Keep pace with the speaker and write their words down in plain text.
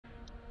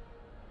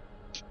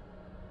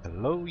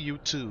Hello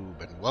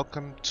YouTube and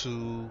welcome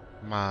to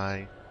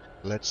my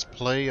Let's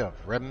Play of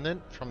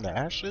Remnant from the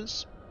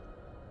Ashes.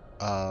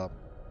 I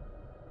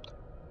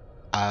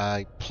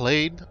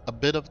played a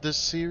bit of this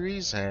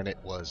series and it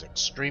was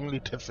extremely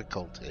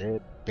difficult.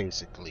 It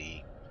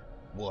basically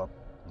whooped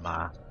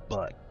my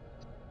butt.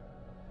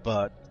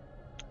 But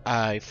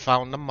I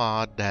found a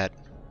mod that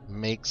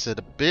makes it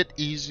a bit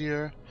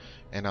easier,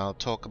 and I'll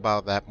talk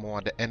about that more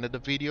at the end of the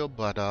video.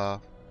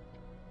 But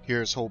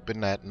here's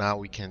hoping that now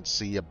we can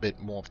see a bit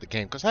more of the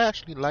game, because I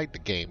actually liked the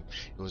game.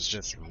 It was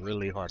just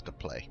really hard to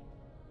play.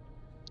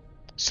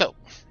 So,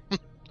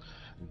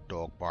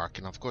 dog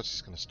barking. Of course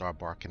he's going to start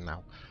barking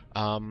now.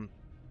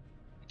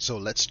 So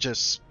let's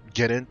just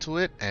get into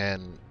it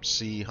and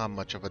see how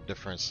much of a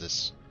difference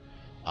this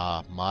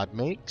mod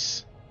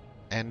makes.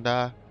 And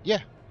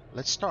yeah,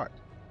 let's start.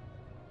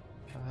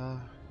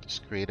 Let's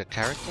create a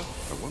character.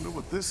 I wonder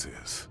what this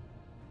is.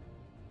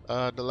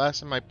 The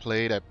last time I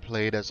played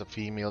as a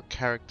female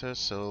character,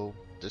 so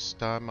this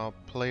time I'll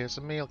play as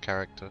a male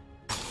character.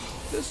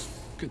 This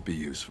could be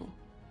useful.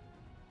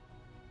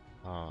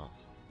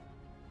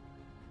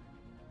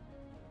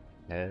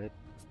 Head.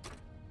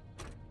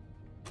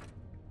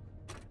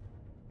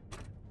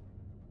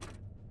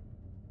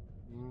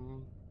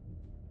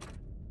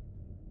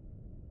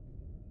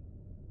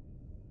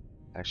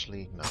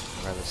 Actually, no.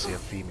 I'd rather see a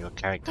female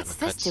character. What's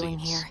this doing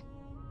here?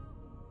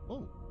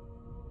 Oh,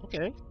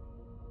 okay.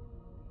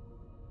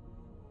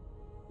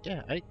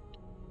 Yeah, I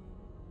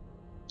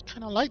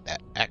kind of like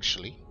that,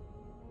 actually.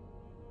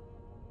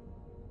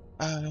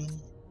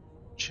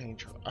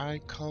 Change her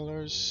eye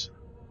colors.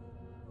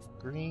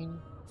 Green.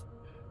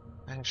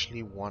 I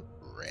actually want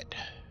red.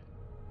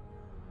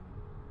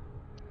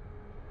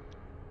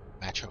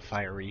 Match her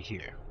fiery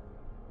here.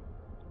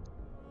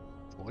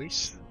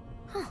 Voice.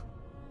 Huh.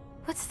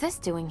 What's this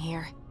doing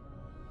here?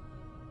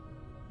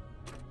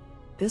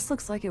 This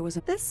looks like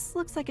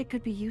it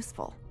could be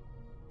useful.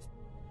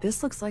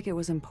 This looks like it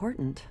was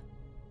important.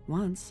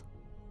 Once.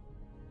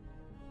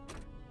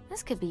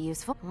 This could be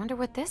useful. I wonder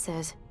what this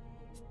is.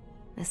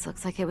 This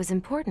looks like it was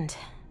important.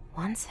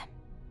 Once.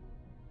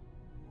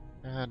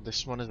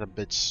 This one is a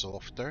bit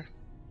softer.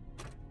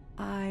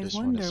 I This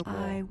one is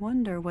more.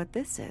 wonder what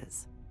this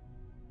is.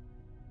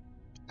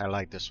 I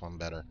like this one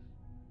better.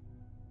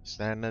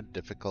 Standard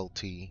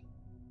difficulty.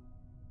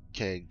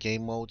 Okay,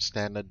 game mode,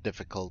 standard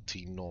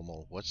difficulty,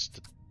 normal. What's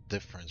the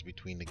difference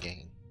between the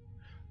game?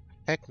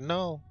 Heck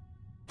no.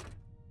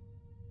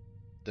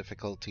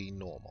 Difficulty,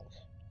 normal.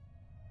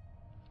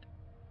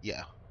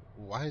 Yeah.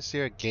 Why is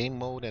there a game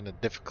mode and a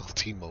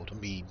difficulty mode? I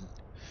mean,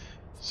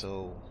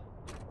 so,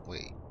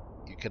 wait.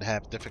 You could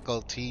have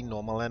difficulty,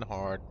 normal and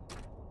hard,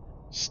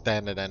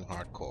 standard and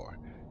hardcore.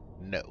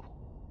 No.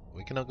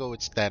 We're gonna go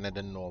with standard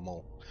and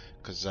normal.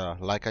 Because,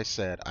 like I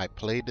said, I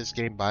played this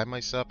game by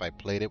myself. I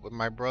played it with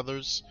my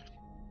brothers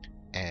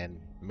and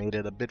made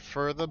it a bit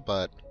further,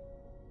 but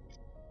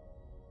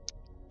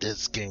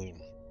this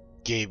game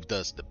gave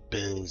us the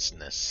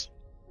business.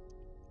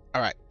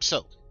 Alright,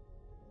 so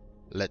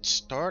let's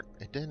start.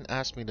 It didn't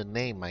ask me to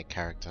name my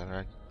character.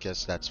 I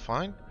guess that's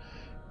fine.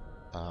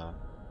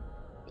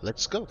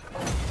 Let's go.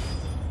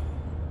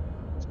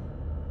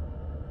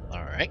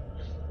 Alright.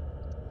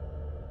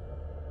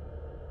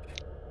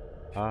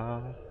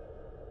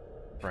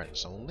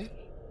 Friends only.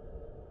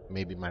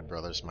 Maybe my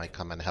brothers might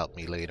come and help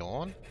me later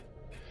on.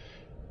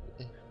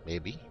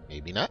 Maybe,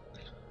 maybe not.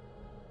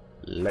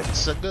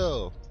 Let's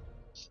go.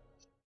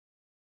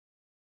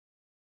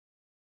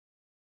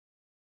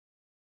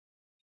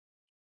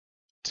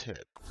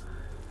 Tip.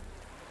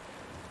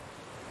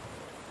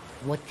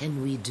 What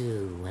can we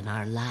do when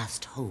our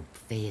last hope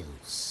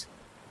fails?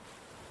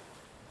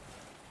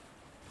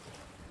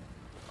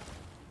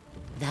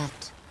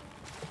 That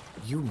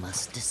you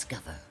must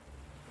discover.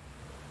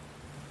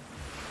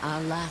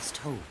 Our last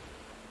hope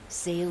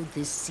sailed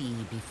this sea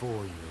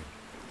before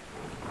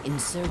you, in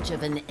search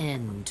of an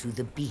end to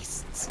the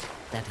beasts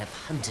that have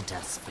hunted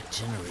us for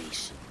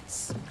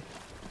generations.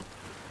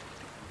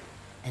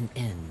 An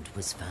end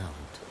was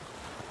found,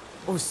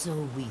 or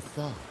so we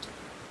thought,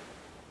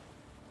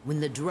 when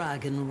the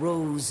dragon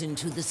rose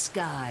into the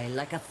sky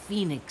like a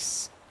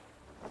phoenix,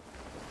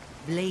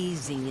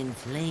 blazing in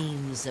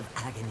flames of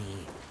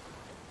agony.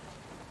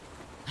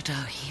 But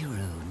our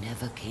hero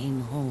never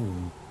came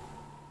home.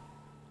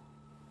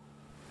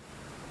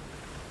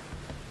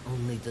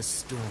 Only the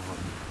storm,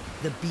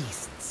 the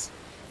beasts,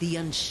 the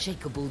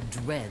unshakable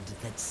dread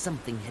that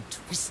something had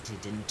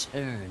twisted and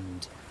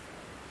turned.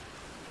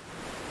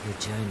 Your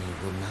journey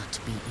will not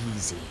be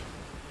easy.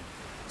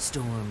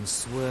 Storm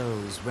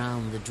swirls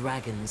round the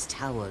dragon's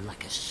tower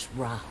like a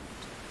shroud.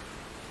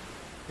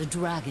 The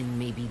dragon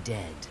may be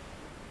dead,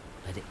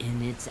 but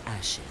in its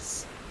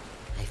ashes,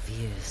 I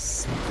fear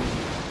something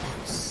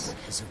else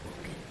has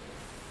awoken.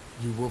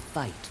 You will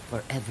fight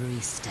for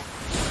every step.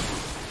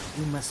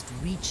 You must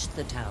reach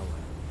the tower,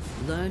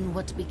 learn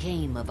what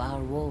became of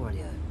our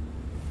warrior,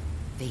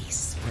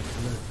 face what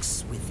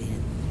lurks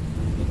within.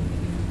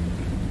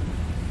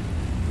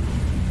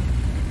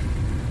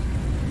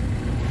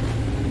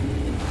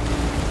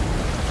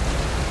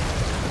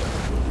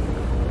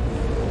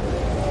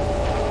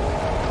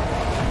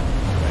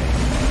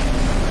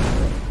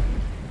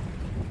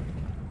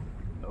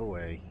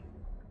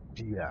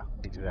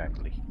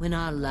 When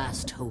our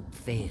last hope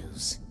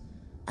fails,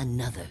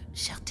 another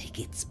shall take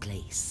its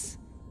place.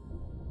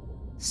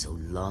 So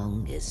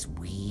long as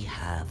we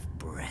have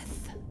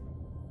breath.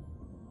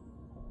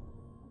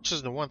 Which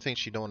is the one thing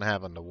she don't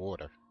have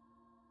underwater.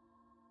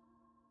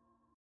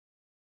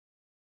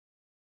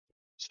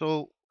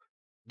 So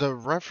the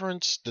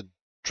reference, the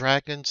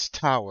dragon's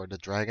tower, the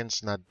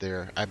dragon's not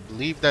there. I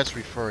believe that's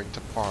referring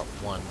to part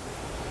 1,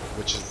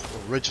 which is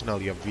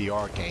originally a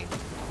VR game.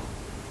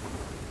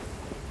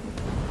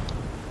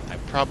 I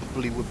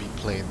probably would be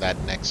playing that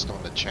next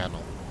on the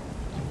channel.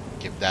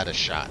 Give that a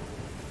shot.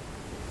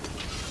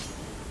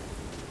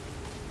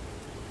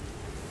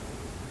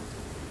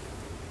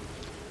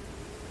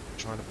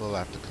 Trying to build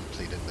after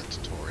completing the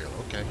tutorial.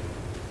 Okay.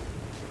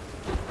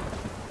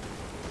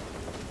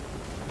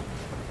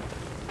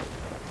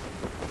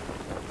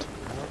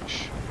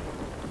 Ouch.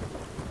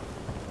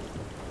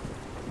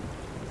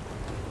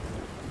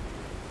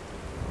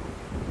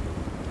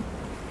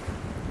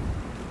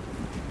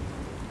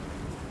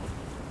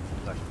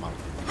 Left mouse.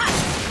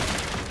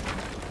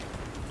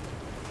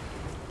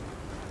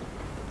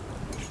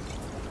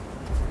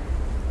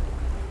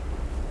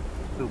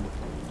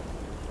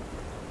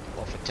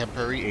 Offer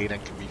temporary aid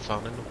and can be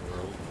found in the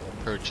world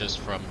or purchased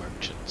from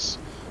merchants.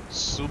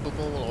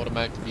 Consumable will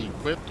automatically be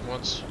equipped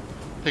once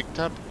picked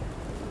up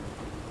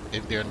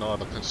if there are no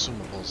other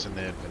consumables in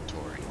the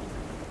inventory.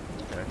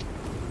 Okay.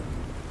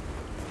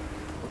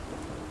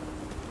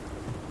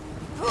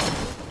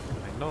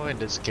 I know in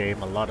this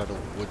game a lot of the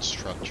wood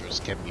structures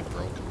can be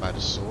broken by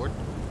the sword.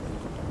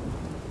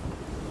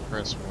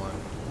 Press 1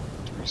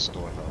 to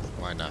restore health.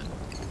 Why not?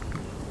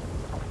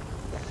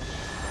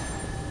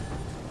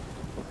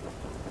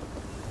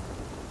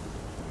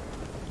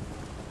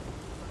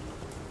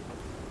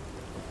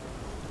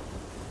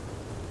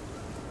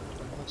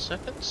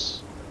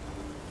 Seconds.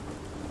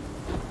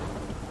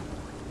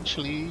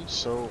 Actually,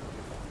 so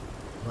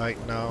right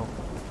now,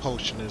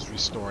 potion is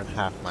restoring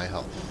half my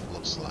health,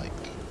 looks like.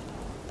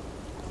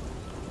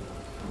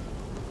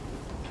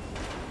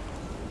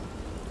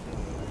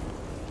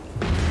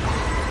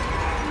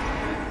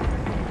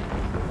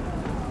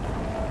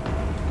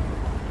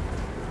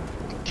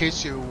 In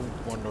case you're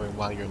wondering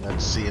why you're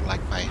not seeing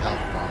like my health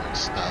bar and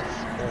stuff,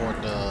 or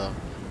the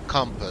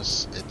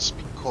compass, it's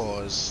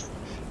because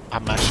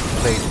I'm actually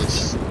playing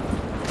this.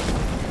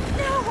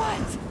 Now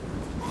what?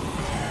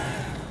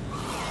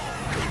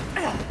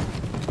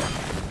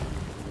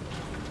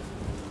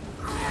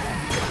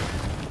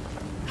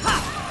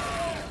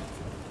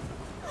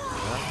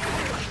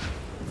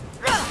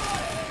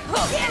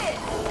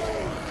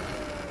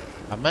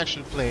 I'm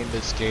actually playing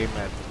this game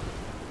at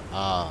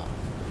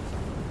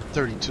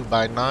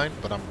 32:9,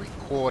 but I'm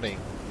recording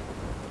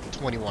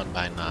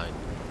 21:9.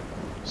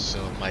 So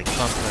my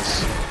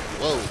compass.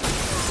 Whoa.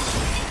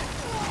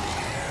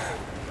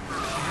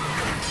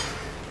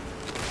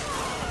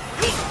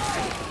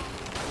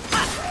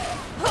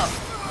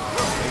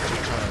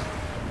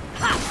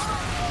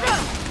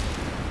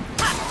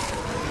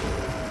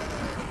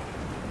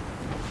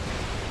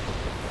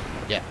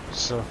 Yeah,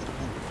 so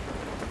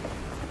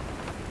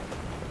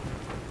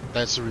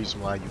that's the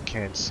reason why you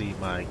can't see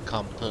my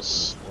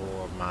compass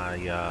or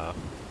my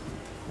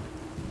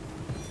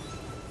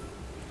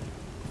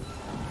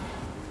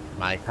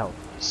my health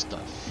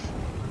stuff,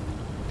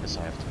 because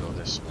I have to go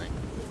this way.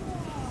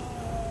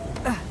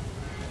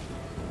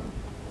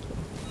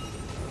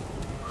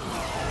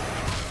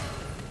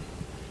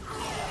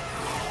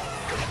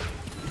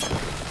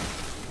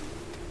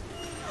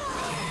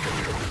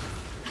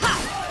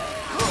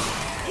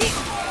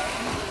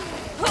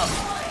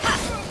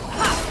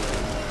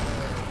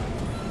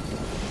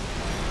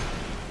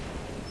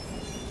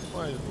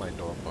 Why is my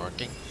door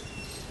barking?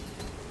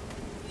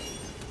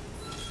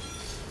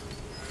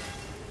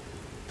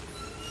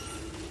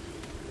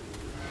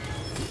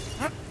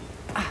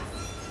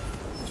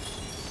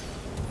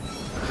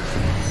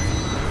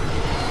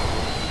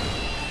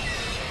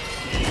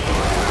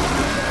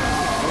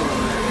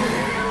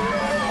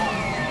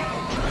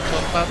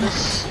 Talk about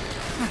this?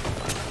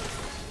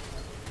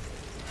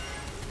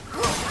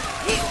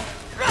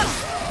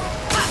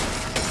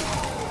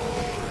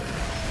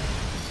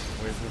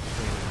 Where's the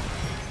thing?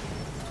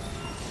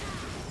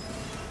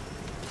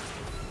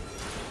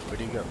 Where'd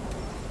he go?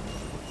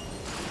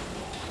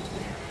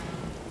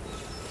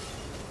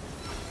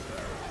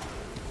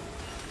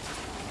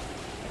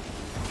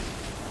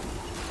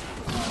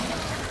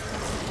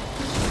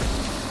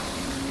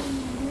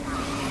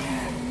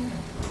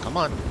 Come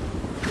on.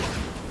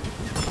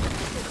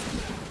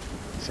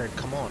 He said,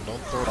 come on,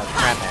 don't throw that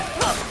crap at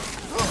me.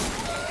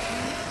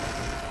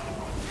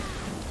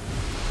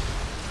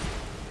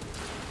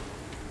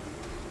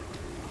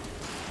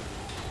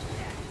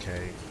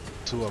 Okay,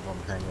 2 of them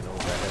hanging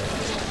overhead.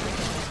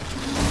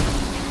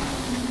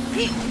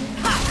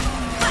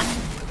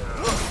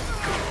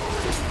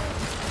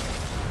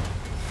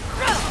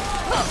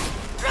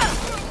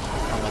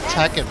 I'm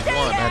attacking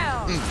one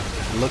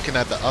and looking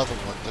at the other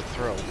one to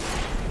throw.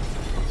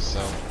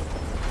 So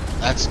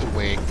that's the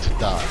way to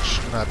dodge.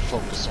 Not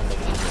focus on the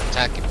one you're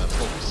attacking, but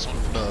focus on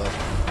the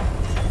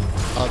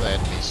other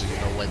enemies so you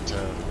know when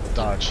to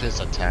dodge his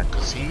attack,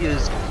 because he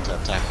is going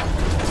to attack you.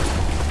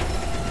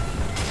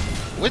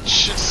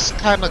 Which is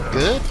kind of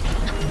good,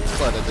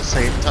 but at the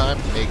same time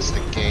makes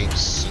the game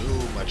so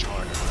much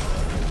harder.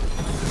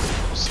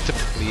 Because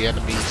typically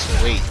enemies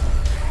wait.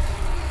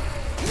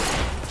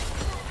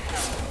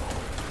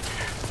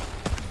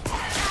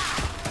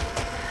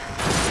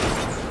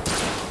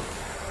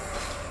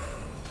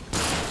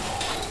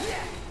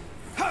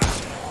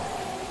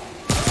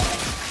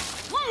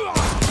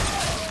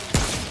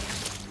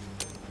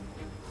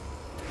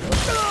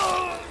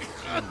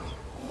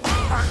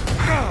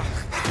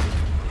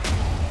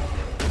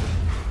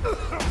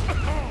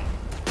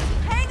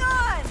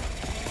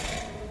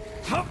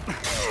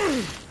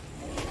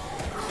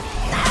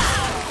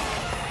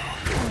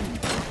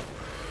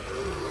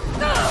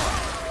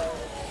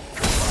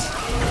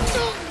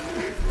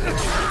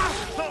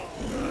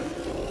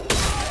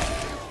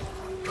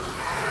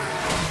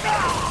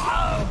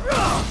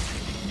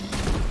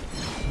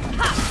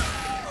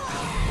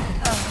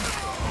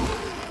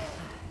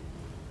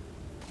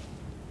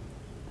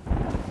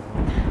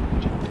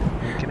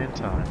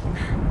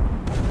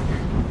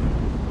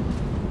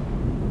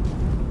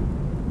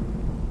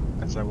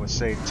 As I was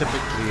saying,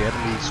 typically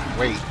enemies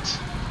wait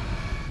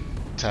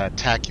to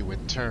attack you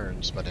in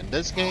turns, but in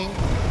this game,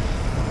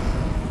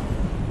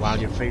 while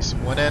you're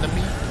facing one enemy,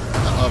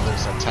 the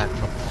others attack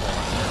from afar.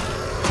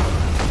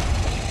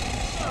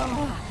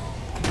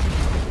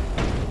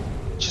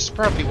 Which is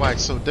probably why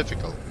it's so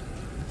difficult.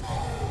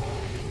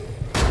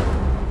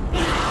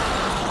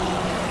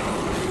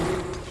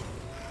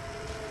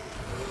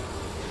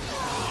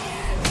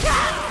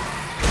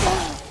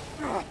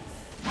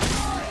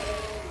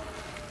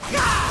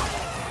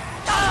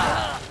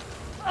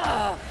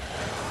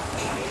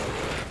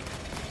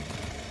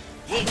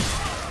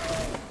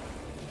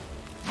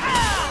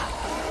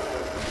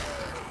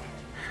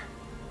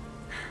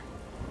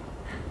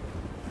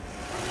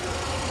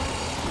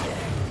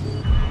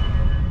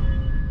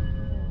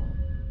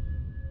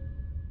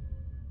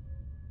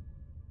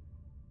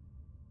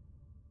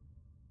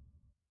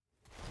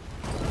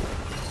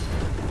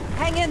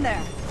 Hang in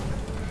there.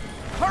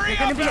 Hurry You're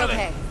gonna up, be Ellen.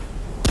 okay.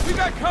 We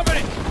got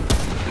company!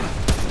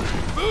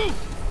 Move!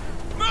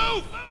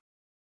 Move!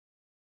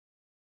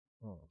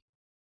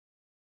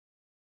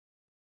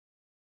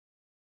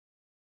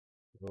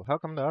 Well, how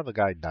come the other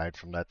guy died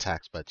from that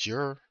attack, but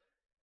you're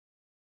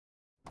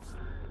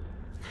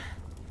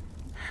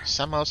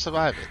somehow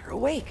surviving? You're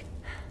awake.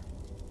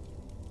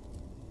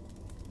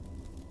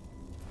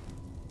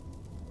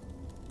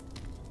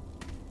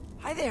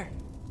 Hi there.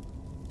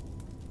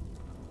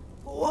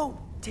 Whoa,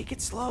 take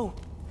it slow.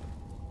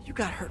 You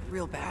got hurt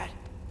real bad.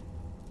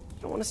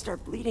 You don't want to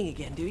start bleeding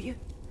again, do you?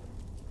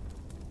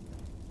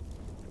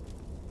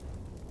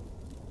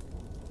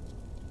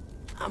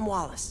 I'm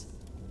Wallace.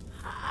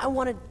 I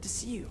wanted to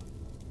see you.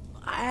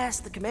 I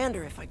asked the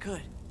commander if I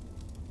could.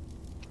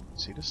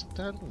 See this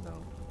then?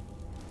 No.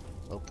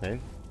 Okay.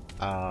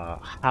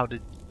 How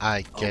did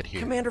I get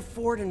here? Commander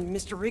Ford and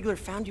Mr. Wriggler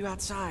found you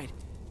outside.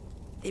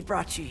 They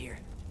brought you here.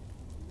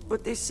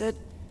 But they said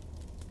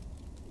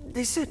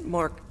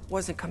Mark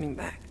wasn't coming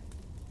back.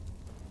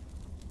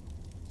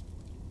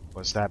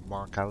 Was that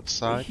Mark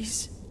outside?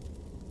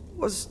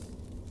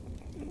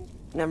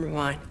 Never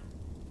mind.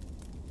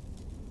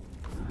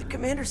 The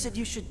commander said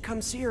you should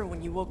come see her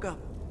when you woke up.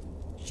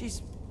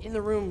 She's in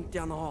the room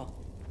down the hall.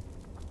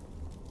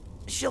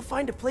 She'll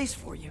find a place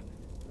for you.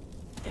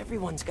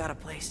 Everyone's got a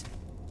place.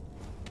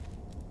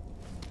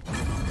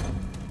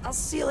 I'll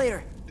see you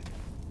later.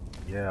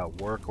 Yeah,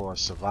 work or a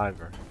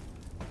survivor.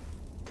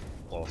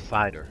 Or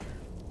fighter.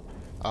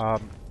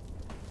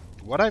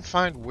 What I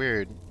find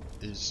weird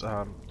is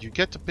you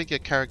get to pick your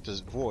character's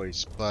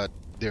voice, but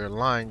their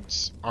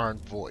lines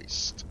aren't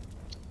voiced.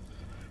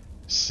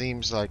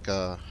 Seems like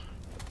a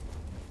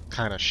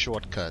kind of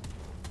shortcut,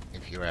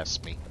 if you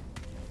ask me.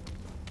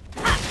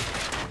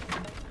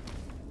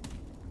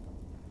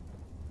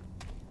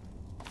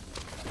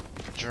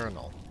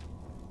 Journal.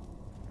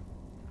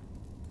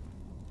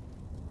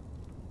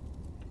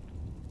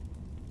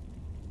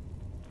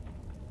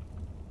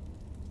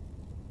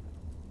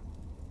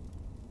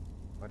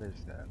 What is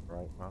that,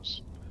 right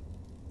mouse?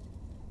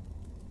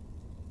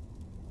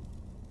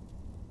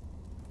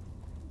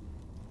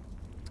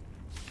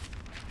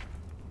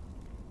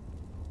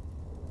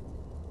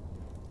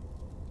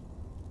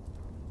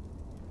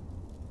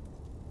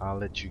 I'll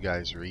let you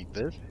guys read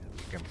this.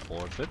 You can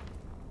pause it.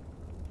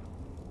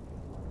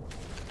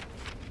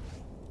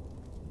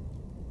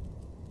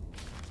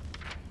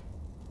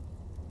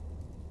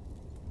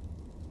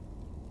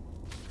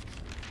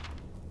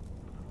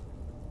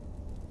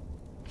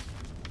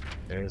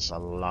 There's a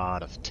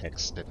lot of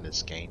text in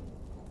this game.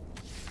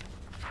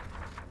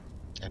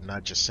 And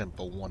not just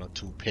simple 1 or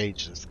 2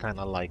 pages, kind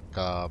of like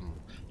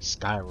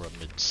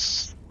Skyrim,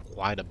 it's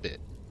quite a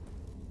bit.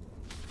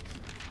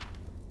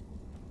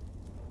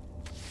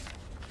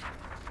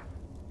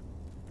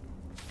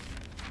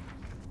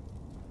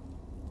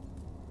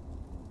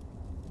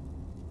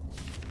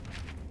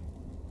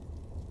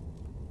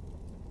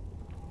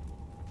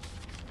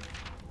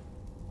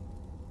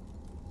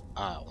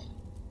 Ow.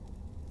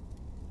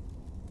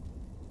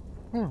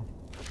 Hmm.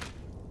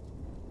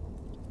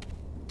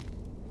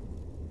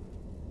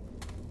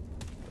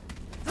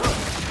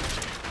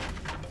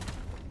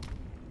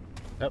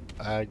 Yep,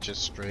 I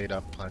just straight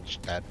up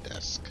punched that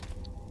desk.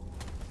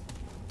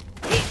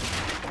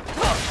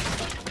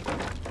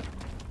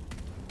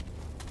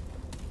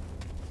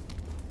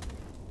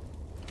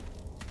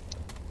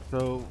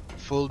 So,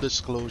 full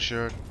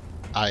disclosure,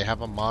 I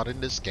have a mod in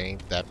this game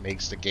that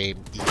makes the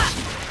game easier.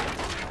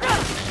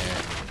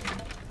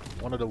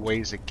 And one of the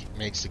ways it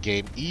makes the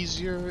game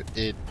easier,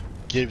 it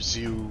gives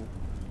you,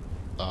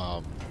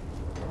 I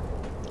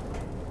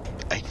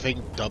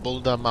think, double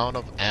the amount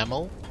of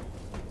ammo.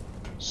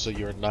 So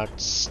you're not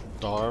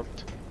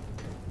starved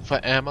for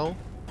ammo.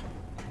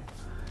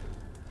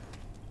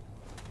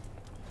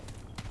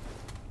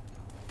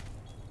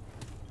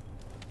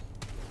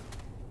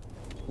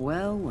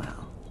 Well,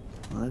 well.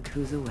 Look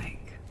who's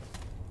awake.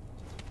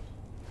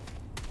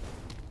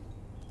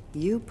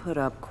 You put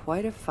up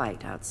quite a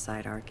fight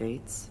outside our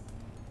gates.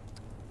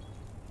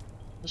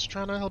 Just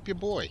trying to help your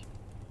boy.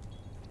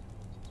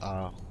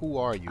 Who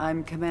are you?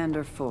 I'm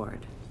Commander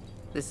Ford.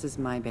 This is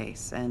my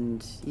base,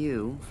 and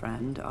you,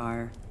 friend,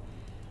 are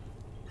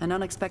an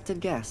unexpected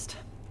guest.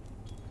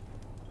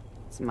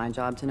 It's my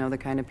job to know the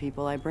kind of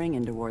people I bring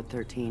into Ward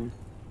 13.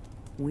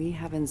 We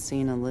haven't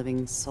seen a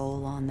living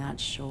soul on that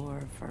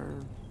shore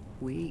for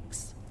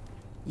weeks.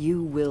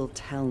 You will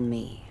tell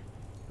me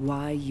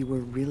why you were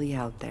really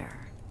out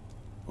there,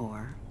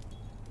 or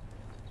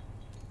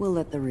we'll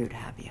let the root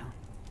have you.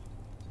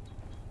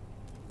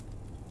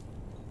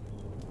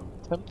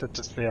 Tempted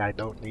to say I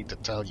don't need to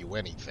tell you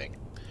anything,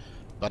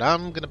 but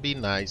I'm gonna be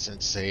nice and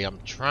say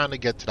I'm trying to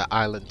get to the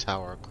island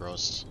tower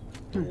across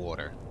the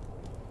water.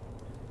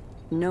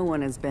 No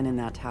one has been in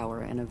that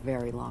tower in a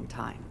very long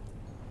time,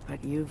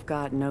 but you've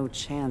got no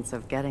chance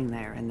of getting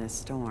there in this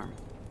storm.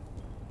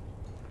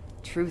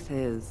 Truth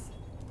is,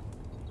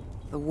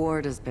 the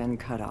ward has been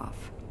cut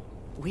off.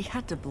 We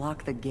had to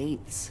block the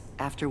gates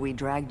after we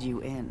dragged you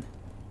in.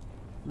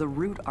 The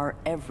root are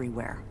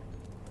everywhere.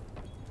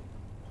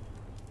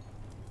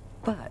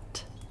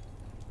 But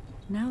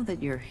now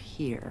that you're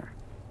here,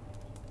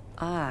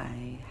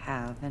 I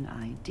have an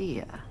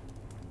idea.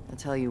 I'll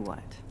tell you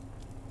what.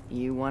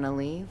 You want to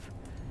leave?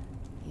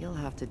 You'll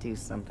have to do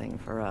something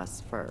for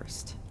us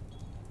first.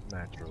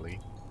 Naturally.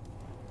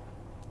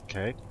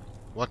 Okay.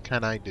 What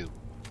can I do?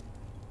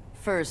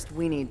 First,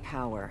 we need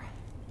power.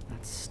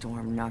 That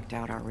storm knocked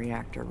out our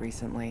reactor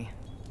recently.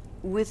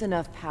 With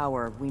enough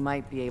power, we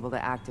might be able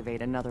to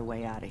activate another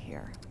way out of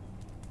here.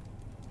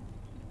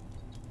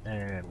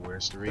 And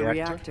where's the The reactor?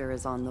 reactor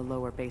is on the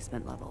lower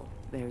basement level.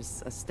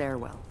 There's a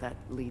stairwell that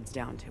leads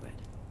down to it.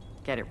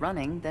 Get it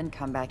running, then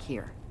come back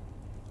here.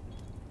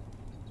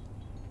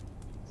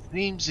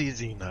 Seems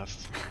easy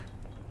enough.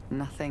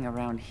 Nothing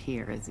around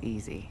here is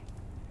easy.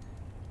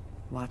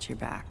 Watch your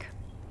back.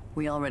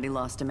 We already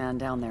lost a man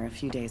down there a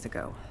few days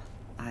ago.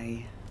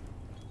 I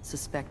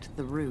suspect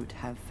the root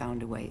have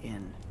found a way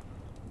in.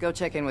 Go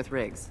check in with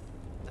Riggs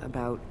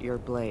about your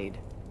blade.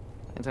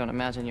 I don't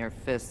imagine your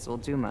fists will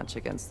do much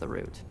against the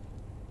root.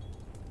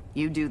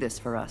 You do this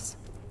for us,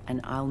 and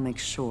I'll make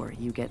sure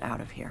you get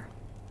out of here.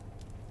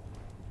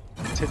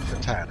 Tit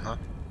for tat, huh?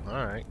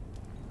 Alright.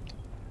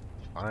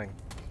 Fine.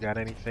 Got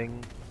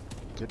anything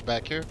good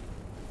back here?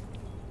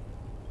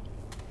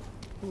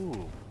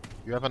 Ooh,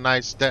 you have a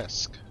nice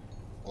desk.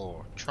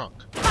 Or trunk.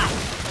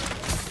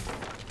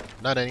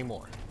 Not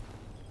anymore.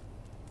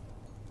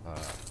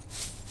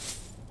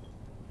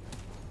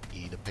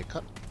 E to pick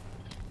up.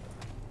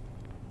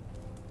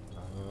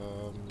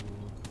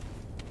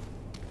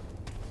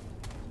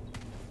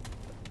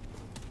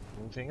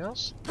 Anything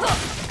else?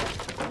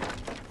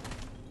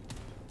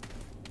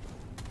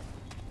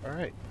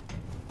 Alright.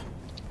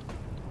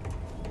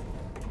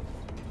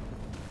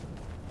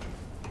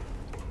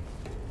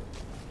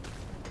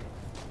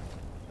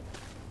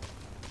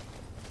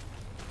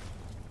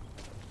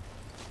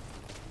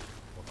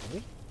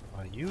 Okay.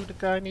 Are you the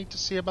guy I need to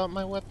see about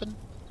my weapon?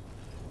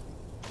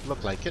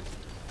 Look like it.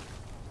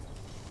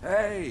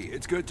 Hey,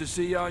 it's good to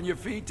see you on your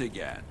feet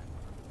again.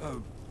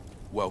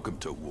 Welcome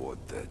to Ward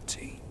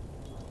 13.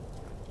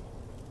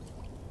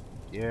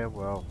 Yeah,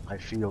 well, I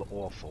feel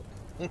awful.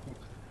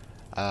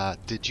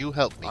 Did you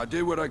help me? I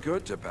did what I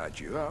could to patch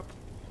you up.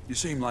 You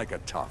seem like a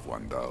tough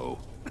one, though.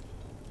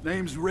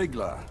 Name's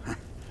Wriggler.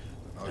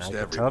 Most can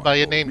everyone tell by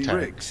your calls name me tag.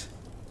 Riggs.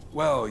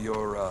 Well,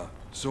 your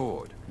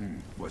sword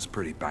was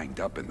pretty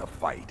banged up in the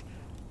fight.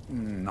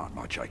 Not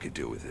much I could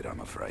do with it, I'm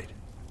afraid.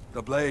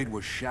 The blade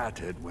was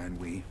shattered when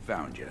we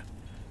found you.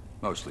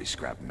 Mostly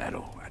scrap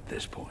metal at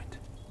this point.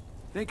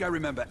 Think I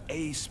remember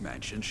Ace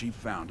mentioned she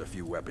found a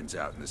few weapons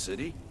out in the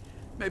city.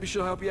 Maybe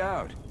she'll help you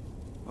out.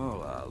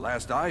 Well,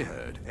 last I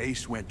heard,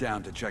 Ace went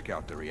down to check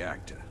out the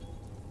reactor.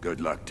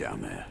 Good luck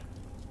down there.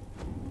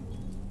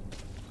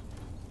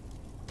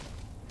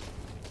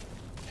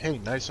 Hey,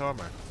 nice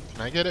armor.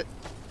 Can I get it?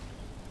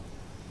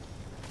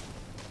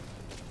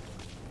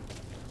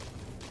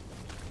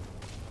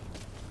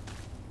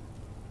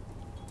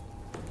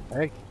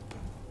 Hey.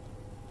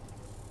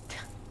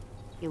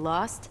 You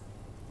lost?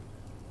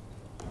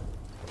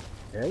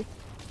 Okay.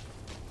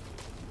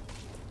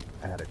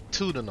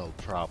 Attitudinal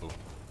problem.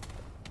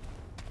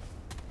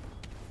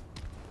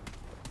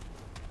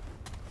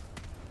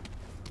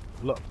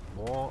 Look,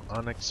 more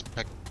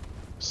unexpected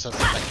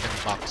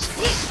suspected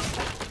boxes.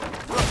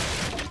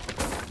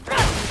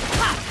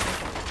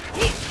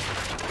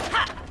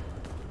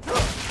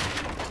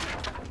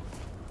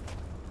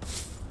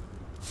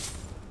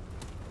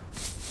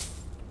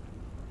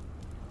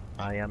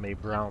 I am a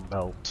brown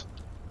belt.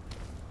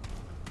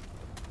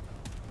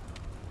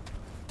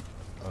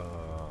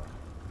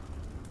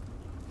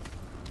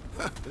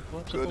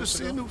 Good to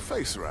see a new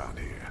face around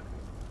here.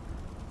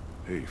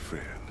 Hey,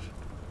 friend.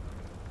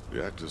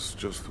 The actor's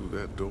just through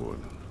that door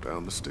and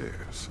down the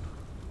stairs.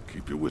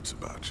 Keep your wits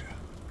about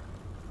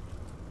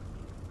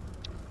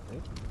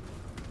you.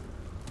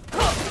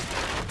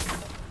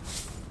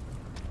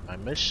 My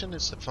mission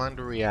is to find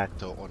the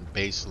reactor on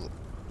base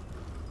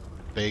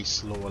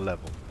lower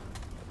level.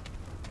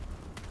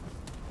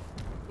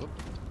 Whoop.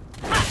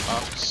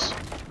 Box.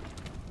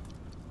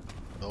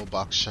 No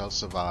box shall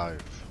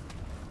survive.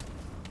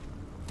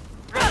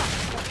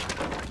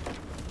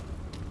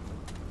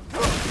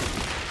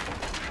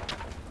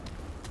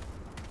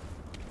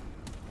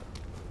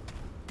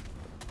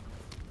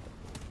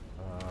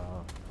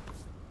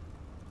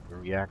 The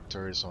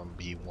reactor is on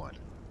B1.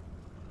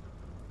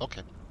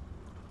 Okay.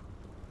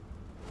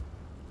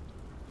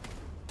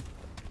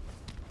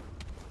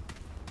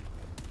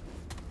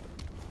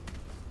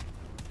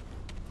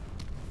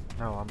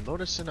 Now I'm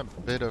noticing a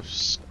bit of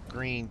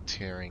screen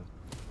tearing.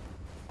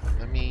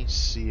 Let me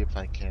see if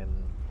I can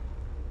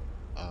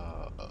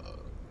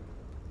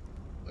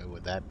where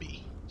would that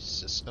be?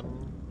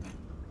 System?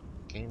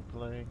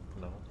 Gameplay?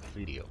 No,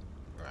 video.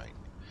 Right.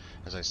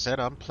 As I said,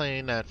 I'm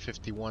playing at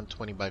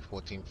 5120 by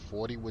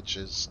 1440, which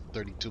is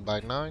 32 by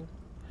 9.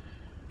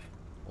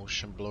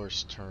 Motion blur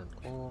is turned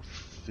off.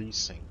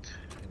 VSync.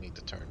 I need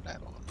to turn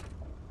that on.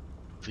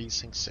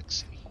 VSync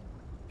 60.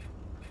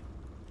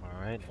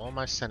 Alright, all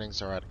my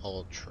settings are at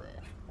ultra,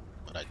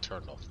 but I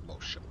turned off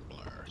motion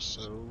blur,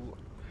 so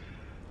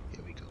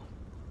here we go.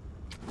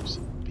 Oops,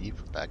 B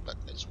for back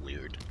button is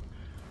weird.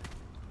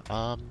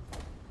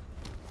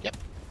 Yep.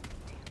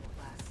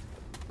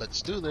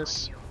 Let's do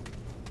this.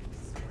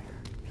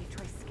 He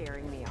tries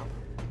scaring me out.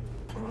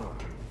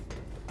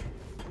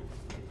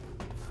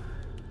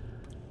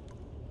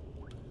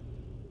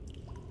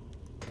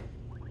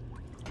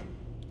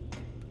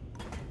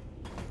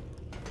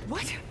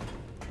 What?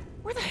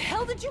 Where the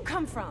hell did you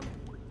come from?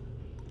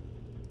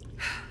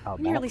 How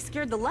You nearly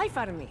scared the life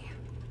out of me.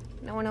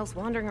 No one else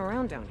wandering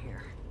around down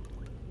here.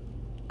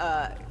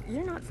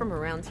 You're not from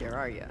around here,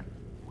 are you?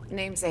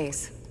 Name's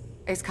Ace.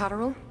 Ace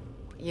Cotterill?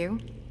 You?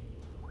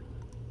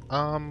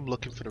 I'm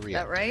looking for the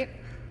That reactor. right?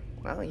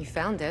 Well, you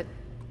found it.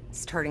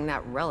 Starting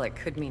that relic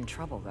could mean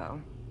trouble,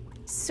 though.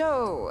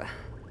 So,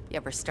 you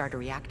ever start a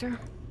reactor?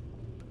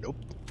 Nope.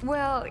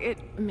 Well,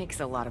 it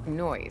makes a lot of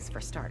noise, for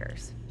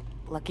starters.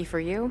 Lucky for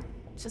you,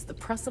 it's just the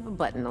press of a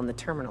button on the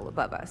terminal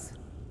above us.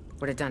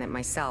 Would have done it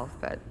myself,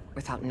 but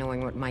without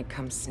knowing what might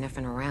come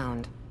sniffing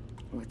around.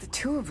 With the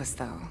two of us,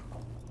 though,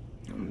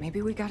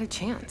 maybe we got a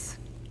chance.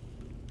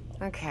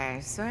 Okay,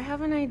 so I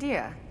have an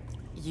idea.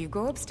 You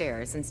go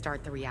upstairs and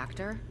start the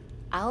reactor.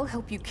 I'll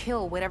help you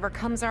kill whatever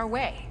comes our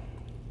way.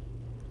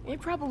 You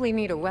probably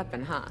need a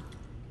weapon, huh?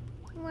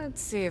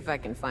 Let's see if I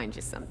can find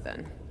you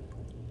something.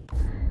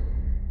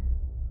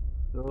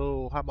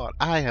 So how about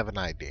I have an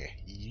idea?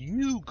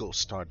 You go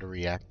start the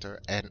reactor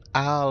and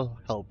I'll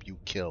help you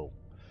kill.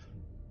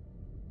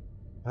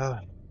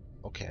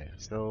 Okay,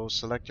 so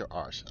select your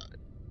R side.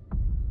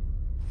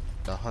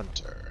 The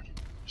Hunter.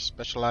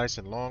 Specialized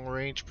in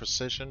long-range,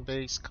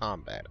 precision-based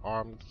combat.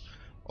 Armed,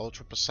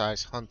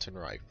 ultra-precise hunting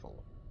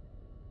rifle.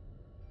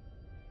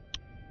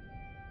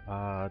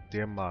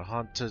 Dear mod,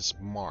 Hunter's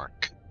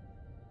Mark.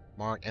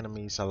 Mark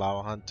enemies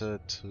allow Hunter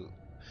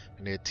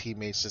and their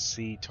teammates to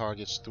see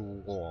targets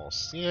through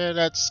walls. Yeah,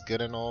 that's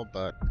good and all,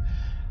 but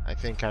I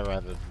think I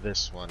rather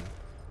this one.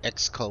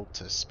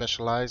 Ex-cultist,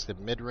 specialized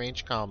in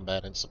mid-range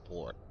combat and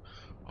support.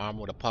 Armed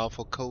with a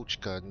powerful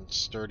coach gun,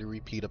 sturdy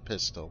repeater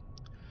pistol.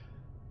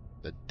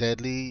 The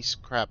deadly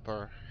scrap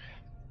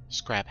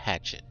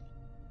hatchet.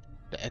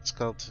 The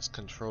ex-cultists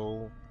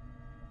control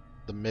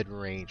the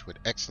mid-range with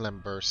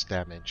excellent burst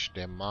damage.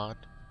 Their mod,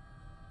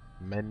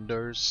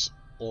 Mender's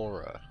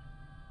Aura.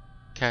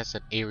 Cast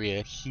an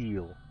area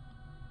heal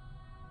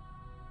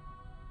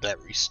that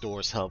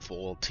restores health for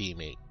all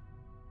teammates.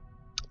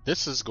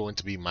 This is going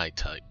to be my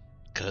type,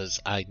 because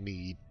I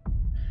need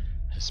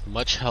as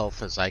much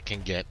health as I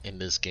can get in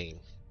this game.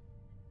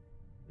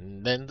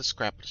 And then the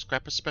Scrapper. The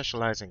Scrapper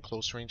specializes in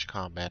close range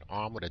combat,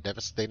 armed with a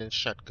devastating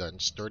shotgun,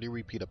 sturdy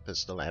repeater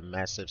pistol, and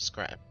massive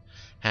scrap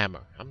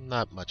hammer. I'm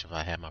not much of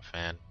a hammer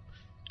fan.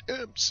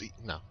 MC,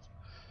 no.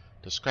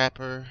 The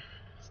Scrapper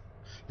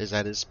is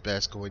at its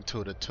best going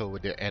toe to toe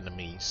with their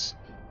enemies.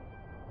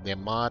 Their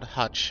mod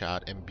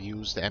Hotshot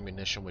imbues the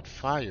ammunition with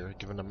fire,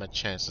 giving them a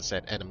chance to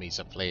set enemies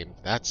aflame.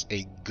 That's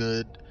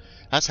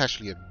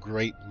actually a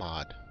great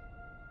mod.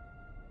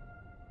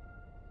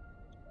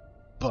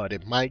 But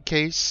in my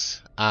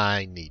case,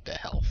 I need the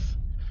health.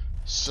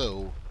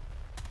 So,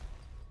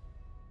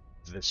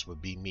 this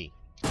would be me.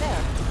 There.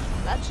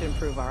 That should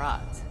improve our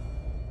odds.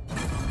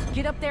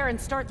 Get up there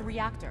and start the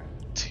reactor.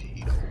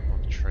 Tito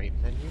on the trade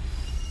menu.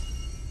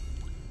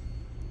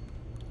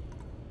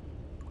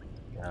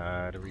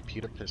 Gotta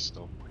repeat a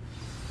pistol.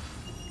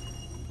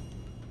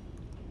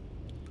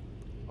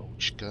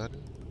 Poach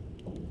gun.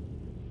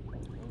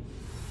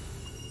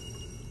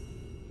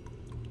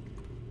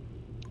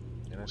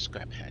 And a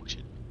scrap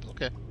hatchet.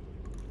 Okay.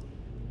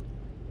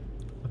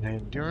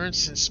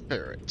 Endurance and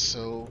spirit.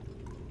 So,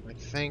 I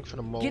think for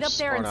the most Get up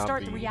there part and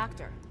start I'll the be...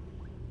 reactor.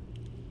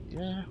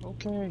 Yeah,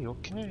 okay.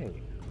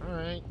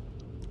 Alright.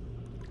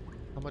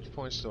 How much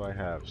points do I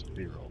have?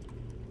 0.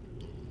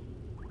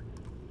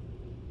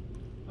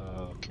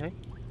 Okay.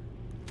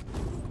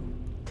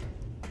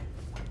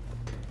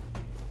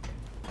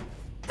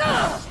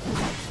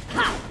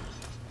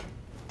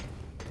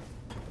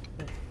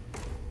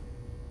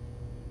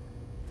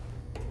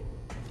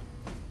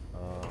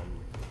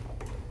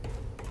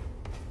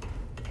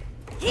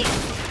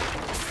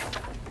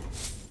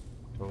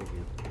 Told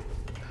you.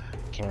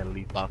 Can't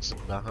leave boxes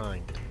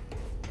behind.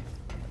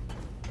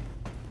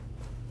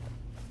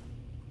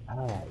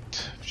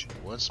 Alright. She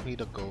wants me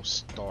to go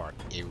start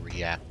a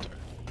reactor.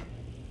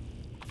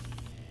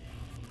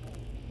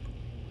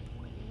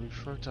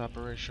 Refer to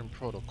operation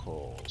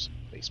protocols.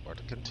 Spacebar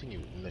to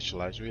continue.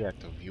 Initialize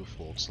reactor. View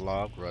faults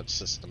log. Run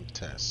system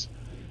test.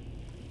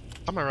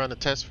 I'm gonna run the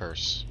test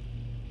first.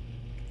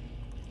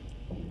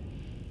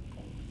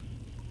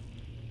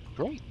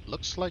 Great.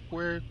 Looks like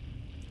we're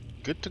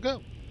good to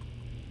go.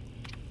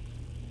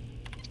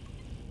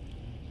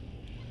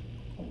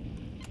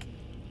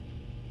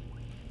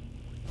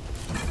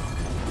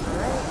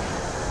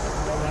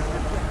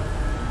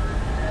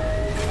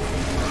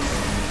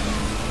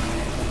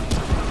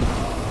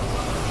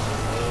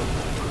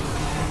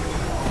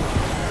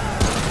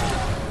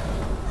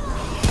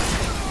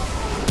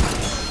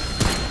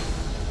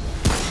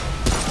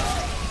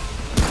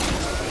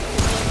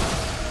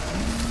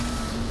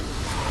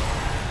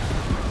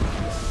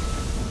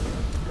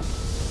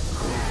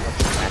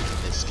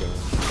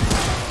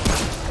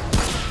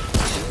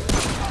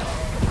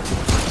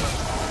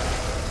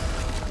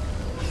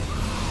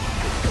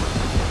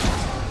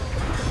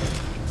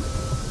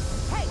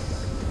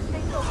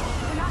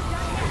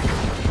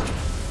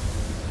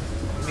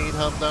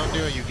 Help down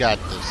there, you got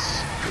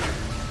this.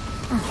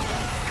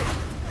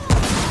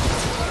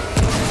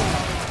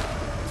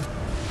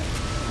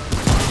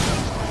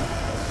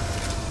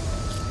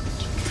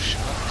 Two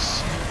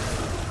shots.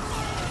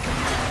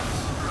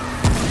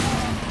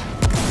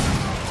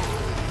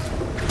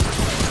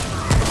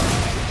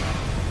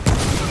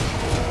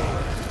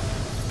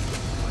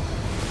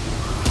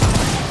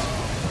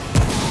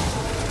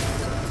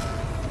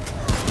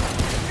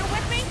 You're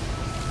with me?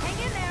 Hang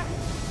in there.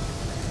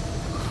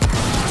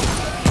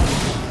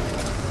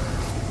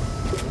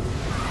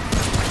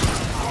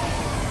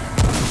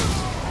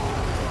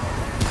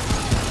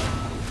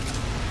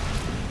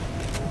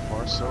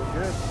 So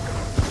good.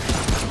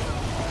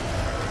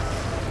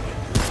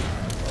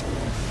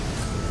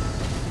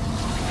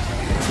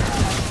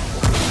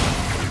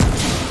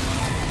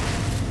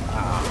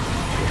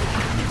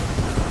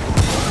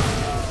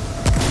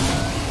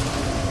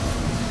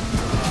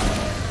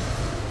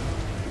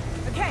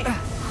 Okay.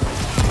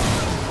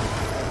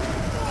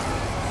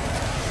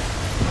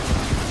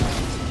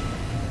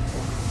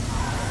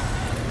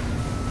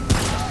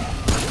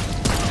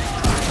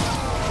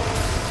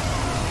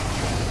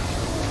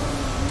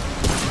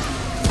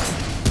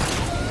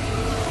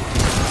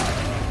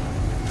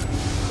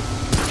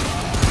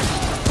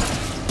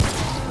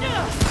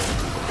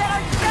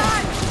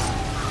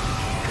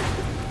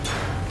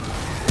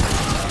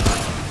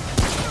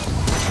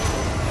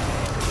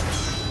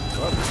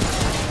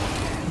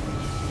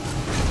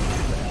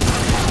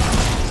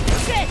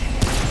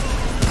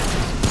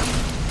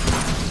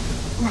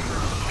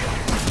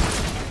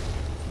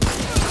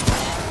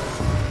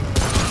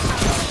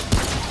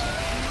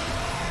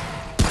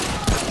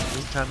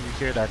 Anytime you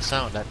hear that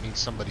sound, that means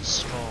somebody's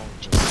strong.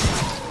 Just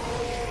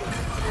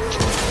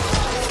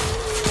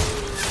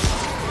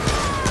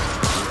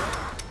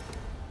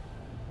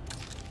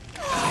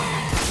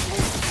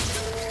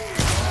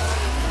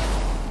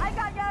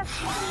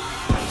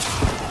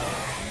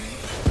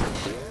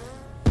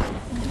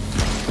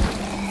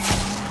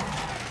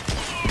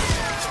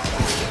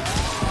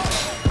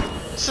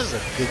this is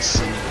a good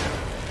scene.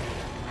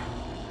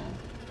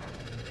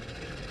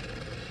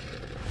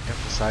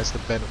 Emphasize the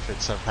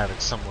benefits of having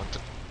someone to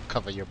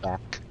cover your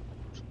back.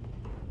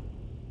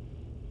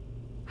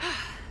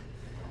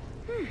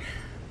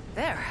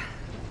 There.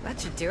 That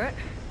should do it.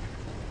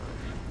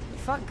 You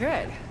fought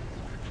good.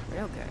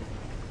 Real good.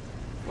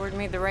 Ford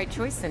made the right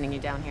choice sending you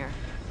down here.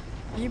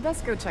 You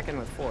best go check in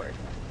with Ford.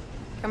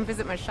 Come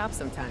visit my shop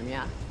sometime,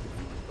 yeah?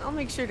 I'll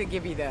make sure to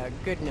give you the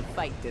good in a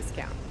fight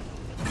discount.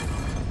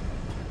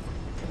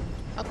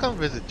 I'll come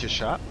visit your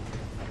shop.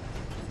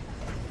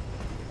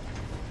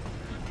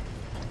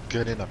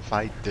 Good in a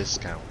fight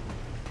discount.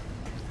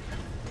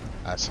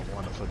 That's a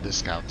wonderful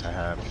discount to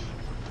have.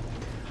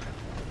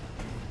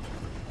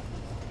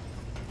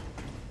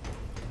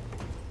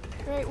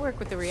 Great work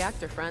with the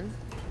reactor, friend.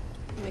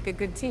 You make a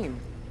good team.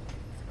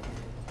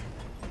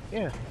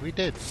 Yeah, we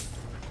did.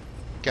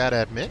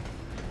 Gotta admit,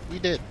 we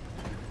did.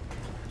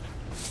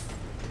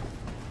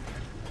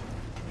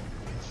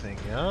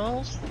 Anything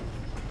else?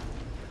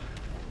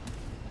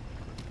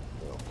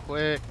 Real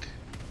quick.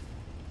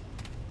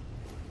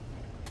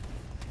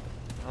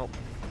 Oh.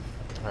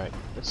 Alright,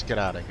 let's get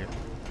out of here.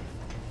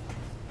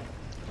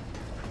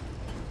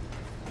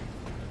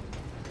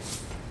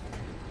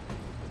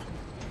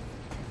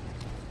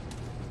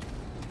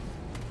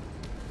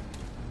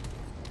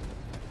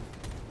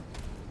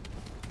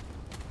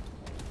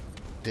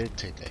 Did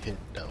take a hit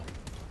though.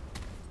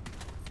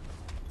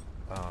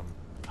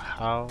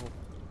 How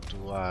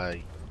do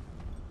I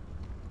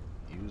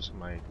use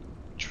my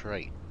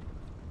trait?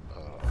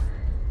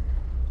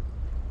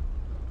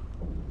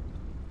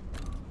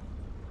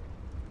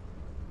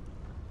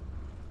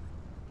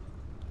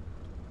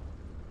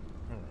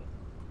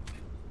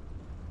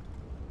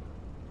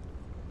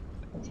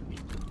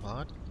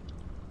 Mod?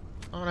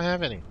 I don't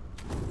have any.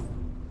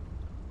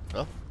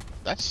 Well,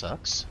 that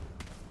sucks.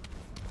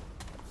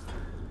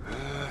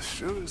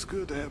 Sure is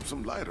good to have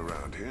some light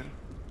around here.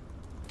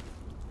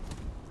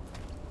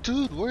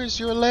 Dude, where's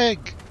your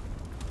leg?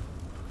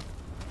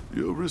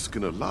 You're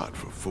risking a lot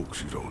for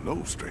folks you don't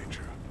know,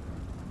 stranger.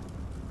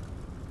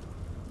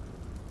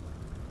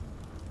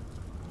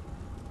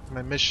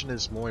 My mission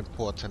is more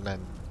important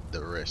than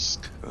the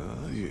risk.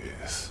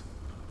 Yes.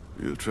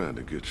 You're trying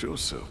to get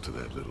yourself to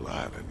that little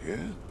island,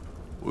 yeah?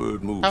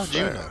 Word moves How'd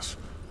you know? fast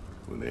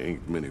when there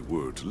ain't many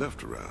words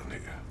left around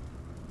here.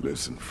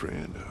 Listen,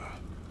 friend,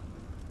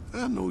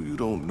 I know you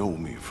don't know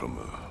me from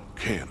a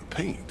can of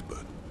paint,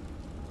 but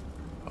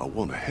I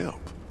want to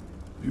help.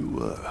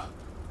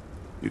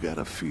 You got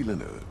a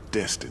feeling of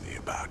destiny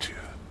about you.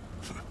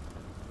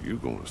 You're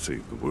gonna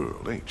save the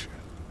world, ain't you?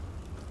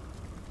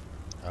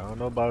 I don't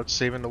know about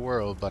saving the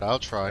world, but I'll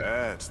try.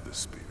 That's the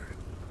spirit.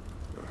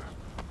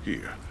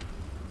 Here,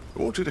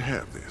 I want you to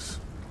have this.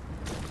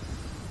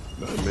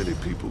 Not many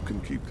people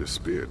can keep their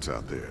spirits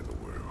out there in the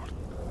world.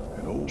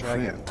 An old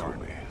friend told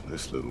me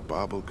this little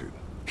bauble could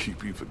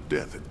keep you for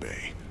death at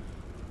bay.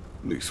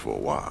 At least for a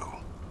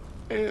while.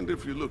 And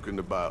if you're looking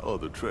to buy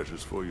other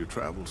treasures for your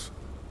travels,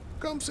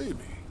 come see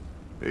me.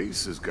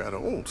 Ace has got her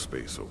own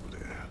space over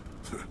there.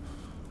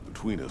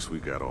 Between us, we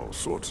got all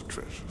sorts of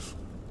treasures.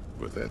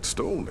 With that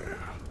stone there,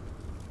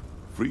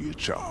 free of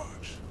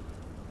charge.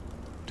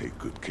 Take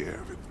good care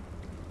of it.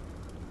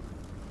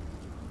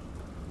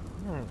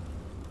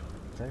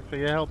 Thanks for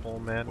your help,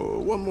 old man. Oh,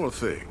 one more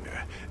thing.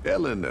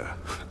 Ellen,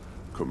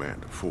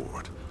 Commander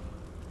Ford,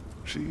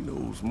 she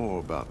knows more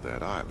about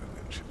that island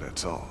than she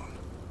lets on.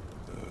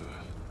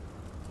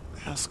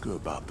 Ask her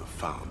about the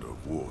founder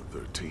of Ward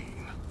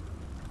 13.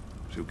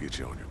 She'll get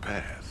you on your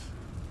path.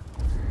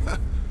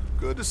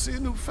 Good to see a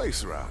new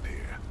face around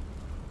here.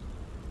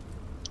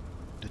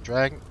 The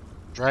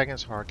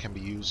dragon's heart can be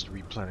used to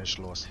replenish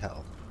lost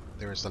health.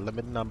 There is a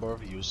limited number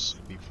of use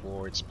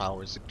before its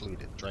power is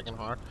depleted. Dragon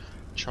heart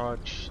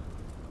charge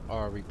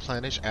are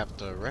replenished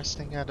after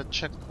resting at a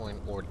checkpoint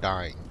or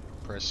dying.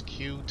 Press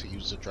Q to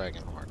use the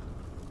dragon heart.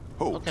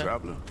 Ho, Okay.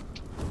 traveler.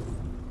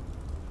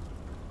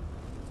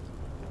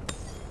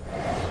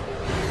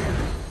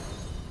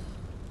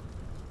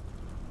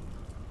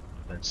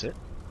 That's it.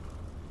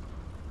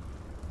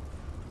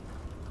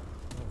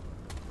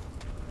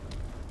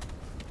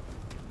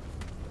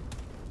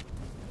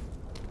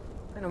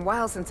 Been a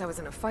while since I was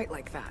in a fight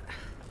like that.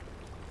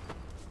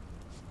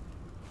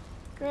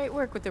 Great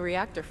work with the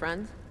reactor,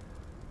 friend.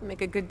 You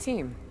make a good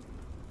team.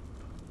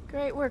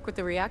 Great work with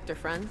the reactor,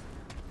 friend.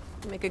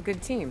 You make a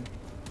good team.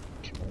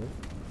 Okay.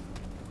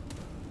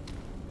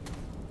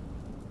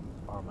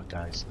 Oh, my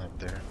guy's not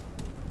there.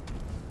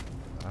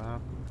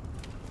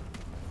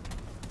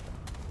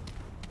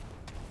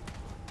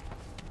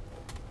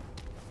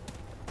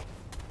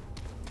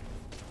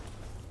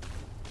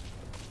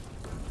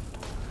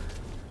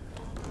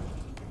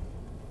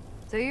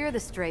 So you're the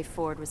stray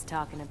Ford was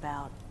talking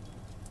about.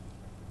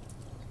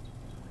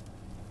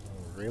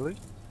 Really?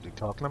 They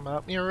talking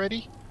about me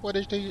already? What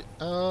did they,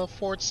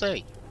 Ford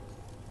say?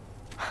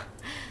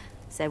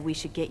 Said we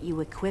should get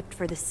you equipped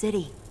for the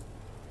city.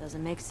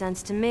 Doesn't make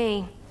sense to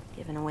me,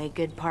 giving away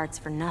good parts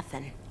for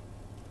nothing.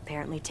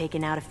 Apparently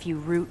taking out a few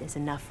root is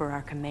enough for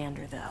our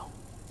commander, though.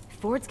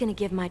 Ford's gonna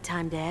give my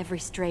time to every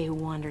stray who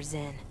wanders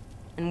in,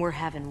 and we're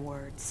having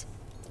words.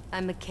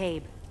 I'm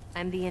McCabe.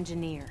 I'm the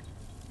engineer.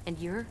 And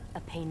you're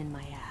a pain in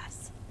my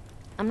ass.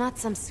 I'm not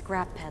some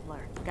scrap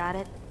peddler, got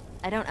it?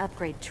 I don't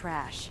upgrade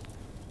trash.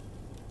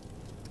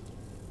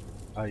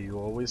 Are you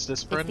always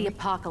this It's friendly? the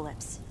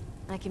apocalypse.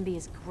 I can be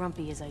as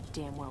grumpy as I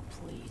damn well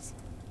please.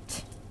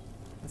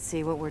 Let's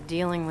see what we're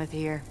dealing with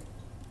here.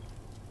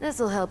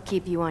 This'll help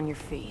keep you on your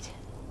feet.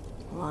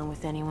 Along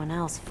with anyone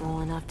else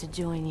fool enough to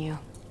join you.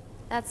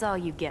 That's all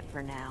you get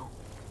for now.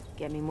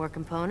 Get me more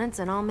components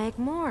and I'll make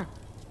more.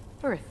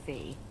 For a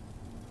fee.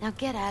 Now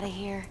get out of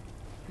here.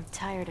 I'm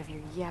tired of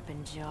your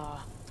yapping jaw.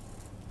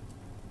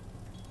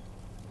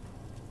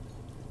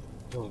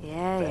 Oh,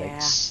 Yeah,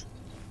 thanks.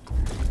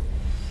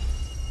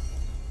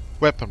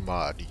 Weapon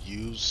mod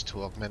used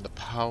to augment the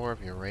power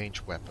of your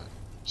ranged weapon.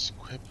 It's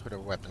equipped with a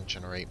weapon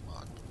generate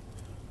mod.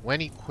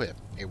 When equipped,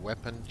 a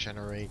weapon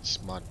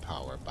generates mod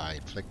power by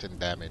inflicting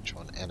damage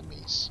on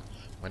enemies.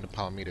 When the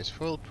power meter is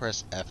full,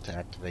 press F to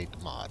activate the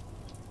mod.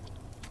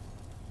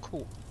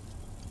 Cool.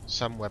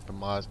 Some weapon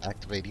mods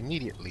activate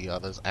immediately,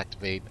 others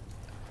activate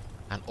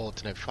an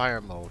alternate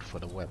fire mode for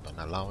the weapon,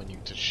 allowing you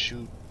to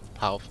shoot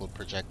powerful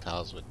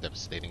projectiles with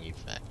devastating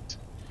effect.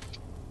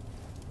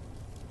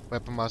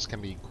 Weapon mods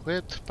can be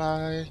equipped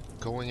by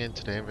going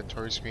into the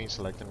inventory screen,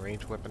 selecting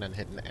ranged weapon, and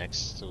hitting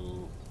X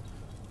to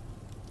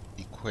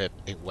equip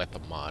a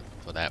weapon mod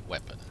for that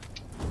weapon.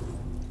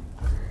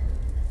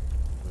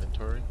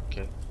 Inventory,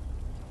 okay.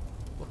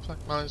 Looks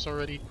like mine's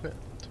already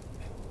equipped.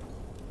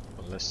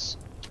 Unless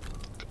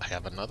I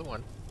have another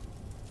one.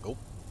 Nope.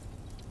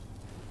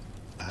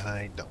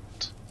 I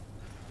don't.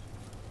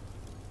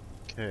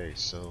 Okay,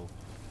 so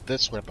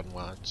this weapon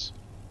mods.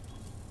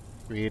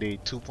 Create a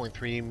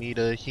 2.3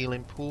 meter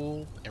healing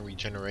pool and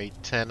regenerate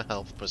 10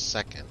 health per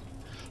second.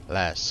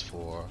 Lasts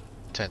for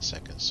 10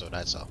 seconds, so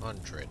that's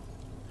 100.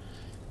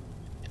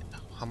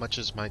 How much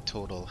is my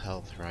total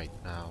health right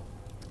now?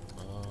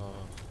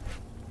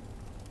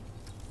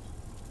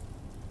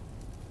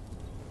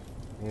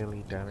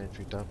 Melee damage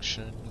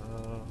reduction.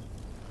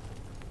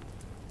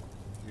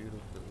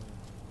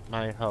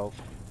 My health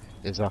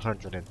is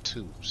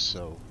 102,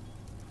 so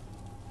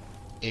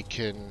it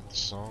can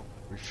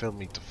refill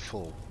me to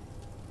full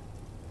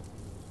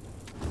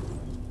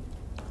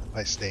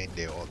by staying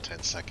there all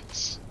 10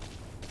 seconds.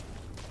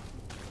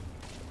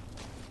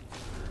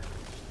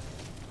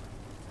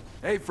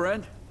 Hey,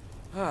 friend.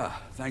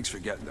 Thanks for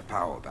getting the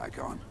power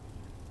back on.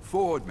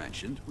 Ford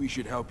mentioned we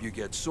should help you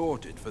get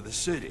sorted for the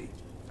city,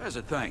 as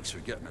a thanks for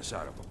getting us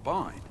out of a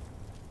bind.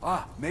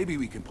 Maybe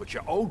we can put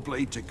your old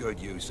blade to good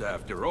use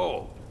after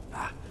all.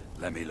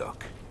 Let me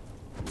look.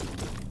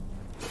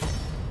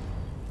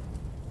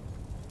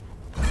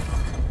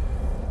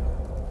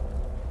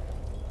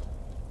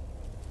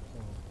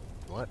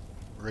 What?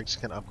 Rigs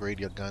can upgrade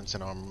your guns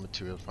and armor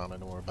material found in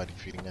the war by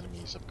defeating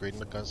enemies. Upgrading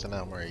the guns and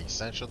armor are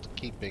essential to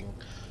keeping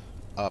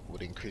up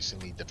with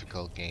increasingly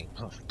difficult game.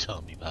 Oh,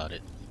 tell me about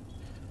it.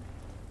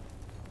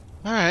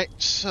 Alright,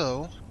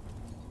 so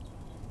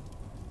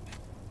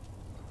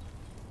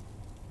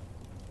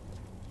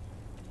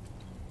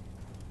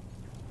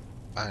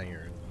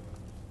iron.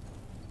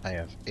 I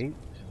have 8 and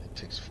it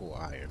takes 4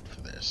 iron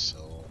for this,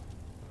 so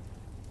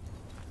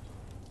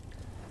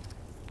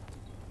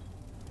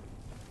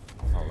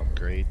I'll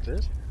upgrade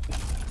this.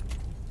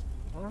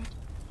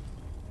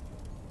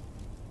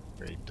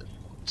 Upgrade this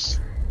once.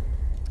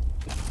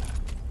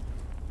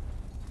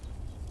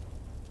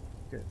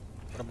 Good.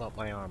 What about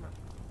my armor?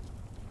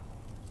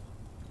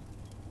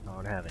 I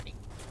don't have any.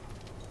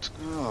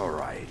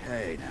 Alright,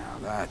 hey now,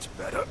 that's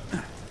better.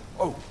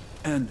 Oh,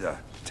 and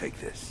take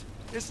this.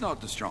 It's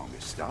not the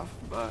strongest stuff,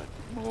 but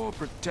more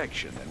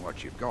protection than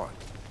what you've got.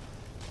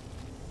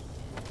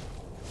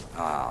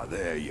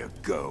 There you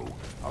go.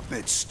 A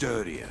bit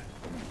sturdier.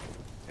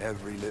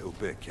 Every little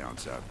bit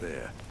counts out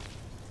there.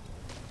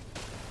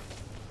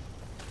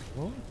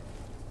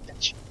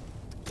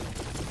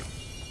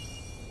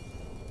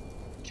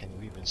 Can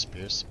you even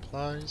spare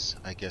supplies?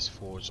 I guess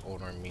Ford's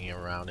ordering me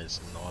around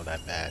isn't all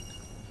that bad.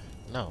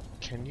 No,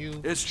 can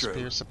you It's spare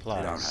true. supplies?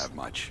 We don't have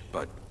much,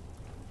 but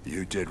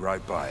you did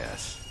right by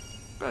us.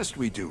 Best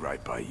we do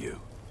right by you.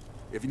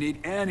 If you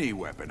need any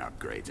weapon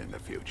upgrades in the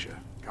future,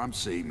 come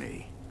see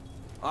me.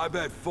 I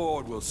bet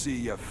Ford will see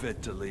you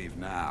fit to leave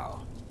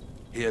now.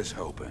 Here's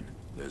hoping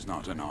there's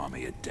not an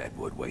army of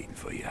Deadwood waiting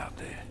for you out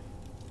there.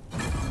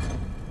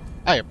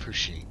 I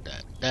appreciate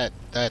that.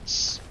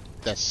 That's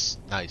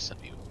nice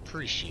of you.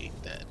 Appreciate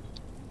that.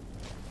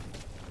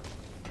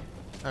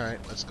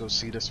 Alright, let's go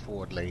see this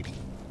Ford lady.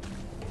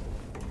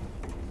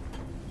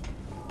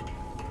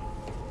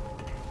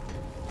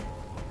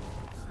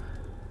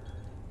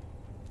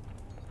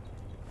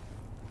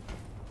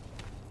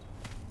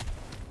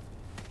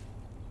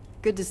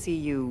 Good to see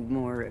you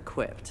more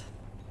equipped.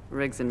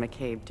 Riggs and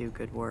McCabe do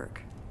good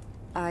work.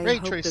 I Ray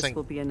hope tracing. this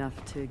will be enough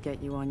to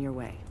get you on your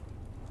way.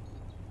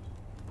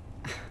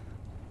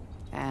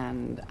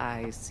 And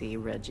I see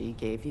Reggie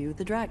gave you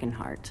the dragon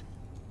heart.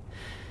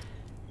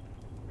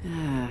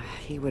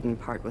 He wouldn't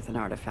part with an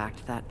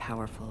artifact that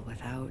powerful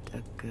without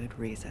a good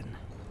reason.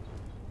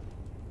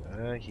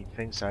 He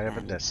thinks I have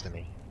a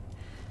destiny.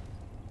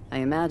 I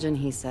imagine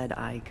he said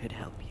I could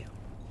help you.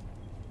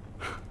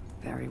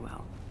 Very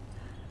well.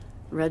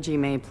 Reggie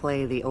may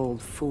play the old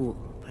fool,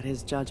 but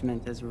his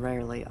judgment is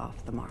rarely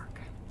off the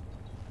mark.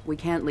 We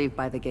can't leave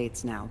by the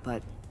gates now,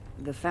 but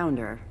the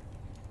founder,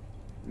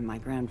 my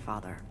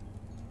grandfather,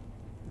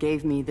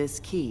 gave me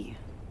this key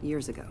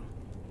years ago.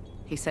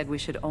 He said we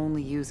should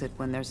only use it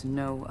when there's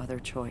no other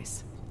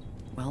choice.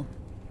 Well,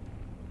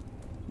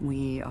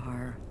 we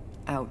are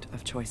out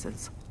of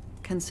choices.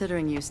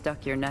 Considering you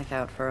stuck your neck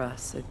out for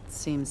us, it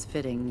seems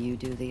fitting you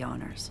do the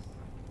honors.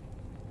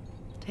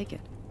 Take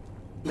it.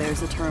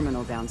 There's a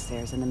terminal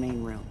downstairs in the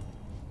main room.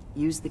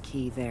 Use the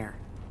key there.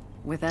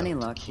 With any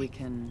Delta luck, key. we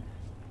can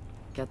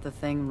get the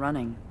thing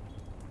running.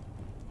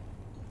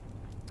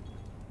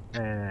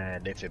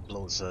 And if it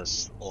blows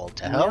us all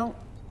to hell? Well,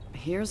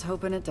 here's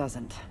hoping it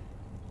doesn't.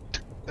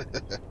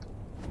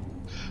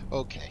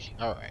 Okay,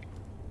 alright.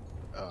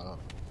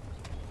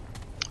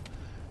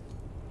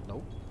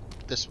 Nope.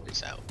 This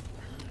way's out.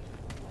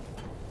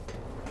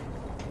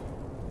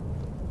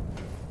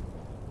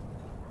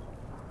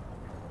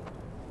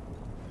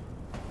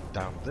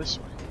 Down this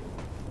way.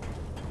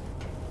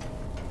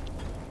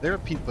 There are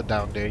people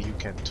down there you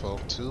can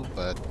talk to,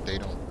 but they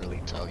don't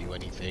really tell you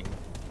anything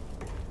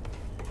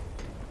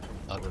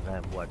other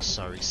than what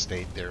sorry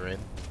state they're in.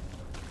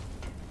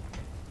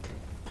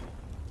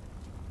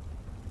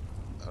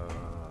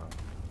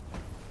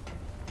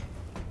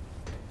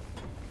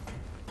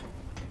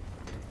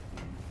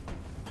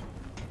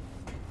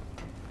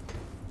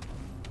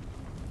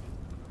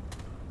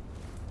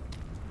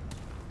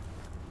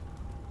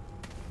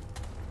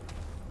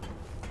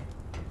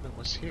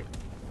 What's here?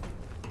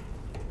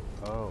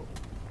 Oh.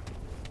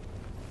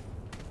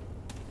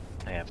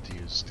 I have to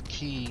use the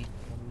key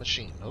on the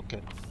machine.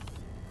 Okay.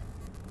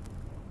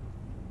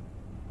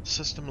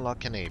 System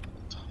lock enabled.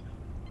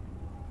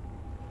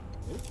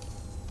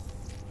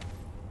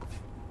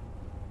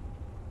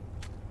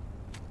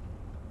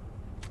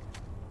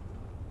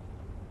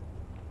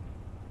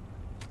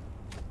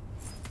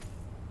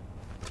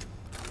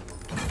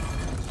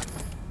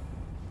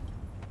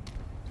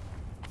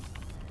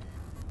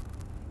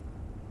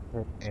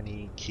 Hit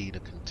any key to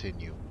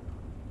continue.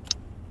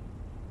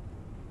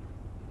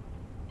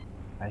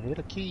 I hit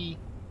a key.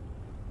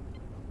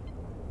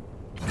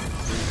 There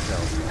you go.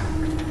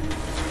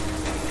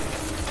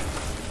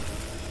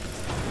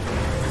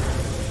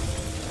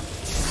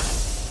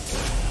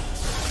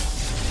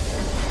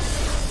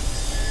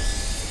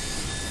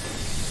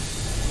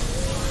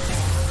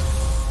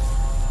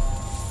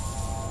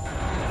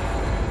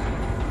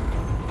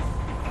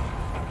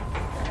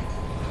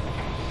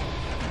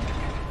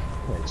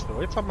 Okay,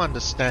 so if I'm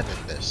understanding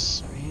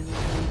this,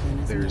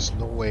 there's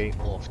no way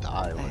off the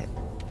island.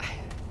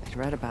 I'd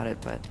read about it,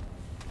 but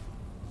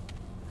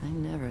I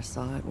never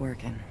saw it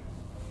working.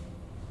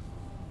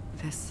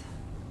 This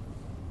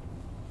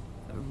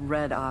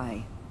red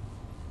eye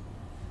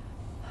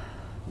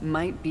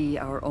might be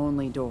our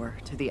only door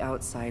to the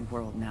outside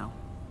world now.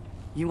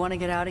 You want to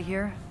get out of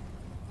here?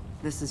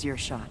 This is your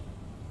shot.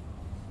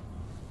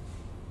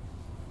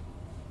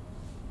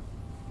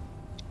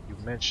 You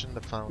mentioned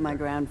the founder. My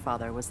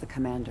grandfather was the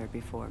commander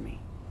before me.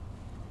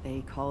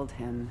 They called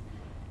him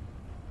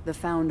the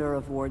founder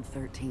of Ward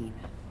 13.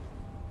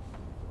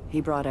 He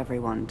brought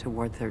everyone to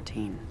Ward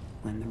 13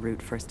 when the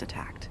Root first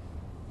attacked.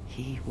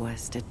 He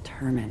was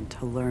determined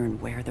to learn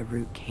where the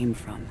Root came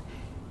from.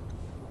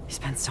 He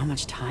spent so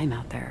much time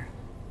out there,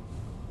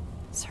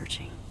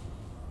 searching.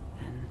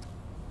 And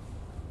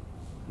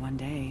one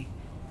day,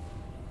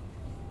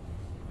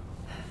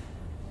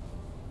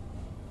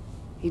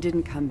 he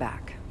didn't come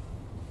back.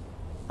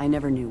 I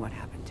never knew what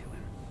happened to him.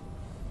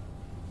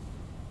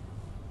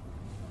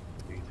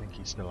 Do you think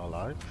he's still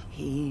alive?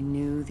 He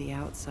knew the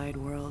outside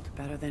world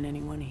better than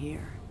anyone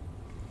here.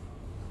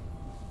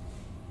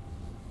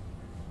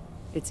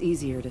 It's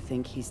easier to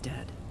think he's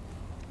dead.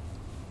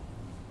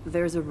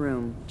 There's a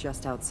room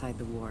just outside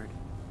the ward.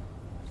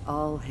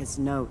 All his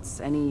notes,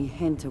 any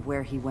hint of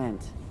where he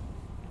went,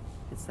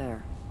 it's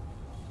there.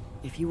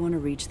 If you want to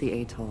reach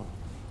the atoll,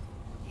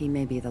 he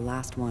may be the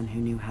last one who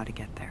knew how to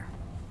get there.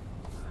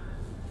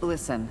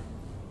 Listen,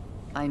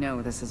 I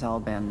know this has all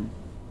been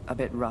a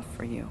bit rough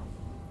for you.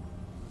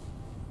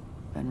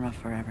 Been rough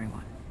for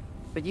everyone.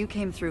 But you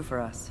came through for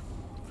us.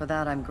 For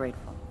that, I'm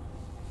grateful.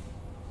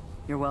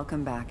 You're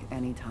welcome back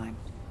anytime.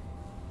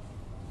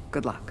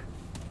 Good luck.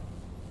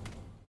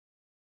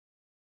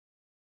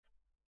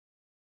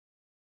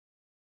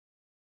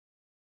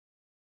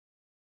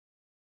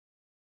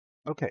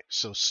 Okay,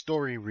 so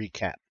story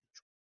recap.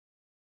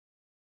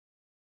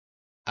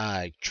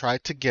 I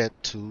tried to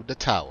get to the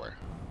tower.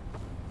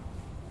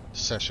 The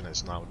session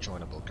is now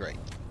joinable. Great.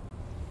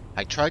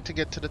 I tried to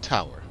get to the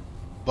tower,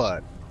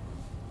 but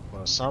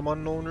for some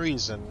unknown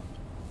reason,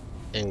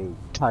 a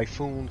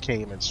typhoon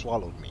came and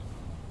swallowed me.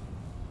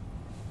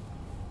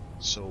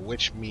 So,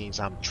 which means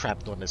I'm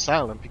trapped on this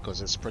island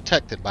because it's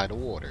protected by the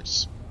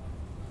waters.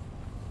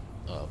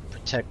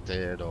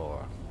 Protected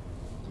or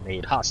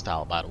made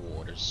hostile by the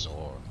waters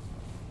or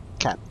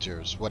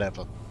captures,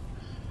 whatever.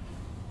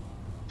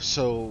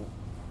 So,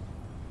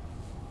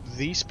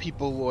 these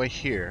people who are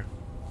here,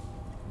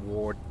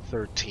 Ward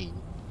 13,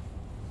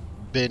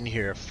 been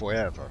here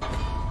forever.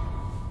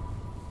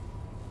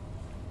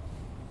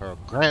 Her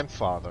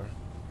grandfather,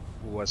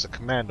 who was a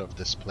commander of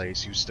this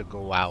place, used to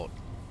go out.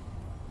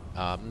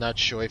 I'm not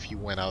sure if he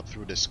went out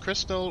through this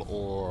crystal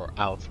or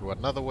out through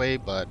another way,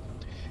 but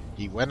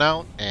he went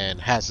out and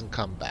hasn't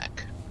come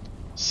back.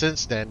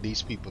 Since then,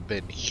 these people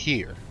been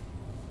here.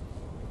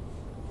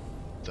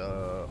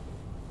 The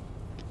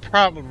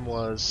problem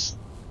was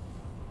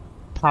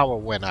power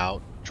went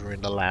out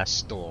during the last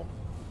storm,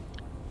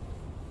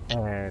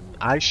 and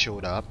I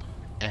showed up,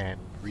 and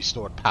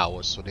restored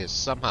power, so they're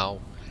somehow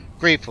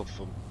grateful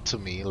to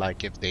me,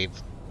 like if they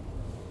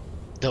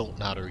don't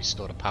know how to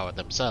restore the power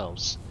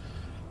themselves.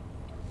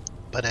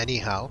 But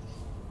anyhow,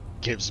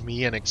 gives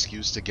me an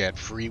excuse to get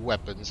free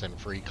weapons and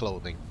free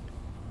clothing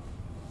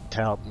to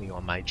help me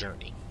on my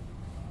journey.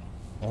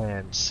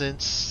 And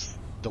since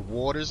the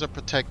waters are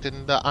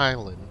protecting the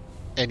island,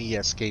 any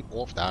escape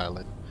off the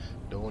island,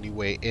 the only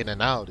way in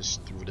and out is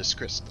through this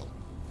crystal.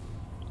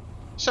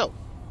 So,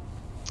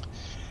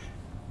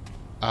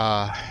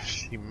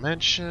 she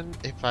mentioned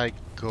if I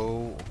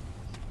go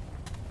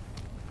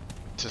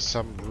to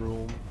some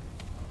room,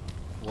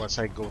 once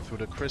I go through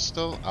the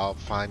crystal, I'll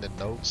find the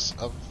notes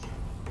of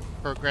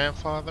her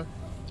grandfather.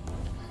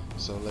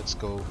 So let's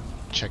go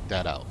check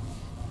that out.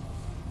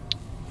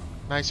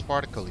 Nice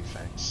particle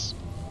effects.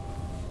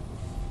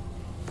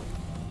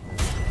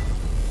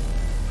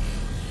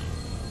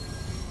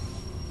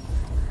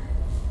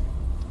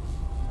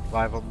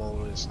 Survival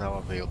mode is now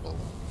available.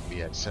 Be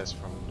accessed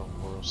from the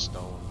World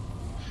Stone.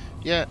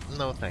 Yeah,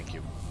 no thank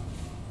you.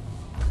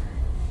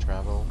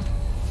 Travel.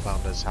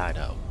 Founder's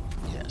Hideout.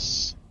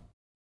 Yes.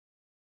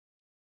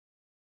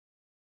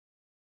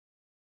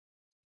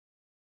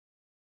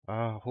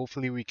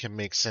 Hopefully we can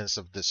make sense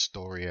of this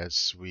story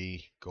as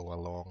we go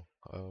along.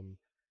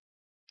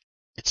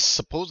 It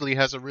supposedly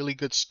has a really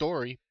good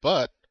story,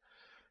 but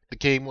the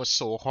game was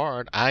so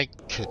hard I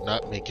could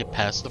not make it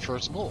past the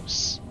first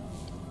boss.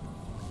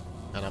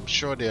 And I'm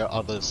sure there are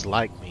others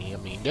like me. I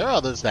mean, there are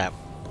others that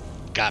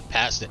got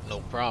past it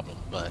no problem,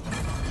 but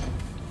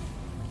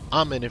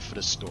I'm in it for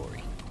the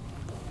story.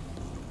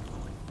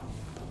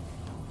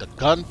 The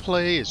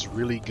gunplay is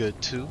really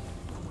good too,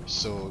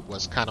 so it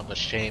was kind of a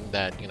shame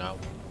that, you know,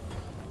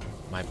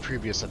 my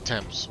previous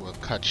attempts were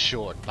cut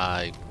short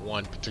by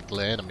one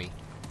particular enemy.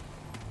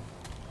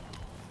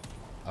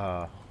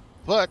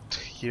 But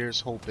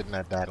here's hoping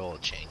that that all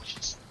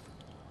changes.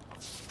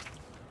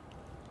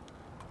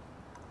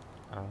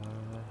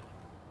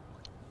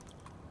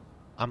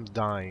 I'm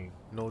dying,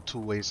 no two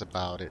ways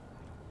about it.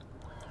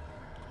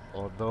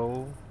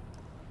 Although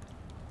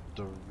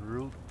the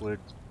root would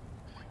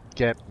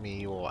get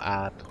me or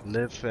I'd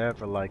live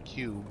forever like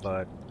you,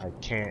 but I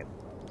can't.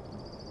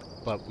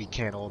 But we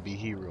can't all be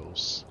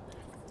heroes.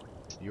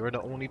 You're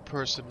the only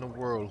person in the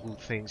world who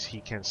thinks he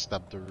can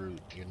stop the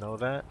root. You know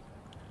that?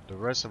 The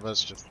rest of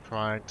us just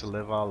trying to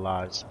live our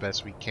lives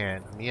best we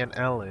can. Me and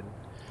Ellen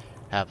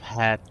have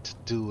had to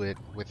do it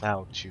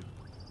without you.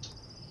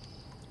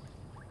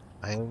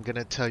 I ain't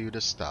gonna tell you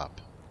to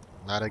stop.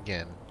 Not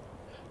again.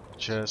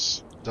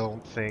 Just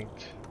don't think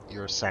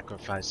you're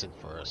sacrificing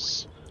for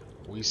us.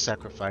 We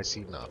sacrifice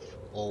enough.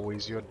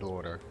 Always your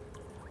daughter,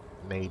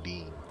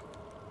 Nadine.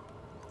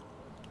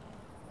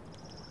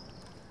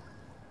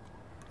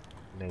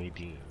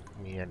 Nadine.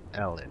 Me and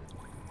Ellen.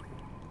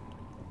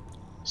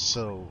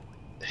 So,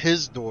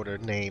 his daughter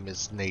name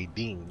is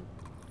Nadine.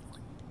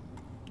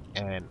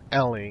 And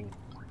Ellen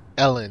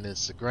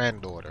is the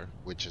granddaughter,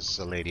 which is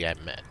the lady I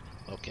met.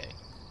 Okay.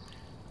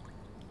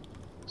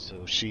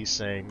 So she's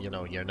saying, you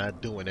know, you're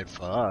not doing it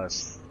for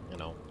us, you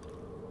know.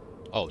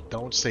 Oh,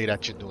 don't say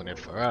that you're doing it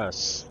for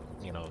us.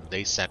 You know,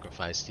 they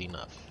sacrificed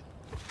enough.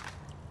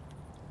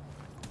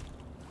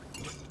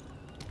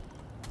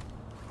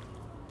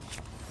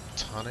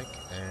 Tonic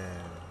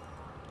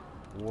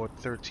and Ward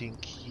 13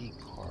 key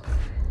card.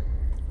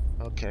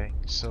 Okay,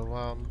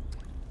 so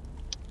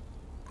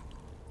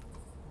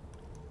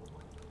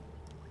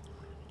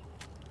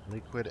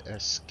liquid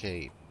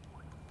escape.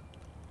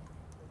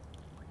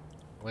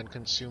 When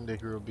consumed, the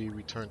hero will be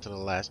returned to the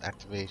last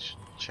activation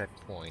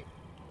checkpoint.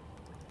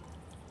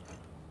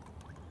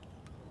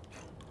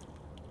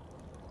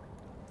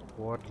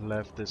 Ward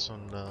left this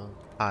on the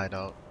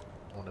hideout.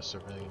 On the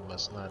civilian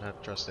must not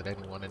have trusted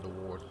anyone in the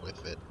ward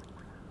with it.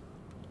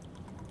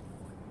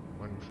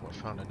 When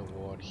found in the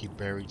ward, he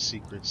buried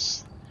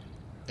secrets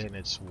in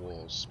its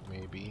walls.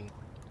 Maybe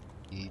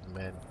he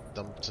meant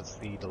them to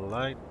see the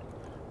light.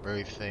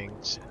 Buried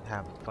things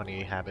have a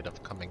funny habit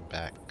of coming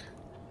back.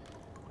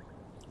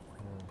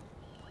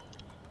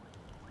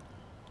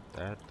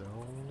 That the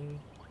only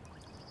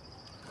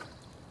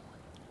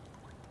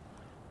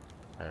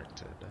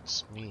character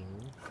that's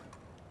mean.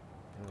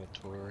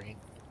 Inventory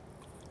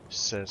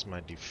says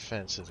my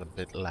defense is a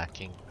bit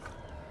lacking.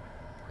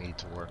 Need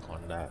to work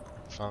on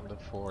that. Found the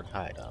Ford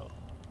hideout.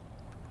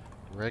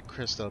 Red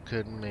crystal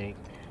couldn't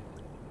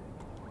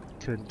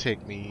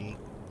take me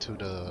to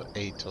the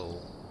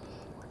atoll,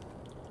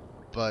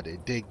 but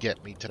it did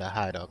get me to the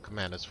hideout.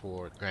 Commander's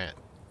Ford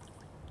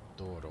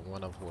granddaughter,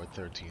 one of Ward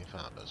 13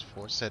 founders.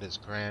 Ford said his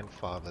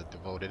grandfather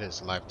devoted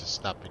his life to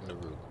stopping the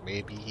root.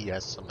 Maybe he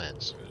has some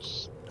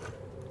answers.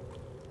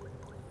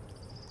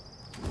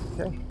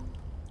 Okay.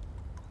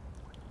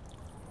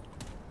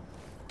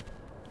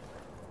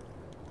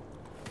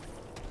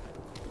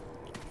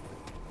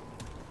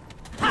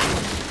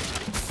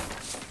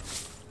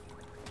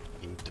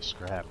 Need the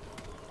scrap.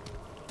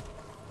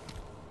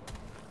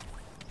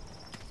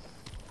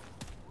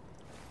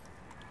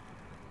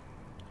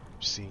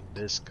 Seen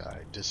this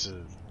guy. This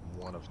is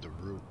one of the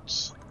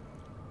roots.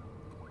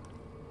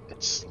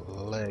 its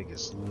leg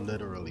is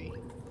literally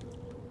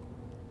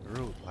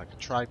through like a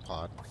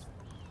tripod.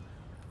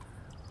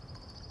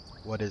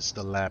 What is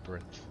the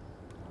labyrinth?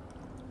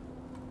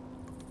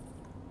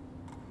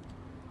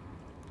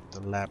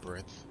 The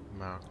labyrinth.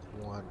 Mark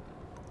 1.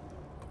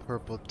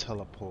 Purple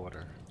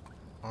teleporter.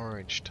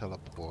 Orange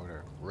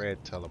teleporter.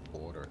 Red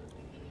teleporter.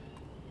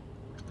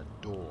 And a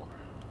door.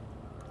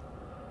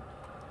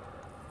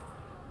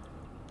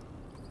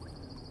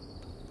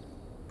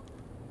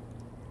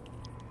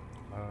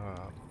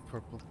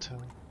 Purple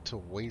to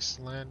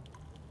wasteland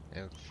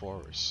and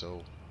forest.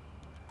 So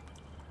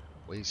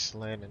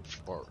wasteland and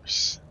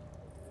forest.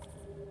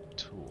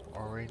 To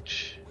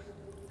orange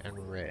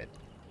and red.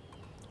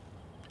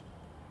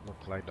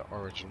 Look like the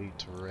orange lead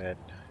to red.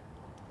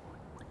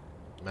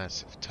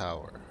 Massive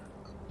tower.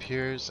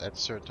 Appears at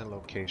certain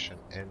location.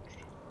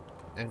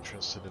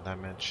 Entrance to the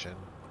dimension.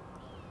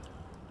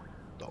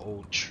 The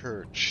old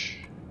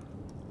church.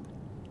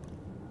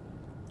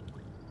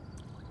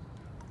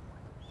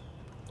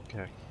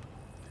 Okay.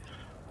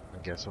 I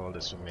guess all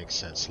this will make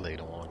sense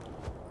later on.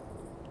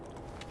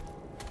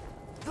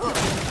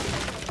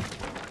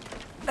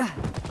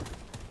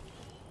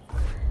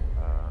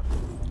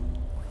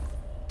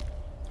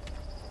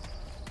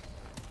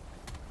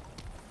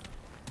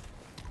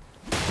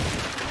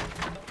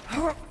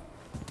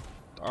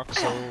 Dark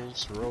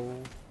Souls, roll.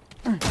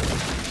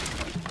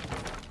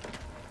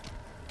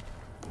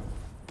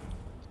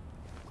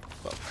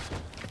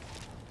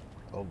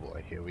 Oh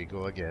boy, here we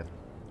go again.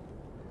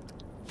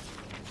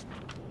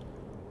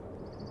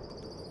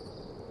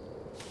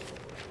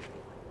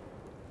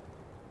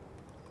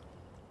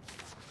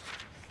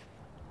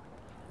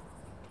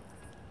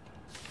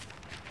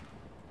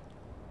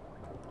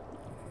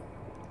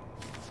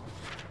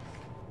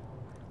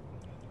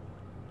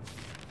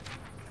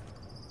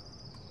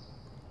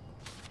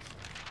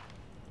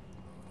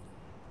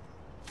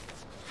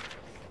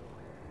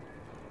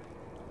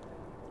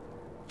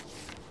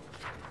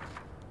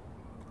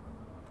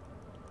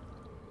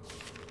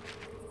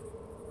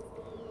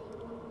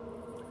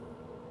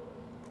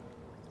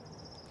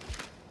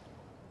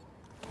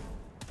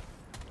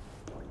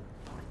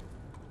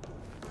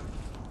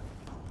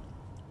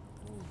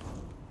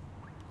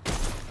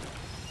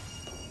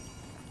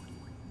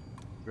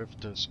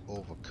 Drifter's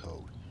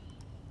overcoat.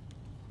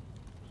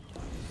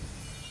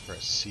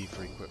 Press C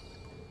for equipment.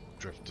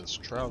 Drifter's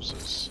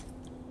trousers.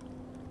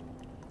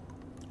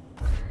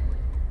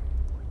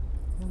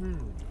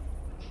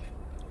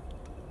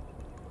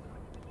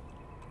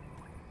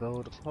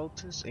 Though the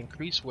cultists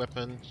increase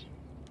weapon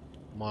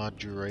mod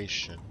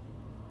duration.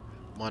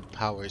 Mod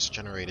power is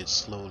generated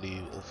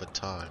slowly over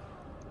time.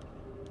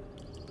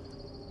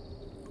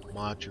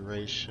 Mod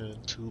duration,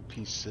 2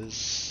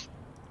 pieces.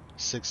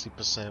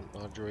 60%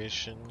 mod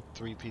duration,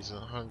 3 pieces,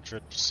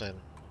 100%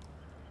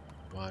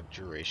 mod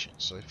duration.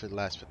 So if it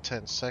lasts for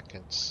 10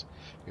 seconds,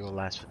 it will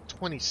last for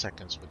 20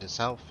 seconds with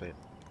this outfit.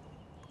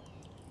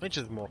 Which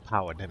is more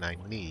power than I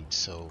need,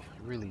 so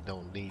I really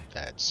don't need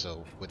that.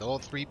 So with all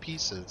 3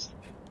 pieces,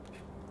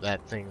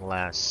 that thing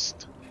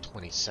lasts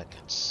 20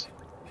 seconds.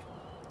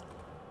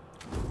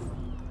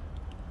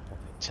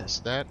 Let me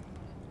test that.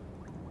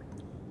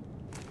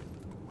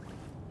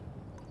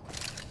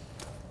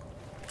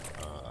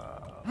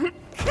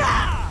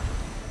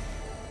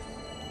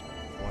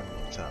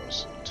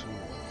 1,000, 2,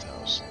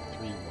 1,000,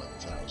 3,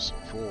 1,000,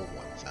 4,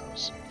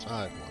 1,000,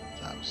 5,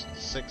 1,000,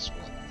 6,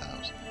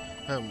 1,000,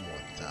 7,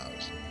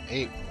 1,000,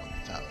 8,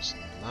 1,000,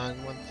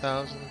 9,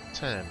 1,000,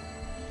 10,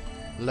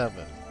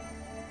 11,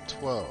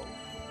 12,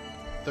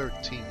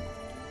 13,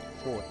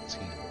 14,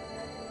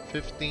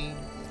 15,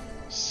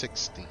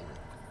 16.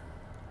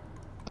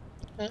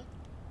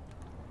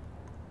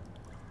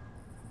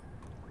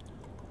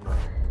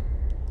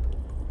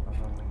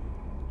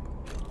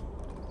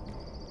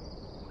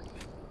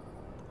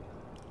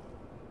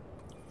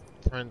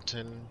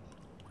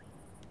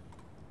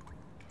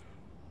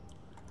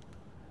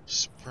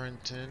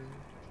 Sprinting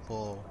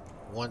for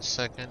 1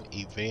 second,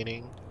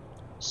 evading,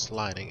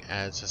 sliding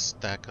adds a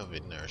stack of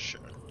inertia.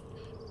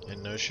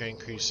 Inertia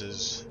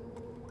increases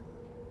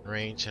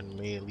range and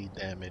melee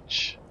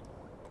damage.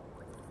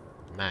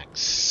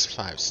 Max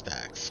 5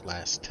 stacks,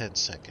 lasts 10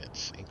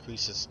 seconds.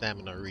 Increases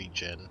stamina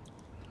regen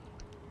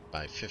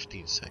by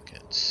 15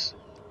 seconds.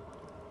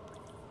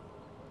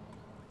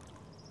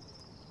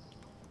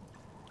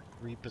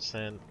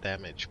 3%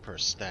 damage per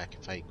stack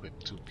if I equip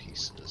 2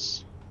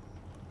 pieces.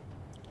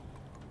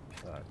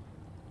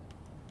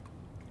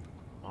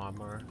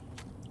 Armor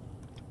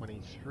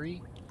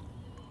 23,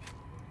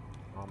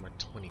 armor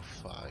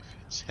 25.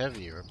 It's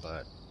heavier,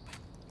 but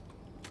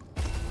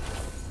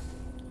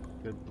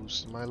good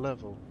boost to my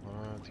level.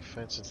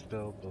 Defense is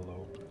still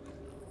below.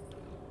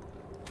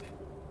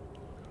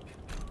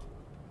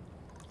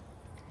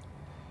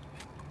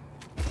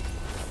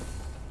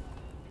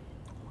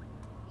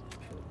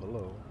 Still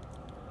below.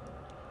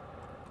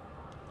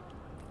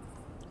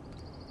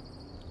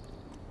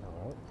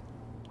 Alright.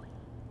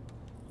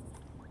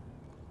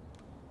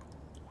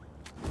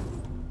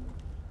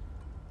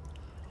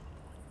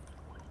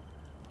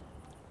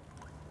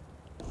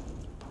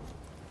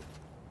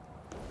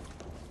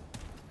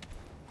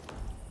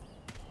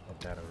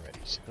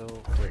 So,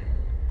 wait.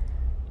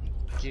 He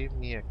gave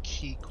me a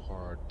key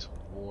card to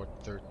Ward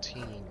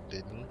 13,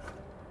 didn't he?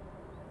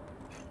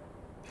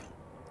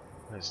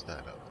 Where's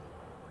that up?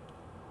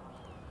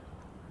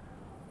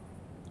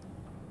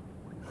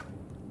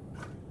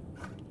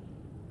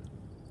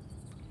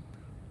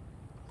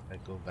 I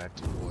go back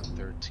to Ward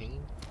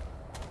 13.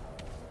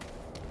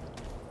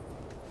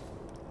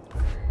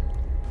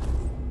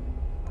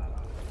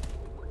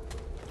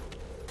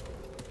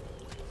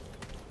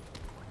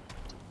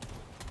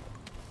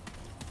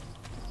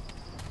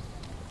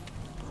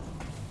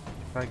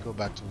 If I go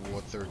back to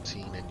Ward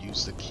 13 and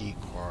use the key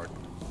card,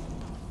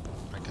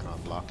 I can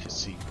unlock his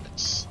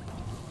secrets.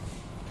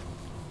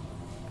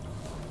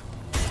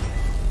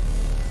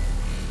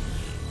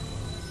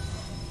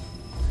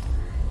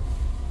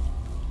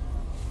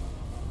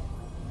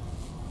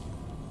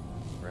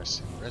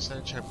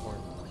 Resident checkpoint.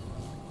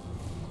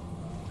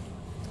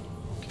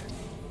 Okay.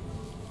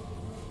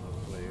 No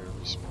player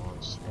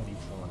responds any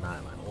from an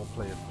island. All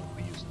players will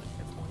be using the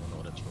checkpoint in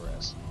order to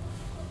rest.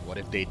 What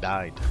if they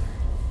died?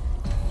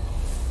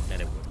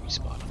 Then it would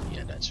respawn them.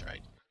 Yeah, that's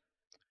right.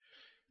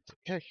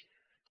 Okay.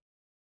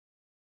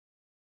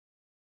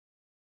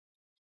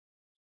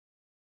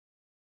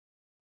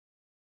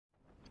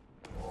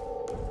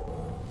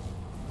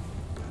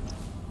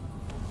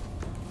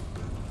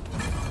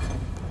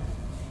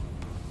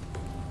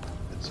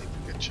 Let's see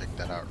if we can check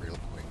that out real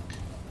quick.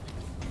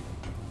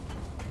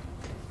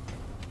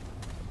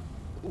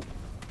 Ooh.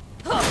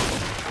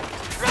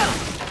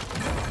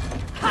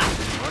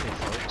 Money,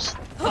 folks.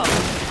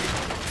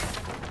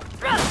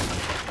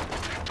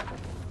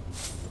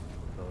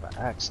 So the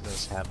axe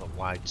does have a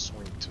wide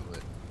swing to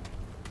it.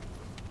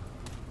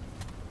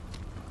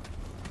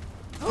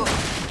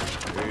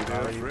 Hey there,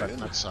 Sorry, but friend.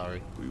 not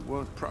sorry. We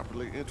weren't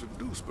properly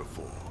introduced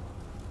before.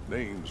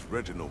 Name's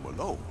Reginald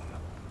Malone.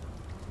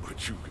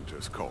 But you can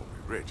just call me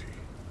Reggie.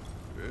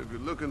 If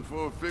you're looking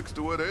for a fix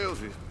to what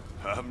ails you,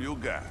 I'm your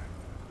guy.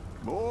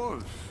 Or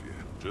if you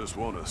just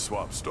want to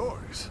swap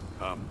stories,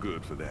 I'm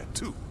good for that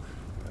too.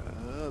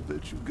 I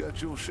bet you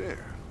got your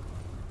share.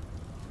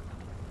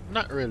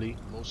 Not really.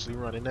 Mostly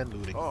running and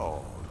looting.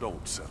 Oh,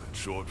 don't sell it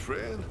short,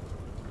 friend.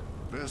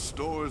 Best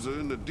stories are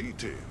in the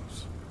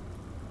details.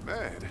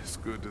 Man, it's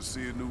good to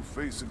see a new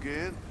face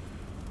again.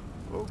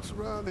 Folks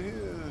around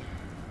here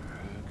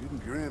getting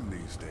grim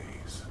these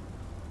days.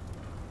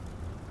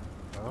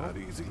 Well, Not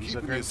easy these are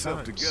keeping great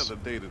yourself times. together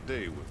day to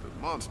day with the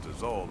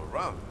monsters all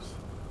around us.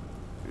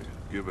 Yeah,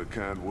 give a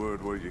kind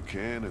word where you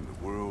can and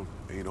the world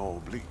ain't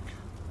all bleak.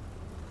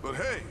 But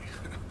hey,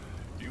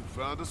 you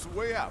found us a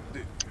way out,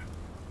 didn't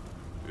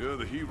you? You're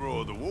the hero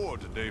of the war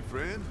today,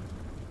 friend.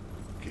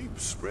 Keep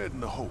spreading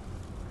the hope.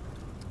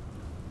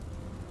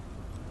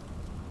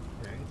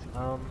 Okay.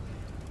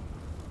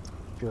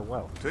 Feel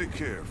well Take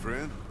care,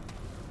 friend.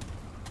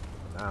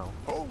 now.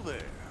 Hold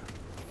there.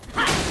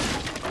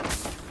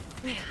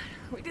 Man,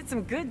 we did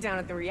some good down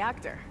at the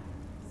reactor.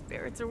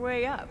 Spirits are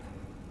way up.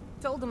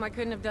 Told them I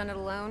couldn't have done it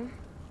alone.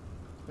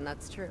 And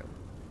that's true.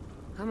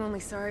 I'm only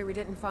sorry we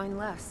didn't find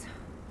Les.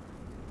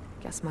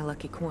 Guess my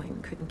lucky coin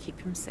couldn't keep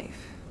him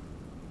safe.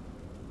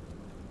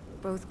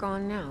 Both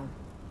gone now.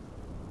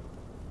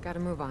 Gotta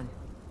move on.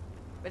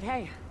 But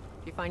hey,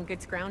 if you find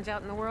good scrounge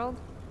out in the world,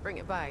 bring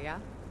it by, yeah?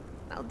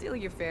 I'll deal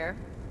you fair.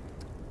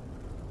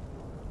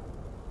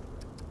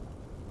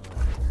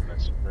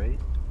 That's great.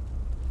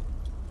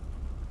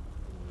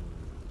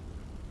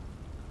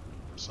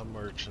 Some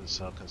merchants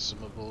sell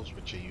consumables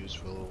which are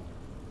useful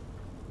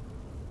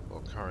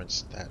for current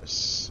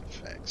status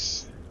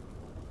effects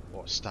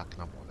or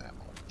stocking up on ammo.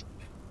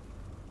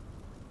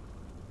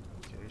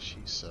 Okay, she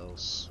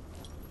sells.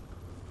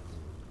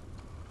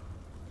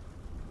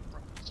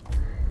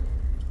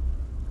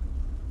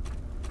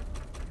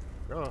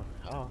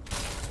 Oh,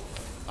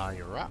 buy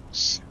your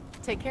rocks.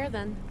 Take care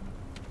then.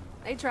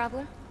 Hey,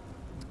 traveler.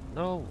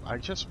 No, I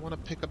just want to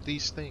pick up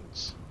these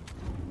things.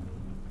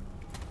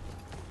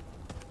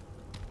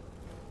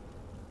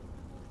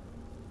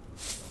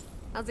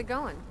 How's it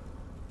going?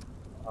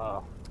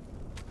 Oh.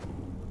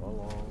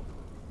 Hello.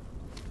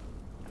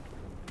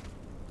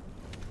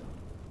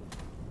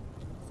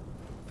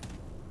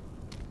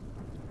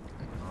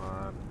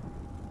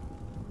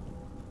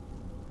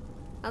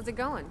 How's it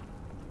going?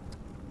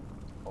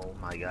 Oh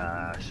my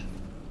gosh.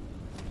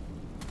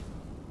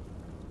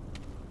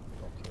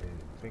 Okay,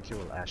 I think it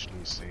will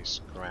actually say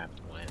scrapped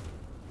when.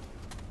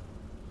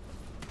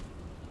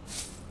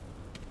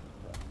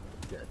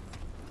 Good.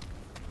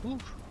 Whew.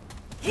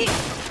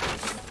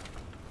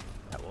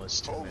 That was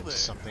turned into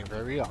something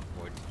very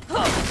awkward.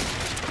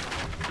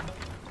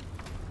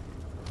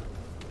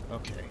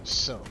 Okay,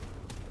 so.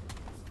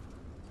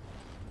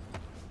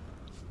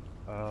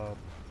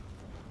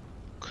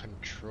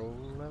 Control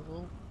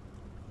level?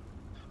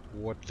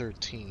 Ward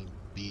 13,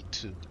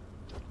 B2.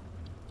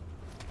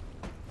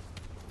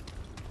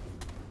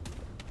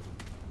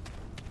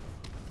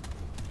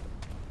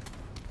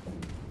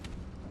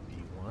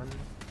 B1.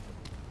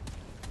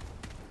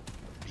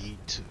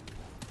 B2.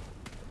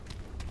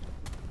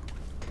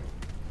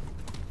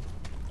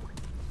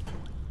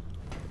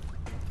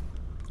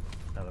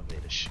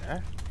 elevator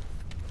shaft.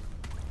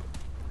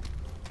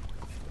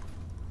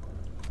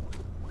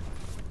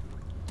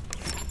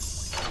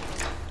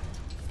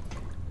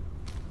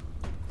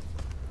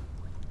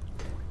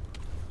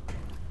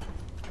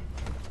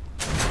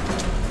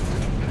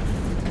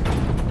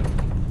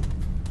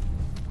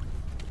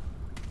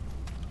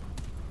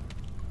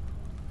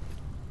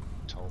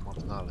 Tome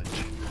of knowledge.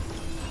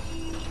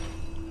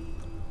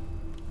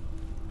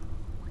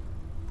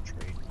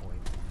 Trade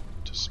point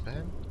to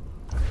spend.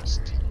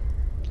 St.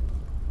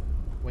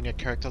 When your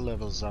character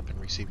levels up and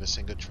receive a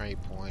single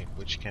trade point,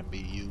 which can be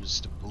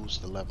used to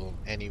boost the level of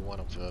any one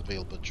of the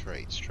available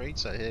traits.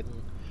 Traits are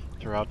hidden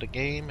throughout the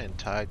game and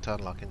tied to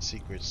unlocking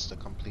secrets to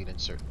completing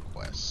certain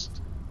quests.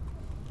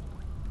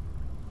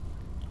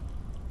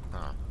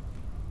 Huh.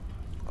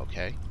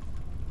 Okay.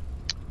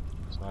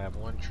 So I have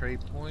 1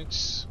 trade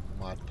points.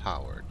 Mod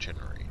power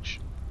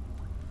generation.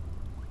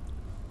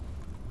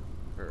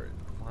 Third,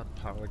 mod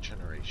power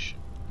generation.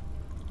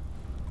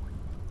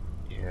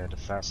 Yeah, the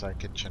faster I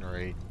can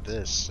generate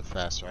this, the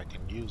faster I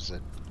can use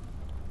it.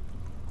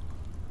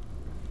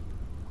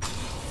 I'm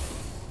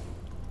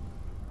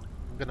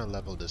gonna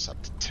level this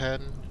up to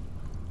 10.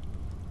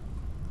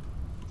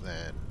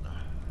 Then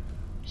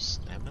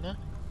stamina?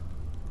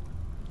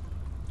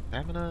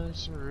 Stamina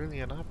isn't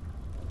really an up.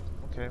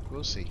 Okay,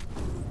 we'll see.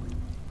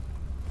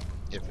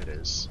 If it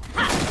is.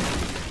 You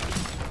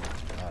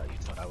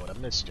thought I would have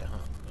missed you, huh?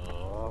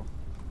 Oh.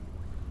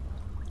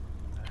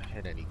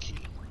 Hit any key.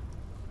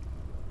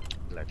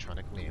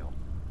 Electronic mail.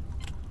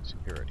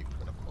 Security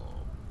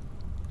protocol.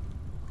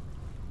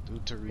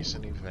 Due to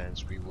recent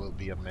events, we will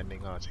be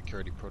amending our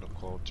security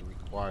protocol to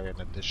require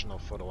an additional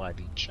photo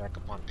ID check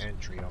upon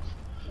entry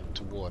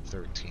to Ward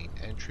 13.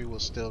 Entry will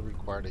still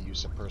require the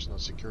use of personal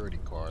security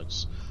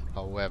cards.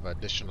 However,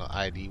 additional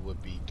ID will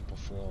be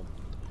performed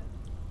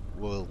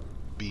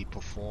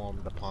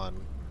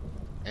upon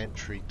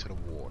entry to the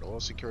ward. All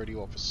security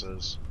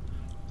officers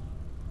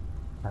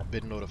have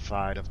been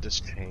notified of this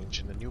change,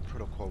 and the new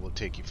protocol will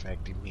take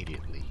effect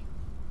immediately.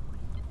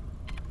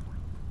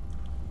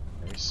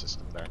 Okay,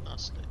 system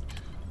diagnostic.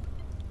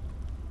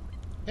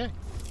 Okay.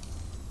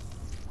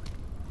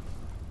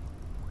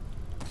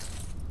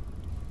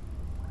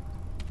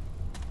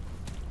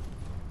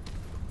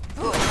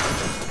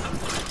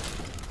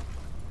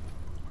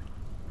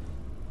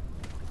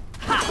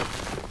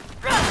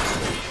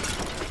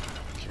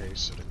 Okay,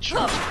 so the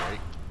chip's right.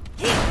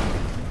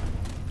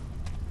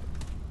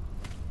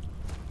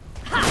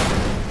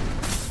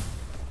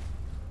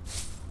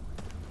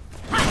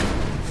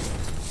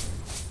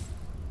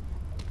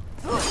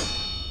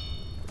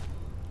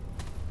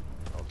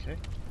 Okay.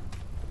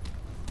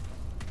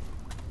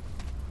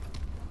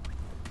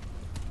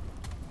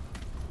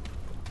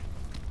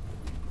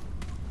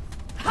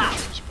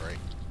 Spray.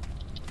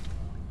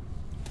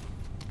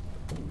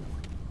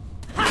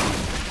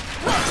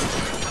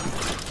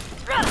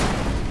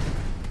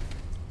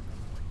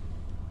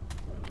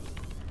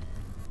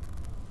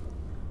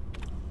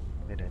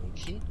 Hit any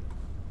key.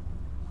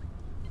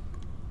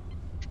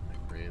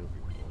 Rail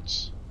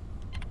reports.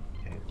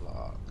 And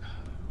log.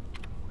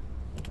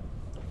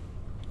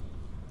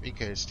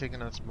 Okay, it's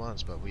taken us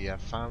months, but we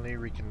have finally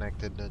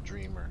reconnected the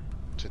Dreamer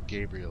to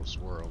Gabriel's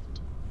world.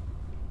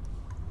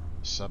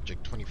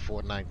 Subject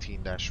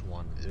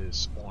 2419-1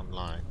 is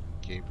online.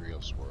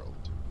 Gabriel's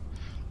world.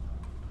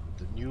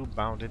 The new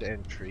bounded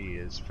entry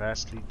is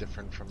vastly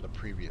different from the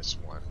previous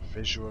one.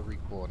 Visual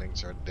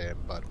recordings are dim,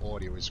 but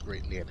audio is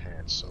greatly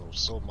enhanced,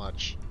 so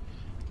much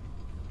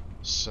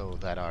so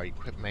that our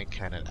equipment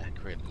cannot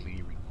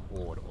accurately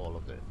record all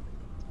of it.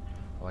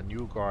 Our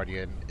new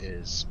guardian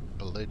is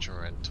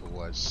belligerent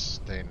towards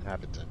the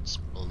inhabitants,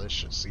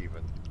 malicious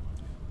even.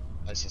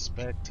 I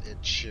suspect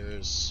it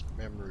shares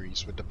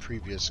memories with the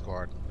previous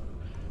guardian,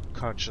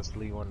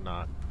 consciously or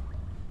not.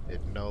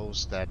 It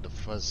knows that the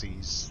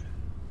Fuzzies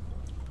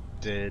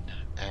did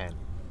and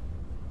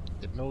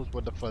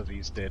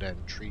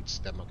treats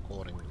them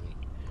accordingly.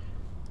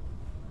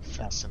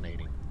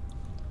 Fascinating.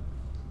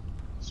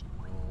 So,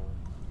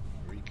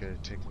 Rika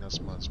taking us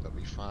months, but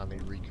we finally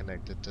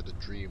reconnected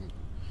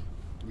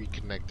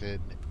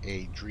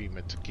a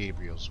dreamer to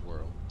Gabriel's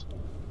world.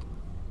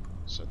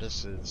 So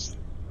this is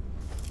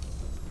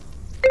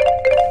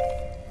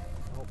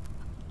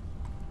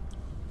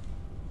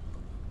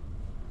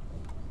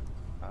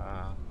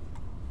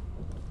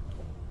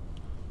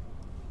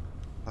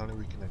finally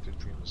reconnected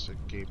dreamers to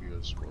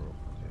Gabriel's world.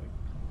 Okay.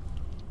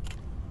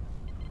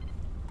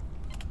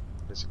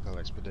 Physical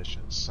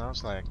expedition.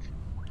 Sounds like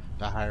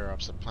the higher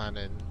ups are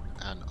planning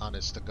an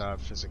honest to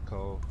God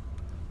physical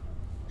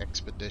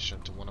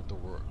expedition to one of the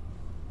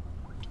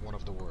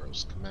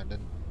worlds.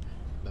 Commandant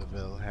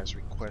Neville has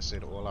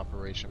requested all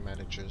operation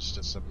managers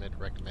to submit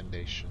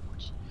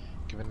recommendations.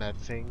 Given that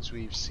things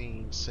we've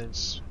seen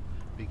since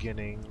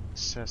beginning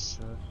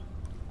Cessa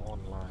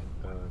Online,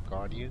 the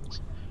Guardians,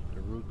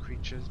 the rude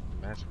creatures, the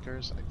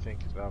massacres, I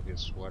think it's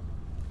obvious what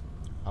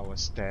our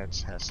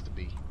stance has to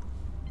be.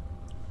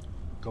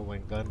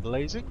 Going gun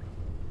blazing?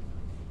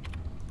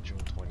 June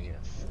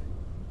 20th.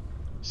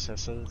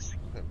 Cessa's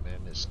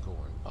equipment is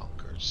going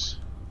bonkers.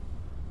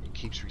 It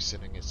keeps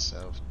resetting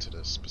itself to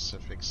the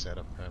specific set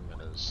of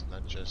parameters,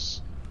 not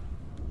just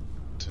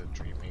to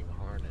dreaming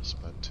harness,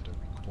 but to the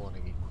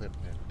recording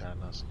equipment,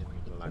 diagnostic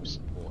and life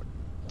support.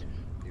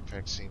 The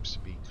effect seems to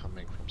be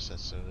coming from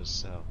Cesar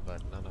itself,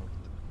 but none of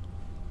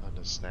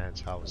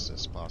understands how is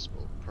this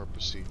possible. Per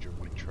procedure,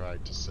 we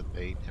tried to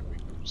sedate and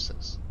reboot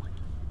Cesar,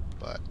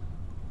 but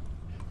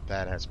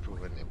that has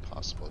proven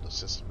impossible. The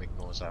system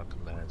ignores our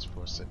commands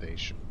for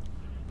sedation.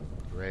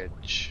 Reg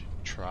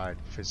tried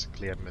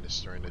physically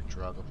administering the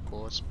drug, of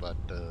course, but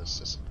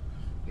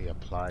he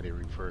applied a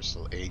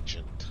reversal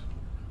agent.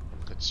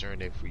 I'm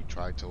concerned if we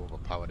try to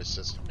overpower the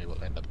system, it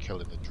will end up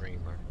killing the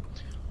dreamer.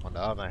 On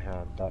the other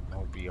hand, that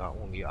might be our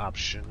only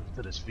option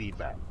to this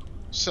feedback.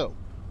 So,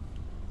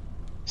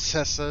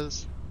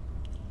 Cesar's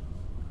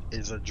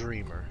is a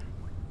dreamer,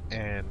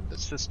 and the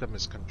system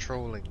is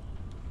controlling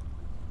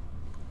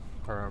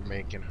her,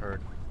 making her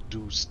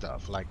do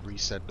stuff like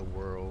reset the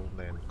world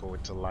and go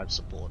into life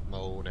support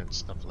mode and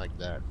stuff like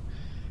that.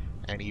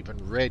 And even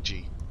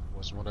Reggie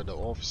was one of the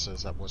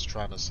officers that was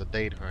trying to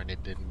sedate her, and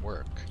it didn't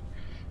work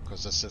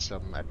because the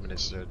system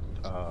administered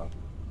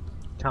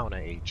counter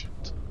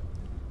agent.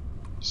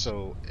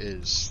 So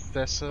is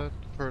Cesar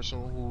the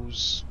person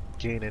who's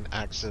gaining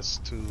access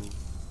to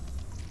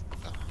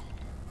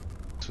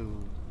come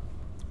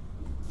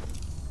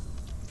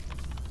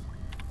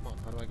on,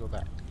 how do I go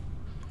back?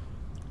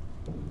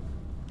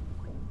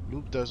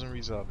 Loop doesn't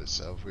resolve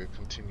itself. We'll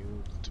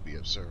continue to be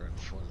observant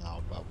for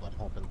now about what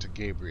happened to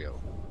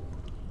Gabriel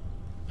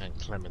and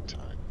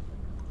Clementine.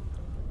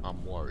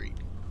 I'm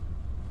worried.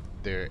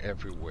 They're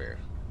everywhere.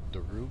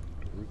 The root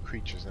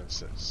creatures in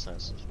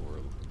Cesar's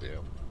world, they're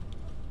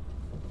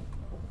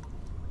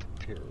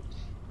prepared.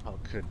 How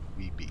could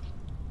we be?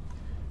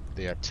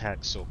 They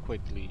attack so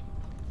quickly.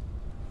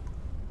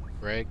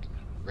 Reg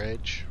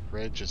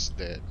is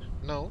dead.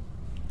 No.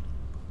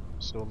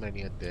 So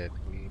many are dead.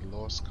 We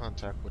lost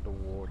contact with the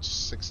wards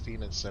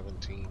 16 and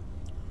 17.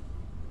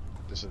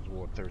 This is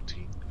ward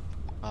 13.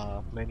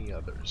 Many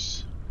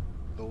others.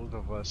 Those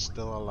of us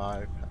still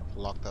alive have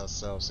locked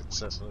ourselves in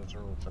Cesar's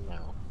room for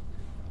now.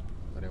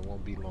 But it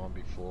won't be long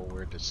before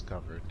we're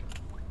discovered.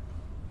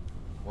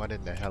 What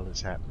in the hell is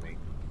happening?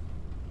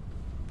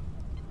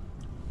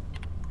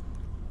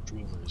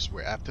 Dreamers.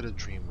 We're after the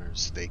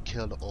dreamers. They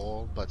killed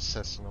all but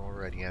Cesar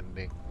already, and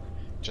they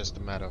just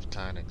a matter of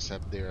time,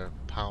 except they're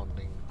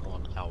pounding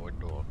on our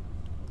door.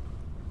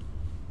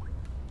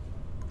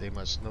 They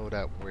must know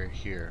that we're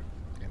here,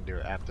 and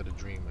they're after the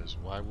dreamers.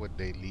 Why would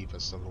they leave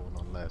us alone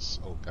unless,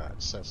 oh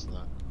god,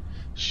 Cessna,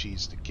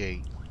 she's the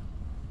gate.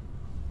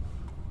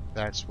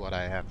 That's what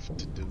I have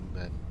to do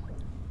then.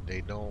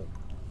 They don't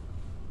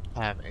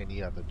have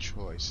any other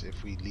choice.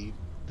 If we leave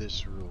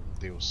this room,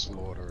 they'll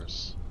slaughter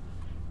us.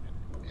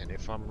 And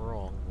if I'm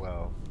wrong,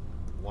 well,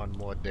 one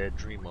more dead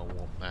dreamer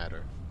won't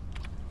matter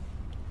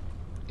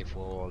if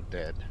we're all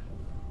dead.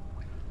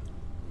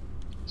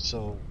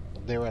 So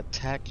they're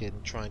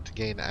attacking, trying to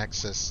gain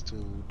access to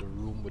the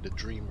room with the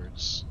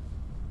dreamers.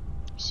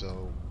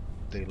 So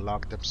they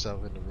lock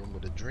themselves in the room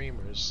with the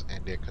dreamers,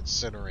 and they're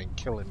considering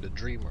killing the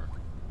dreamer.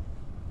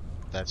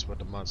 That's what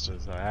the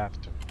monsters are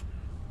after.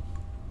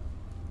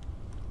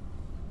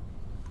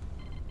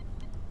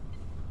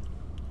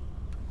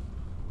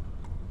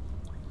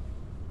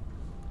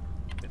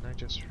 Didn't I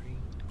just read?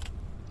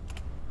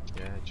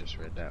 Yeah, I just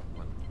read that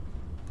one.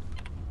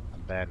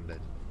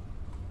 Abandoned.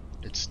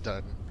 It's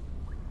done.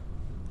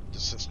 The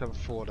system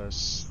fought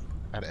us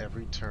at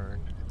every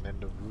turn, and then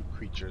the root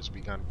creatures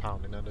began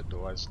pounding on the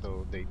door as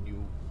though they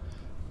knew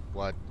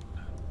what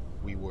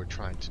we were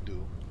trying to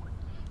do.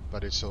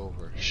 But it's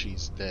over.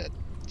 She's dead.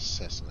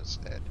 Cessna's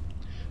dead.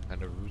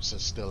 And the roots are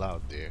still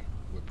out there.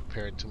 We're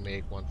preparing to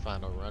make one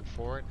final run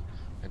for it.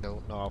 I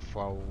don't know how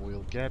far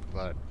we'll get,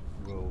 but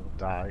we'll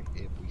die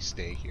if we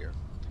stay here.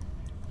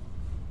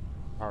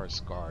 Our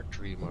scarred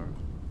dreamer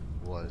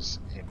was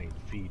in a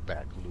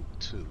feedback loop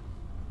too.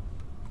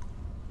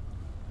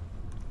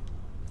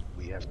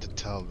 We have to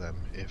tell them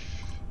if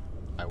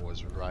I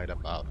was right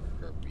about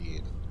her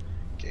being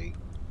gay,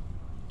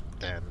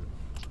 then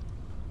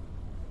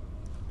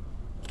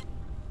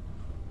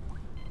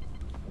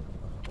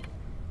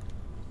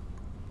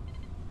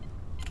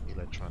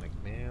electronic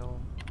mail,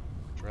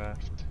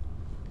 draft,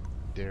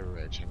 dear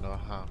Reg, you know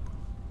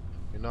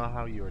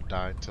how you're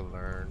dying to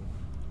learn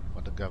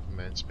what the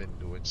government's been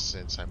doing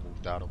since I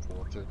moved out of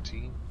War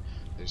 13?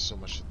 There's so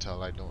much to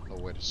tell, I don't know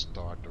where to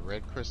start. The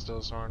red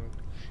crystals aren't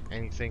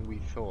anything we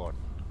thought,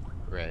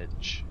 Reg.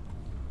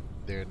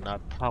 They're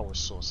not power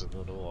sources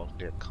at all.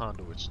 They're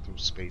conduits through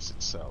space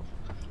itself.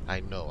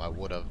 I know, I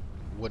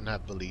wouldn't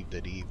have believed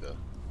it either.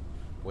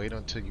 Wait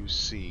until you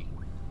see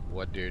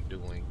what they're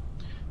doing.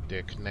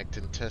 They're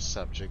connecting test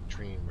subject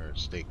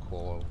dreamers, they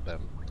call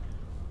them,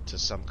 to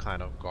some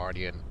kind of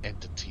guardian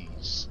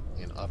entities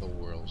in other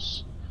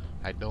worlds.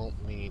 I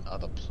don't mean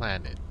other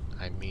planet,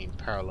 I mean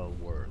parallel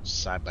worlds,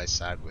 side by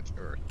side with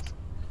Earth.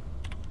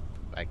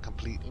 Like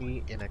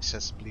completely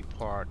inaccessibly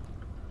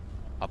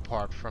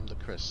apart from the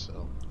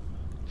crystal.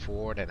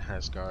 Ford and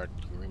Asgard.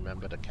 You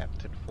remember the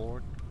Captain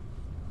Ford?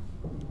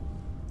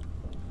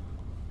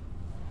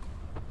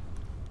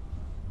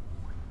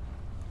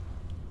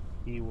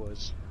 He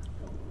was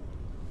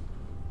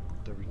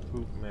the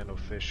recruitment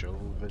official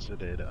who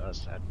visited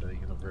us at the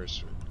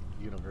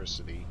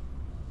university.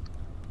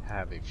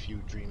 Have a few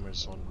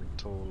dreamers on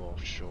Ritol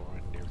offshore,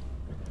 and their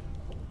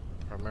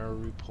primary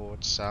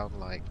reports sound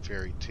like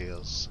fairy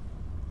tales.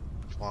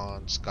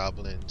 Fauns,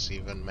 goblins,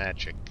 even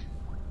magic.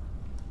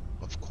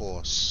 Of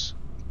course,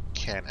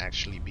 can't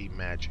actually be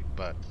magic,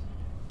 but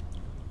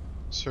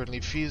certainly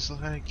feels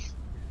like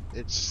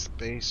it's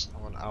based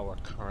on our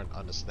current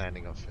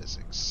understanding of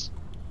physics.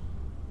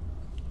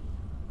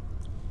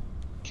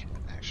 Can't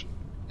actually,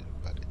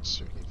 but it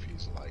certainly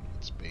feels like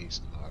it's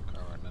based on our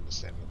current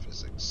understanding of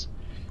physics.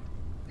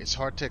 It's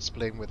hard to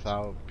explain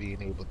without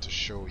being able to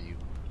show you,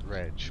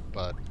 Reg,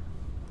 but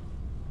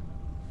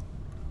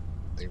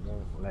they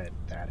won't let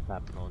that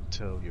happen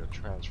until your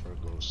transfer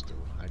goes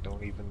through. I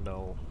don't even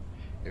know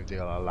if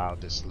they'll allow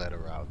this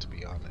letter out, to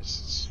be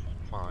honest. It's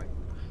fine.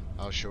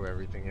 I'll show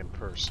everything in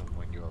person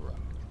when you arrive.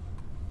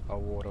 Our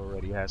ward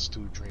already has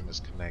 2 dreamers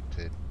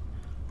connected.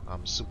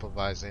 I'm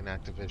supervising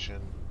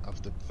activation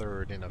of the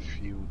 3rd in a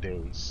few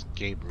days,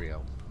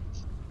 Gabriel.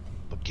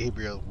 But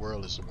Gabriel's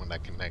world is the one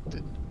that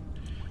connected.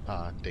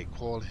 They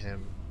called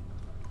him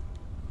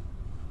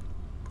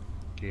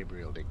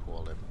Gabriel, they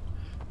call him.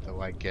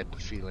 Though I get the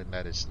feeling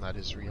that it's not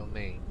his real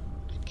name.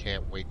 I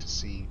can't wait to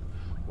see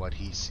what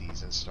he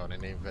sees and start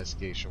an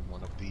investigation of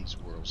one of these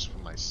worlds for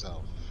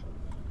myself.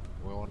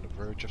 We're on the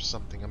verge of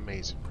something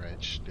amazing,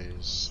 Reg.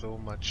 There's so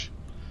much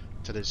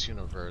to this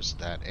universe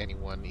that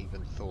anyone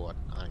even thought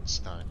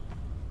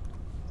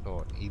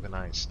even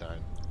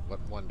Einstein. What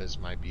wonders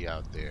might be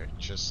out there?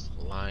 Just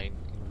lying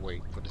in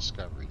wait for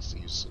discovery. See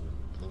you soon,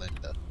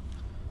 Linda.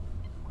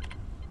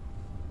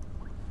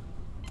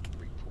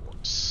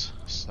 Reports.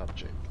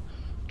 Subject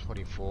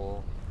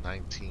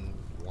 24-19-1.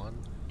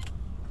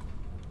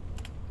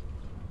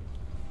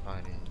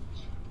 Finding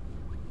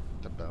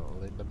the bell.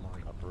 Linda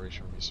Mark,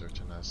 Operation Research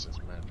Analysis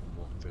Manager,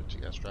 Walk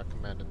 30. Astra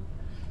Commander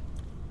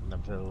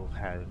Neville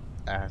had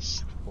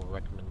asked for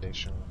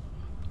recommendation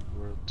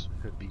route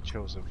could be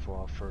chosen for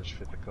our first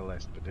physical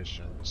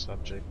expedition.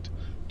 Subject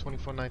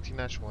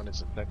 24-19-1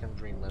 is a second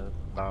dreamer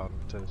bound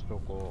to the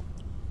so-called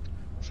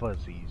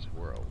Fuzzy's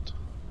world.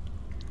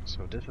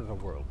 So this is a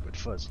world with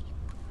Fuzzy.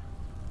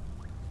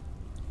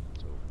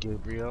 So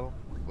Gabriel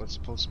was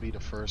supposed to be the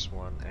first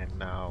one, and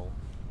now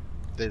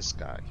this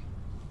guy.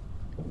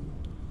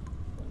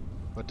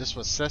 But this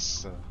was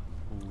Cessa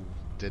who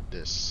did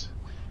this.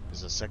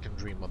 Is a second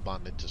dreamer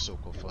bonded to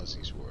so-called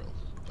Fuzzy's world.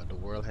 But the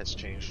world has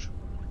changed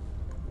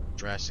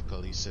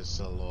drastically since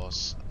the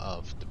loss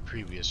of the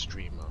previous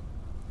dreamer,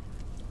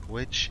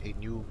 with a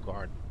new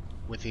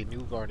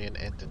guardian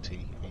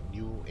entity, a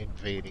new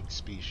invading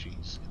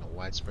species, and a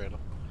widespread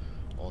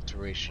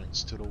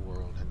alterations to the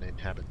world and the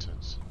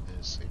inhabitants.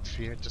 It's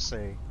fair to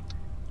say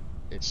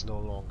it's no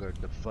longer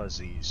the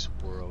Fuzzy's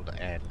world,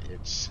 and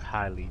it's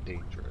highly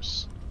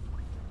dangerous.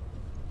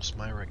 It's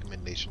my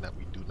recommendation that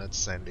we do not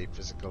send a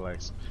physical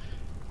X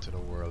to the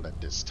world at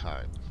this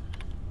time.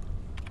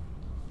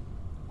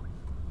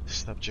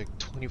 Subject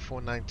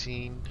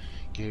 24-19,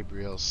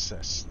 Gabriel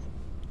Cessna.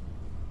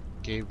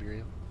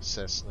 Gabriel,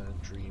 Cessna,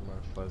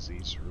 Dreamer,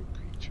 Fuzzies, Root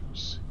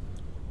Creatures.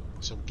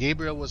 So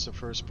Gabriel was the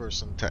first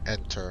person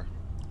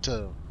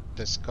to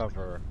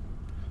discover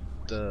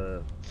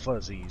the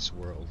Fuzzies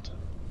world.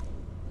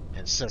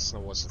 And Cessna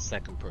was the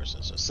second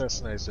person. So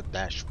Cessna is the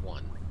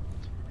 -1.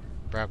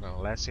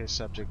 Background: last year's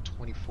subject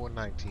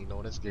 24-19,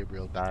 known as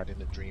Gabriel, died in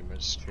the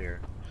Dreamer's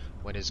chair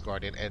when his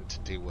guardian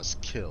entity was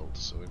killed.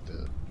 So if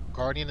the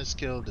guardian is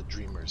killed, the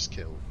dreamer is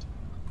killed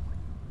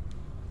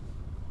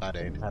by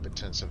the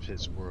inhabitants of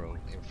his world,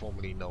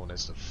 informally known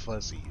as the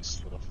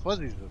Fuzzies. So the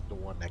Fuzzies is the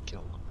one that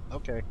killed him.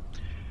 Okay.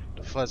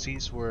 The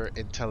Fuzzies were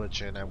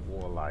intelligent and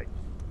warlike,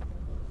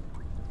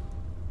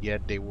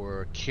 yet they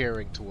were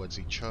caring towards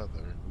each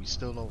other. We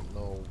still don't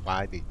know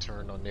why they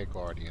turned on their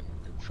guardian.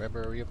 In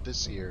February of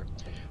this year,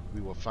 we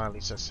were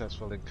finally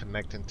successful in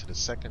connecting a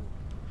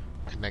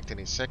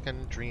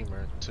second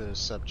dreamer to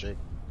subject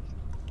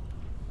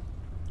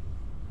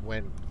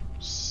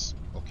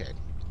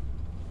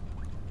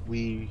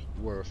we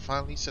were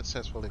finally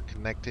successful in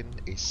connecting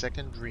a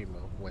second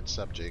dreamer when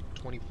subject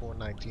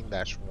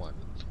 24-19-1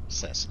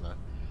 Cessna,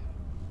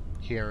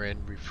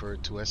 herein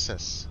referred to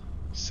as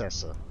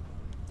Cessa,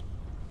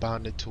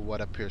 bonded to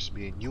what appears to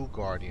be a new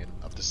guardian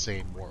of the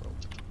same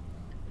world.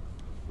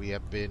 We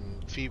have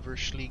been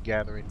feverishly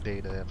gathering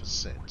data ever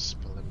since.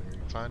 Preliminary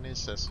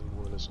findings: Cessa's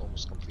world is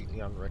almost completely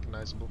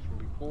unrecognizable from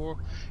before.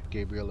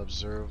 Gabriel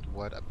observed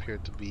what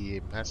appeared to be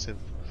a massive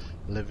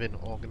living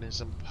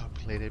organism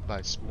populated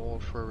by small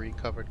furry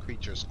covered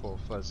creatures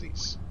called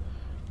Fuzzies.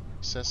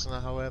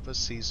 Cessna, however,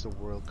 sees the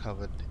world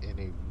covered in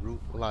a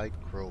root-like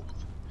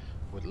growth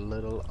with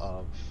little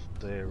of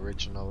the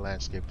original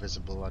landscape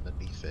visible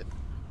underneath it.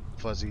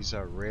 Fuzzies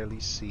are rarely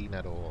seen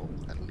at all,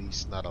 at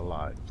least not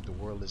alive. The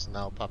world is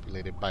now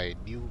populated by a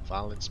new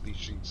violent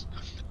species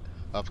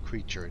of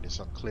creature. It is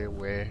unclear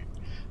where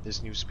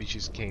this new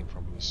species came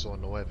from. We saw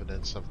no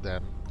evidence of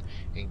them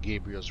in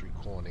Gabriel's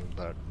recording,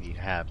 but we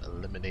have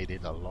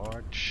eliminated a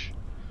large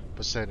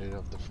percentage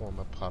of the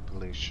former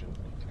population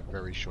in a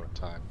very short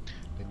time.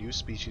 The new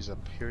species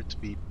appear to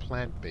be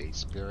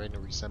plant-based, bearing a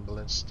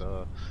resemblance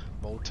to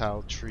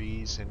motile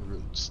trees and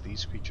roots.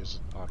 These creatures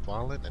are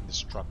violent and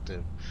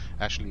destructive,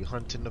 actually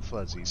hunting the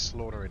fuzzies,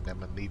 slaughtering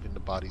them, and leaving the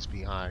bodies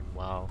behind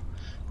while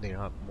they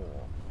hunt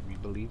more. We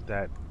believe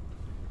that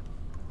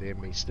there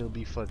may still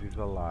be fuzzies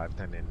alive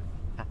and in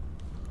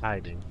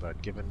hiding,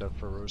 but given the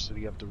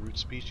ferocity of the root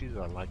species,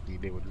 unlikely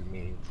they would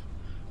remain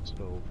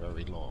so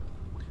very long.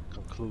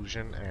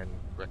 Conclusion and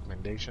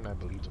recommendation: I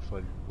believe the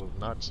fuzzies will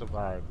not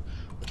survive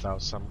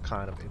without some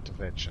kind of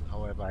intervention.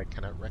 However, I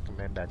cannot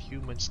recommend that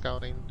human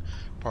scouting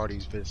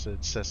parties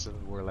visit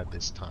Sesson's world at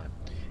this time.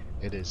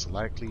 It is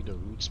likely the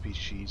root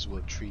species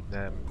will treat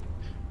them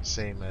the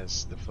same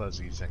as the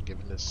fuzzies, and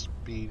given the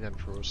speed and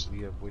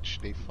ferocity of which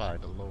they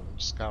fight, a lone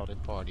scouting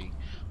party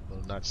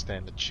will not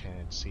stand a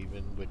chance,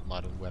 even with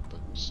modern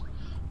weapons.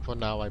 For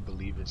now, I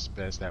believe it's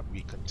best that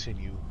we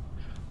continue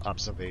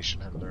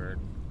observation and learn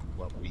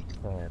what we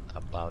can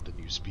about the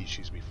new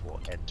species before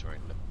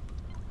entering them.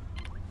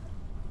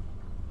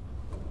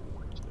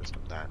 So there's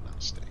some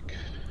diagnostic.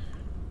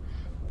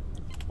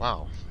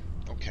 Wow.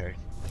 Okay.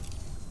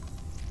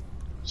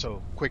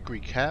 So, quick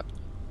recap.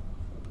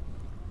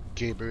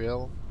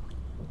 Gabriel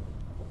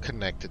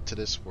connected to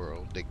this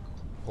world they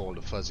call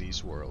the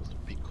Fuzzy's world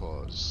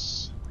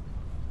because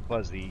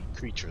fuzzy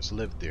creatures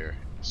live there.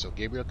 So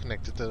Gabriel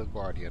connected to the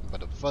Guardian,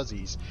 but the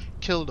Fuzzies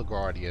killed the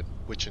Guardian,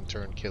 which in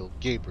turn killed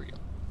Gabriel.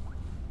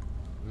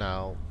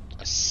 Now,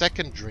 a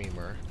second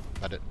dreamer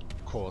that it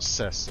called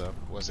Sessa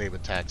was able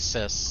to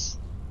access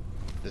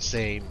the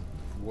same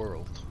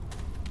world.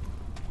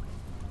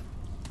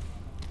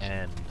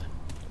 And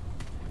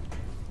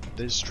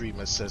this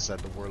dreamer says that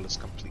the world is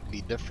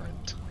completely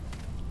different.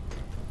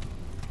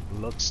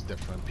 Looks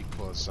different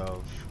because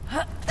of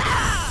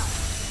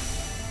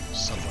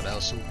someone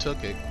else who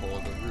took it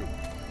called the Root.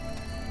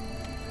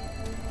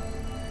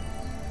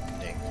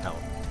 Named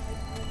Helen.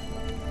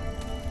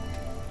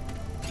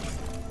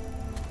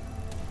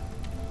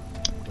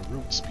 The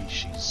Root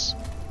species.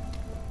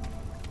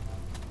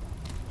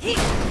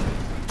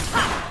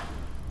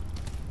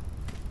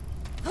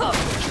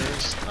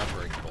 Creatures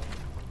unbreakable.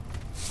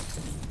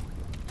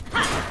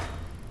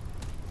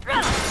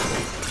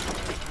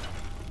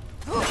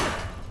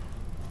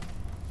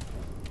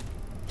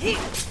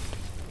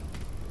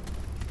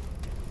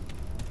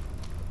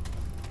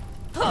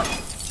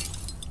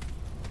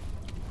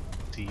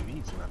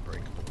 TV's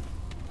unbreakable.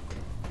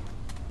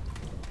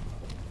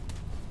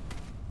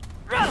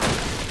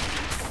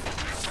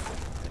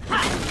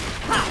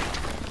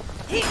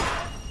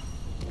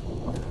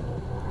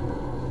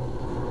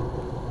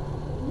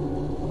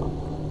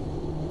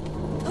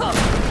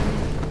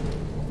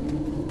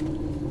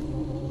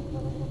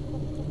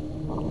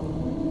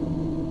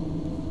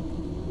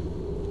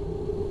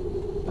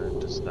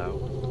 That is now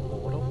the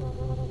portal.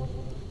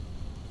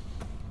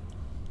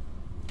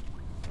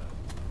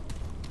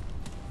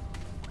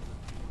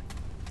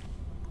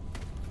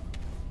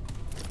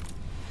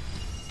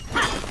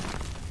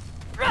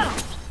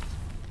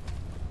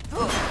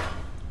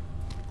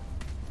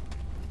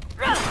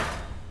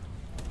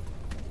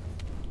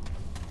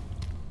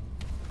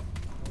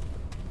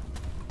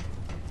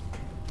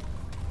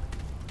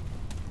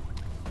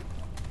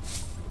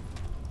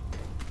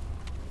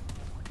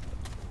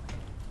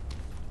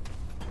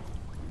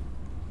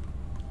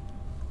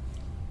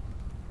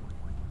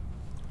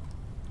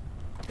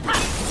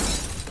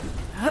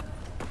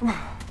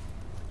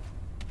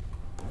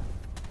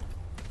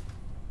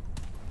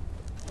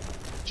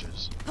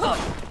 Just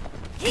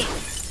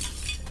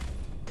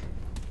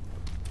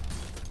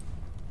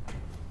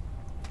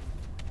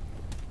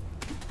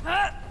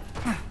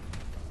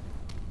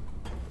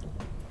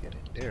get in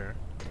there.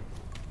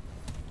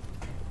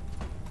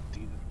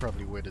 These are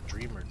probably where the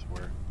dreamers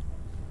were.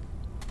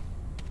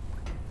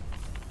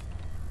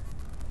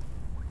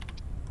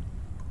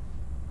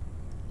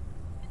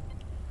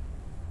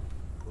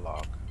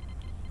 Log.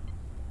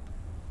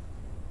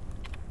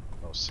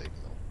 No signal.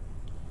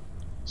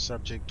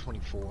 Subject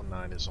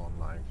 2409 is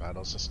online.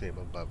 Vitals are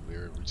stable, but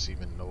we're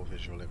receiving no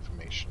visual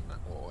information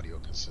or audio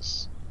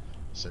consists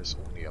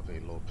only of a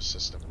low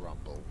persistent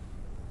rumble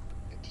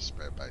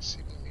interspersed by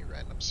seemingly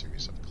random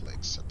series of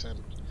clicks.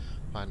 Attempt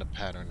find a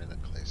pattern in the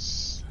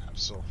clicks have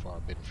so far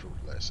been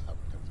fruitless.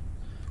 Outcome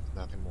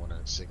nothing more than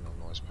a signal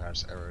noise,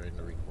 perhaps error in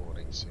the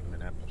recording,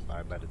 seemingly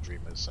amplified by the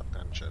dreamer's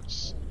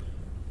subconscious.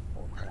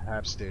 Or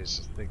perhaps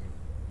there's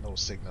no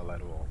signal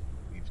at all.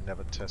 We've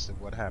never tested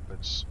what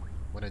happens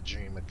when a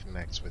dreamer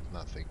connects with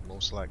nothing.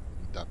 Most likely,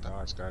 Dr.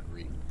 Asgard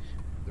read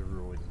the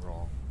ruin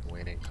wrong,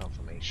 waiting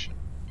confirmation.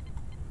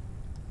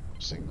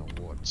 Signal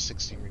Ward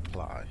 16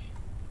 reply.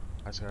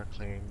 Asgard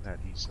claimed that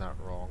he's not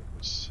wrong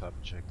with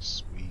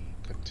subjects we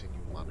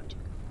continue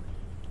monitoring.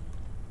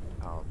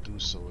 I'll do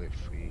so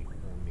if we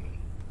only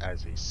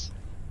as a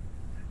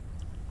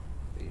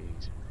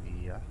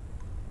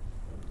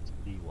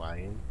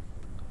YA.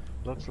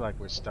 Looks like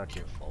we're stuck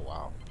here for a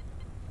while.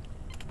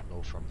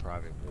 No from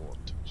private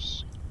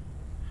waters.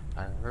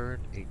 I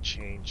heard a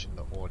change in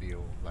the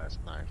audio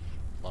last night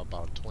for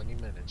about 20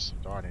 minutes,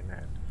 starting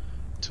at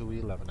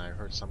 2:11. I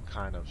heard some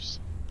kind of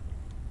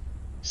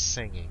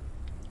singing.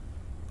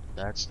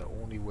 That's the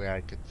only way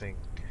I could think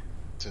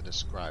to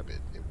describe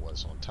it. It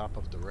was on top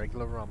of the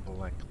regular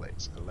rumble and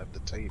clicks. I left the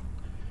tape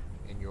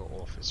in your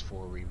office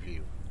for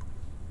review.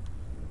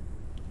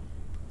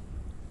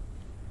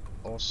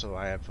 Also,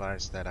 I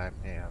advise that I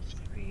may have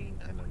seen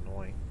an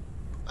annoying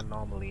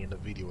anomaly in the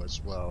video as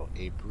well.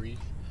 A brief,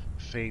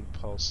 faint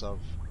pulse of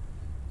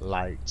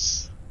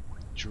lights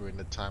during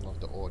the time of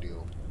the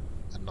audio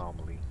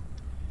anomaly.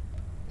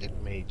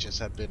 It may just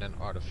have been an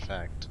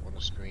artifact on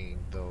the screen,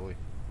 though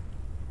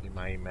in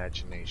my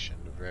imagination,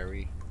 it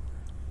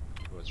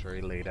was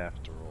very late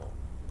after all.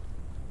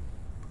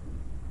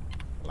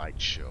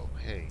 Light show.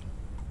 Hey,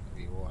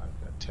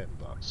 I've got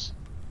 $10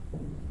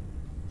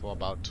 for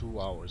about 2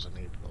 hours in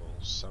April.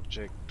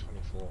 Subject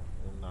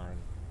 2409.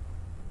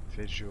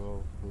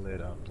 Visual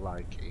lit up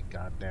like a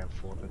goddamn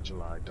 4th of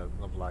July.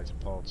 Dozens of lights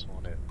pulse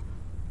on it,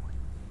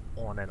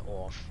 on and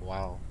off.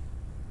 Wow,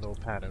 no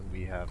pattern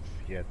we have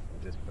yet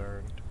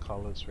discerned.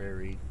 Colors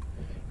vary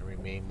and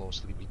remain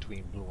mostly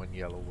between blue and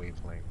yellow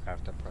wavelength.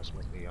 After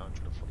approximately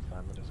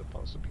 145 minutes, the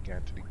pulse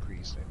began to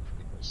decrease in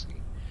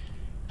frequency,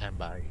 and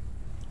by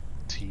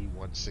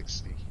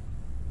T160.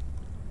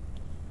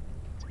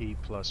 T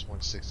plus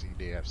 160,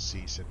 they have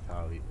ceased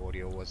entirely.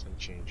 Audio wasn't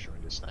changed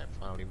during this time.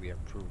 Finally, we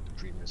have proved the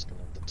dream is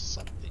connected to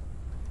something.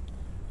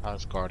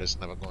 Asgard is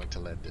never going to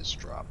let this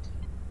drop.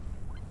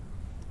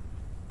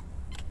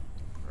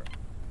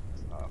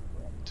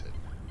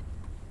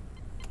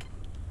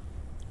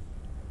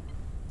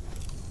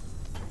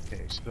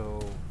 Okay, so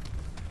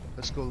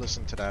let's go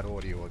listen to that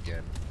audio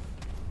again.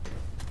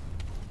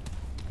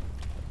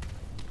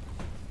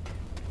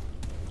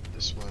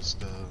 This was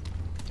the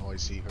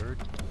noise he heard.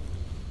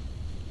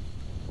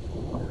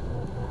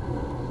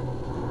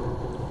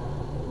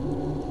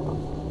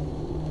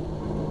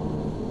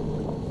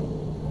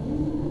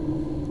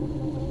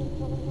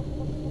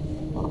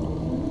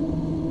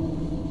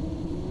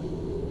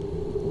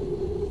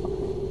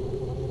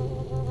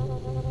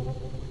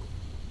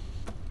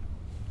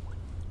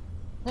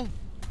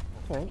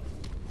 Okay.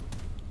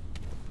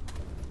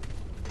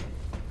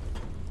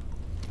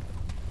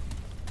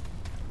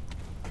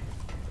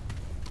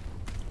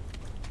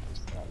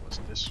 That was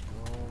this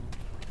room.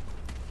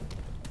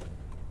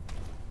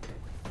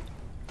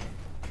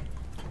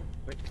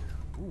 Quick.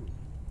 Ooh.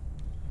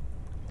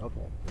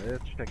 Okay,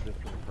 let's check this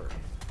room first.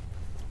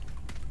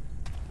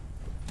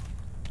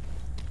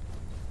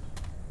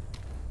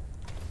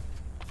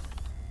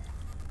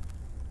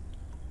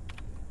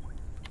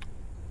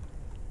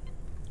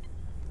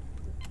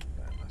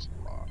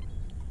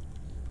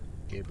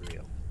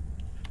 Gabriel.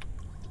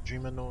 The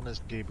dreamer known as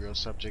Gabriel,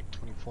 subject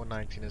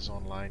 2419, is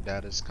online.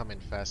 Data is coming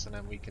faster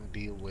than we can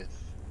deal with.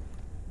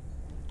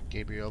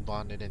 Gabriel,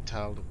 bonded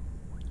entitled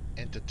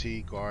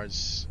entity,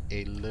 guards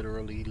a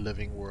literally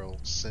living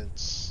world,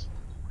 since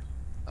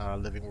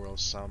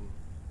some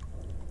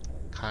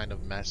kind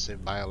of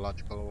massive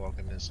biological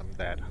organism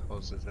that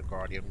houses a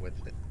guardian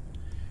with it.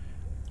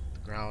 The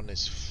ground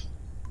is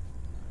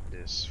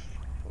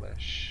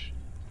flesh.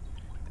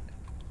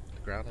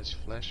 The ground is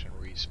flesh and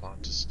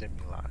responds to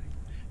stimuli.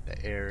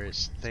 The air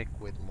is thick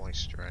with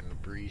moisture and the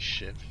breeze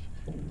shifts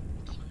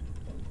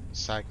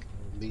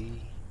cyclically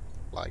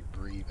like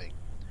breathing.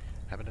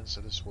 Inhabitants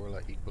of this world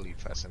are equally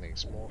fascinating.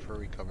 Small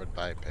furry covered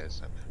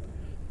bipeds and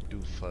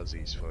do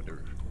fuzzies for the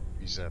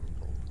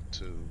resemble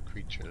to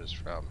creatures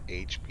from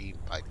H.P.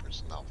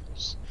 Piper's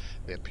novels.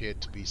 They appear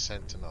to be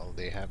sentinel.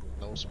 They have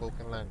no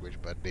spoken language,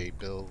 but they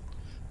build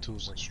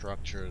tools and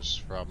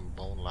structures from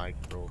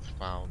bone-like growth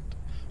found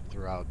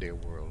throughout their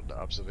world. The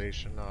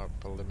observations are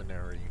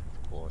preliminary,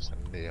 of course,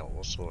 and they are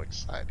also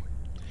exciting.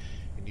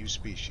 A new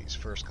species,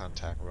 first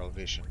contact,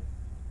 relevation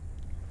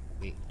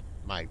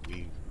might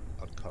we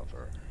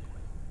uncover.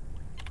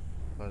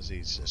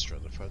 Fuzzy's sister.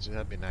 The Fuzzy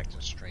had been acting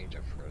strange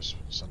at first,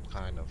 some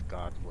kind of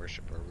god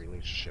worshipper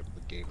relationship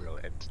with Gabriel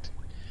entity.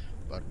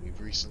 But we've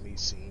recently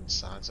seen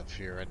signs of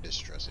fear and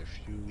distress. A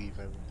few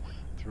even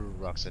threw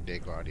rocks at their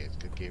guardian.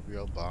 Could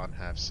Gabriel Bond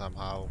have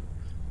somehow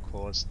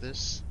caused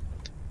this?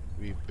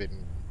 We've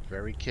been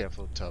very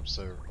careful to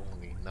observe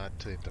only, not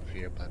to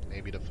interfere, but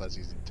maybe the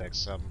Fuzzies detect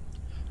some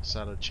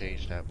subtle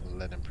change that will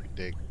let them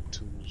predict.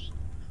 Too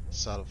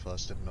subtle for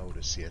us to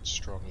notice, yet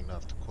strong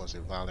enough to cause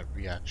a violent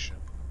reaction.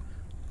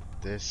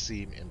 This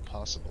seemed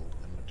impossible.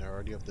 The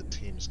majority of the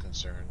teams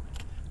concerned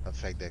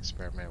affect the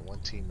experiment. One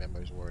team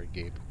member is worried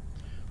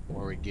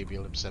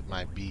Gabriel himself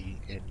might be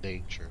in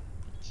danger.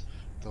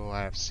 Though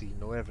I have seen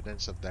no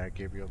evidence of that,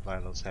 Gabriel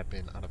vitals have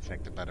been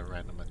unaffected by the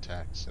random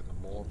attacks, and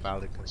the more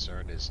valid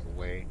concern is the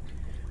way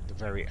the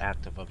very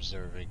act of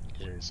observing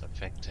is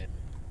affecting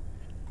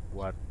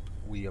what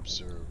we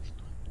observe.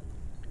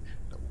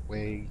 The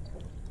way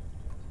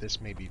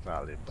this may be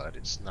valid, but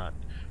it's not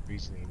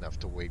reason enough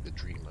to wake the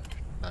dreamer.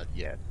 Not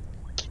yet.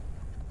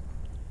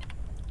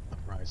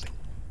 Uprising.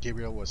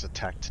 Gabriel was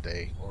attacked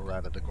today, or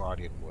rather the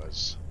Guardian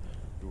was.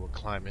 We were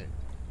climbing,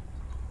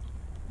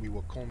 we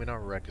were combing our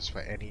records for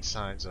any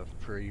signs of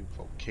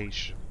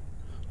provocation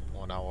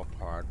on our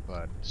part,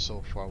 but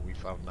so far we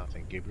found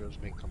nothing. Gabriel's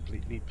been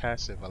completely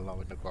passive,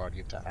 allowing the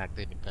Guardian to act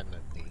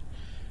independently.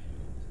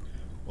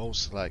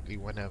 Most likely,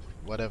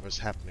 whatever's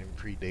happening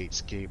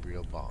predates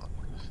Gabriel Bond.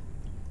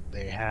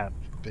 There have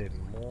been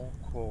more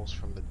calls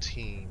from the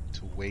team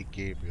to wake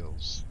Gabriel,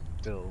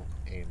 still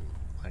in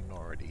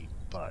minority,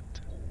 but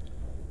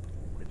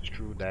it's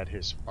true that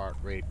his heart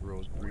rate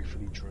rose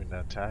briefly during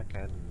the attack,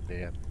 and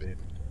there have been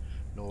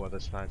no other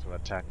signs of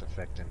attack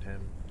affecting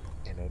him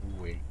in any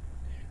way.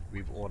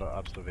 We've ordered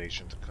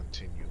observation to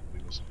continue.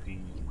 We will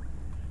see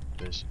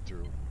this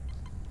through.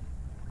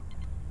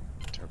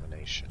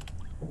 Termination.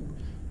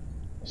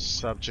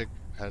 Subject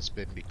has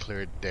been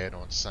declared dead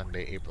on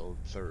Sunday, April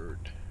 3rd,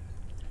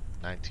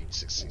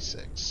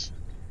 1966.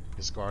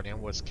 His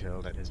guardian was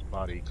killed and his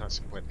body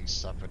consequently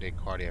suffered a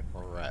cardiac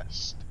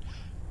arrest.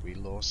 We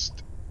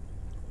lost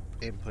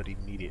input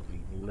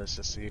immediately. Needless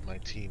to say, my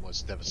team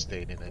was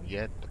devastated, and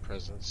yet the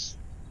presence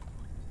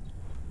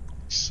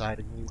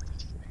exciting news.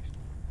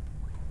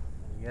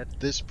 And yet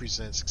this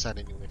presents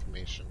exciting new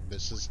information.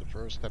 This is the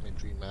first time a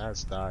dreamer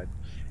has died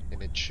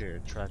in a chair.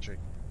 Tragic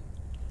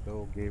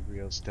though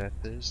Gabriel's death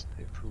is,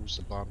 it proves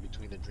the bond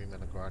between the dreamer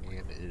and the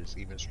guardian is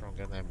even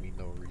stronger than we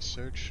know.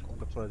 Research on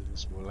the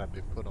fuzzies will have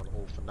been put on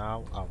hold for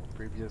now. Our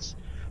previous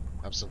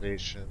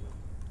observation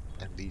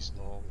and these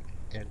long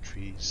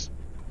entries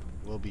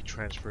will be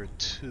transferred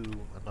to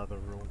another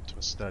room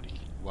to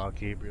study while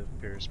Gabriel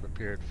is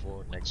prepared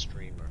for next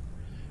dreamer.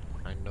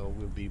 I know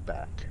we'll be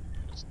back.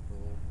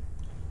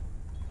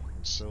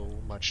 So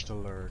much to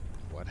learn.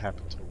 What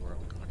happened to the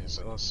world guardians?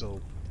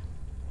 Also,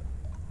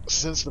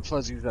 since the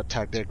fuzzies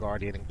attacked their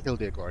guardian and killed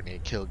their guardian,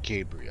 it killed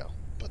Gabriel.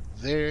 But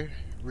their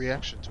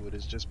reaction to it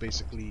is just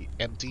basically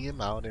empty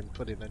him out and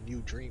put in a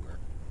new dreamer.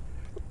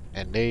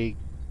 And they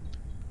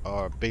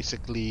are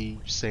basically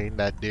saying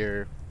that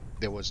there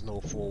was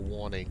no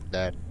forewarning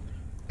that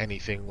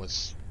anything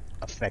was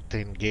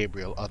affecting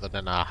Gabriel other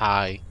than a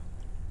high,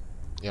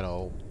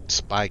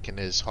 spike in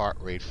his heart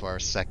rate for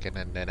a second,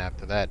 and then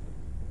after that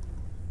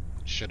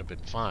should have been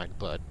fine.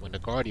 But when the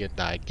guardian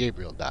died,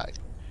 Gabriel died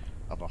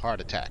of a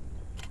heart attack.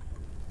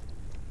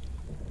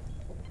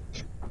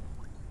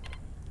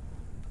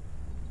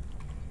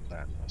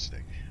 Bad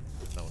mistake.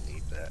 No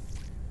need that.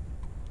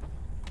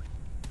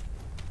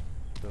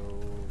 So,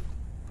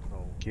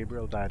 no,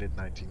 Gabriel died in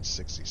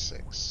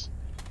 1966.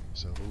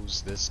 So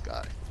who's this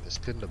guy? This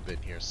couldn't have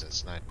been here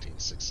since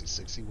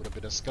 1966. He would have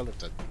been a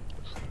skeleton.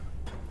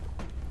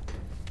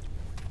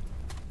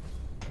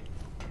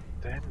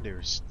 Then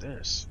there's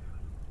this.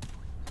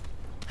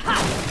 I'm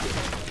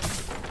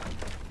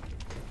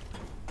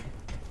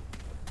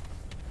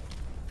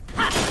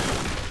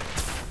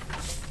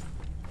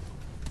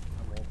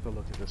also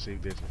looking to see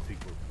if there's a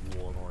secret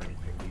wall or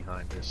anything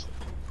behind this.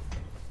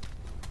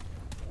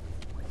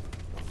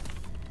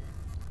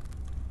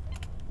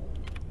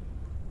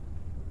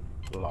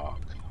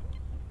 Lock.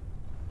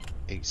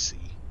 AC.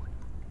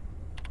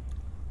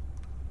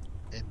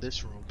 In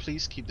this room,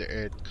 please keep the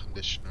air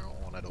conditioner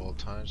on at all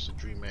times. The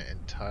dreamer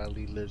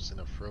entirely lives in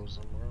a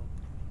frozen world.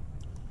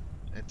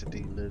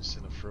 Entity lives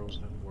in a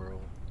frozen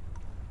world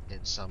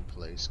in some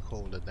place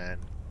colder than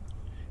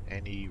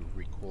any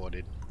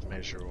recorded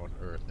measure on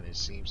Earth, and it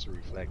seems to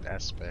reflect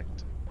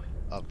aspect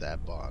of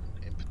that bond.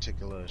 In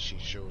particular, she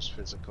shows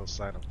physical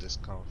sign of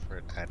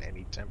discomfort at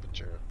any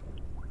temperature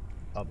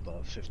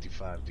above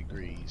 55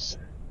 degrees.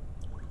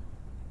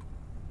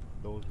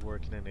 Those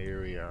working in the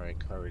area are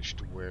encouraged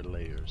to wear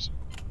layers.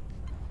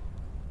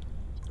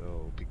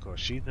 So, because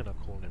she's in a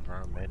cold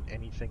environment,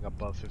 anything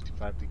above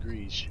 55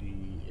 degrees,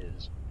 she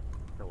is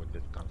showing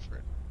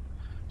discomfort.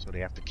 So they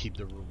have to keep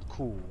the room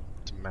cool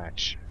to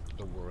match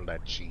the world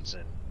that she's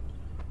in.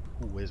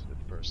 Who is this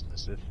person?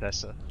 Is this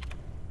Tessa?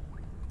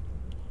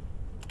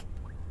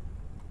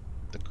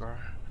 The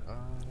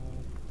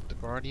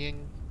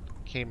Guardian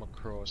came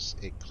across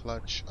a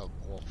clutch of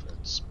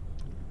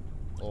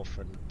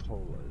orphan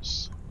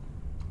polars.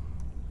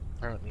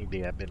 Apparently they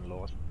have been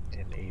lost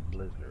in a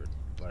blizzard,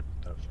 but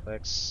the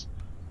effects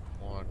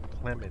on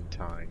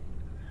Clementine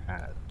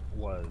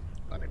was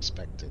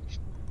unexpected.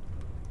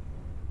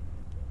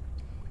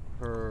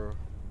 Her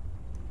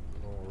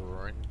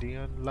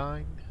Norendian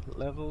line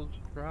levels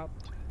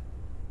dropped,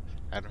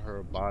 and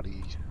her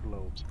body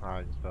showed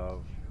signs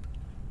of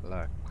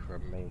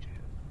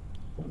lacrimation.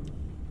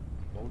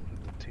 Most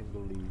of the team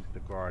believes the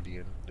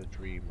Guardian, the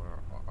Dreamer,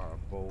 are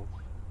both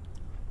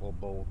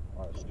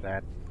are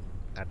saddened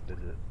at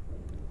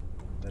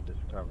the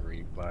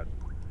discovery, but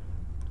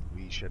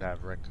we should have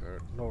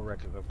no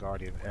record of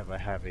Guardian ever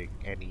having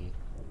any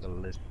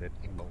illicit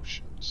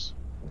emotions.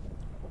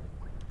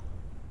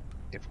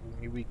 If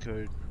only we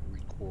could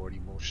record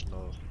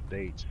emotional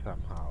states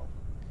somehow.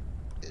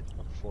 It's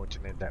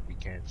unfortunate that we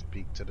can't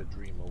speak to the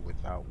dreamer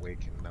without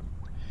waking them,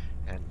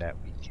 and that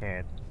we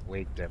can't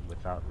wake them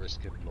without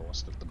risking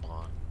loss of the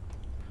bond.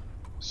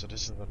 So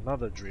this is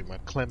another dreamer,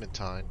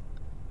 Clementine.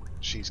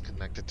 She's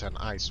connected to an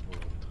ice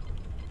world.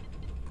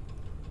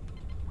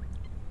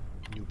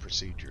 New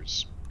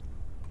procedures.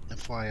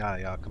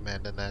 FYI, our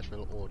Commander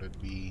Nashville ordered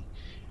we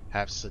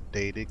have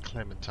sedated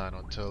Clementine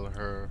until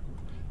her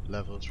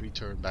levels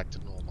return back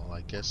to normal.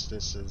 I guess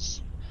this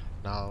is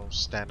now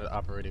standard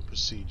operating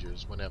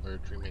procedures whenever a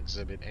dream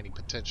exhibit any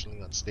potentially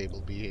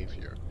unstable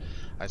behavior.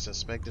 I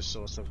suspect the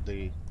source of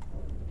the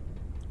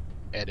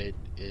edit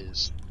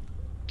is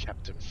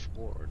Captain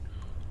Ford.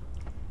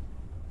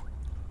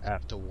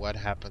 After what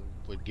happened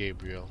with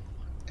Gabriel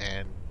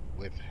and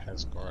with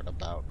Asgard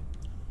about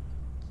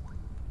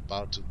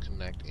to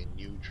connect a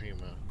new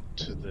dreamer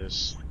to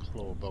this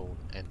clawbone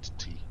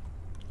entity.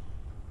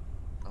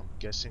 I'm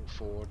guessing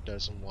Ford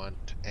doesn't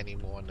want any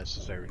more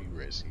unnecessary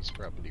risk. He's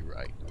probably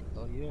right.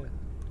 Oh yeah.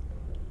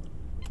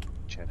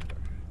 Janitor.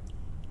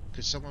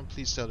 Could someone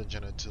please tell the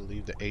janitor to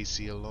leave the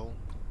AC alone?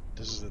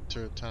 This is the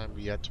third time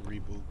we had to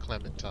reboot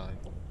Clementine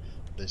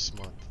this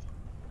month.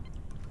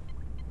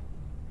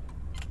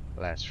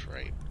 Last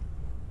frame.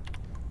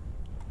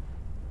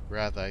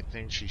 Rather, I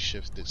think she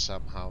shifted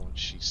somehow and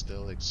she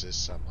still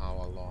exists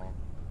somehow along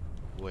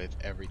with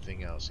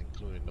everything else,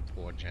 including the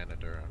poor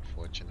janitor,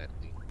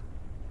 unfortunately.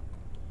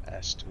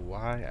 As to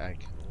why, I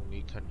can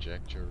only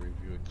conjecture.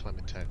 Reviewing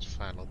Clementine's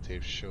final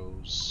tape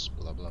shows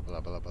blah blah blah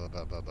blah blah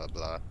blah blah blah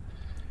blah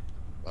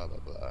blah blah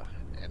blah.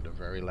 And the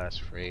very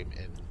last frame,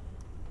 in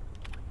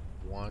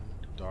one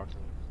darkened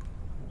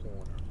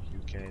corner, you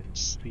can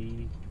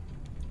see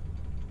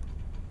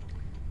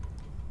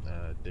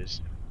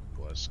this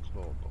was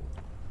Clovo.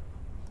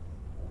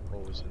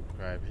 Always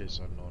describe his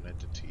unknown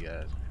entity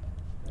as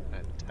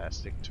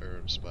fantastic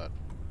terms, but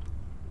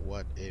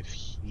what if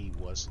he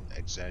wasn't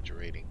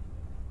exaggerating?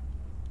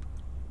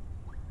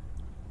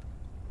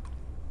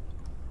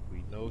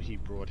 We know he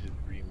brought his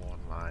dream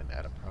online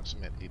at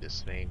approximately the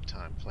same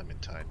time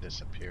Clementine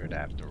disappeared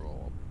after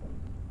all.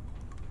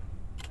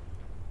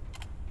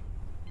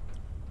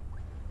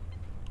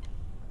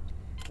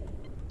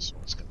 This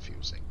one's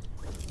confusing.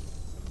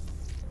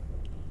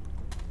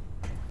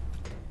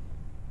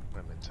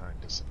 Clementine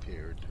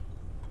disappeared.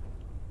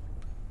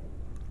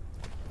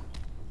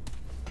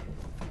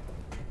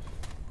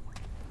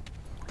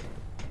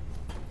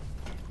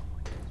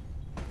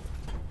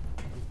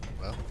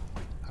 Well,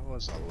 that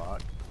was a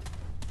lot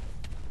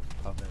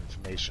of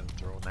information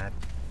thrown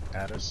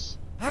at us.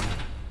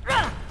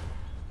 Pop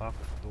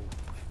a door.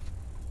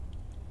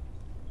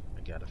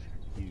 I got a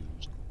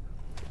fuse.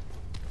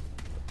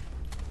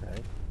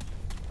 Okay.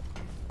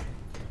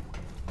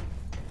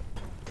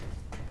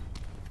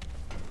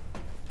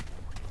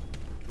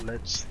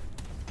 Let's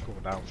go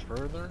down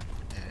further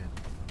and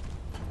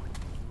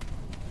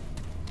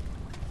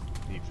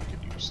see if we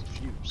could use the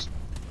fuse.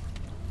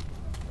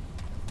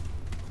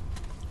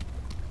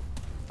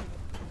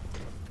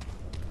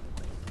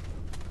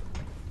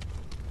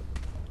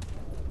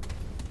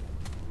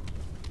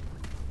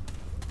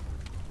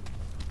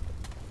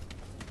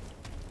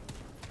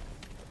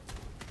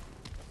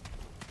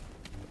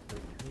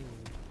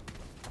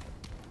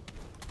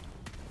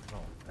 No,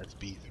 that's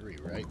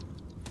B3, right?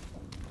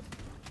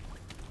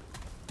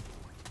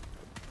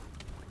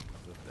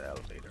 The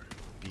elevator.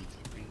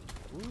 B3.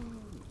 Woo!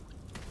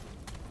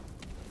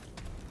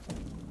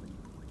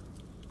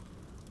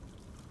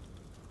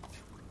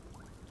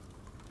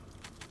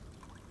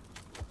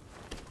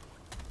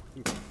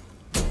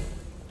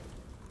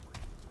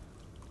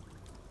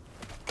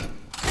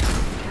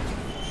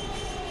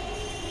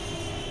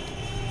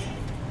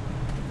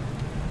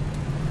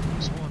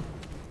 Someone.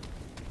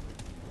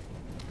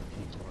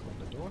 He's going on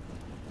the door.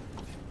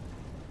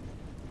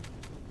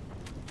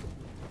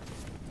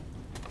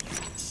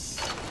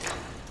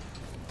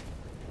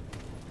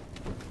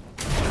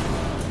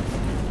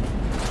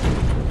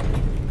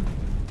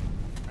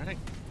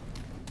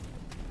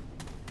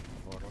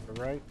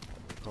 Right,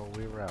 go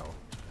way around.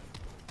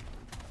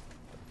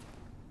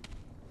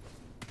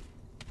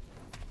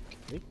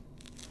 Okay.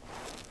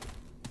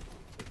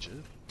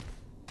 Switches.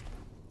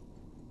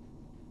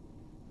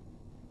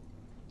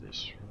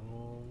 This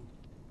room,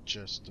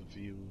 just to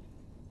view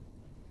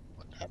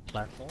on that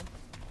platform.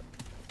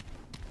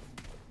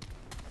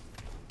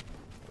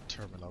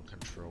 Terminal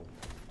control.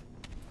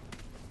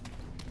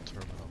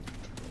 Terminal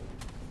control.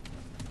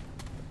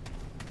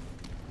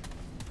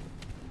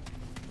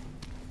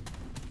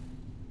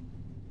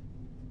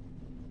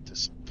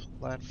 This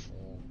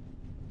platform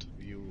to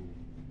view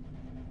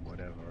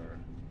whatever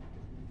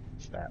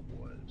that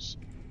was.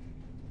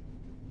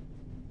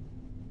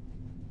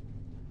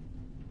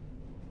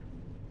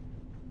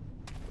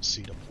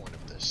 See the point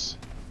of this.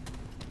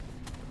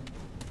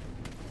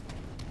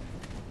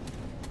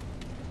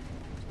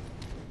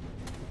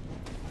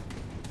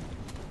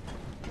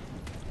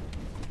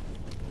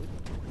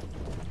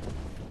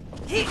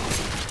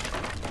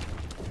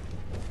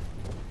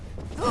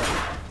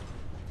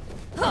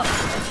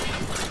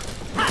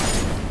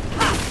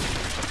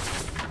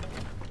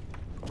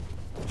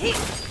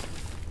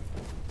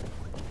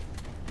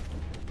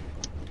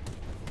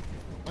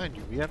 Mind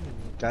you, we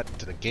haven't gotten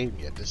to the game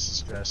yet. This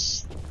is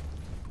just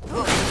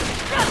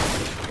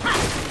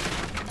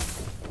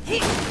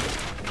Being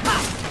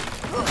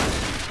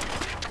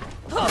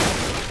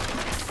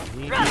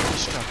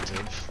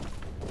destructive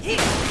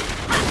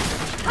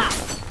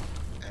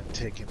and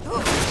taking the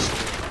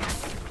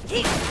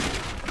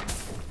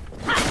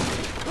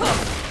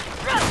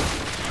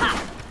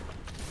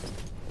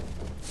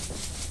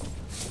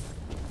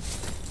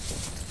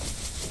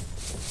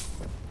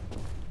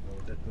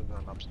this is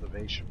an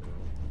observation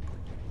room.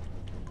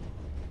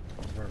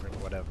 Observing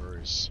whatever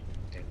is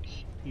in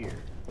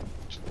here,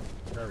 which is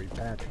very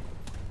bad.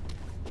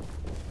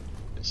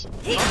 This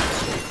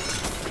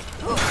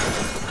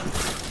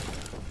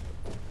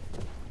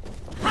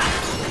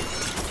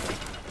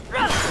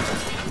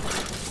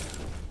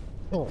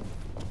oh,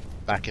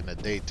 back in the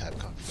daytime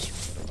conference room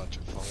with a bunch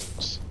of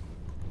phones.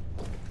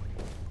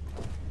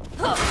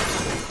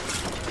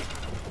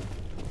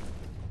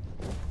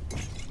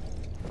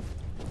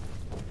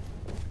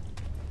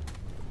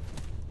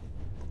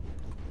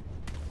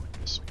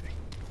 This way.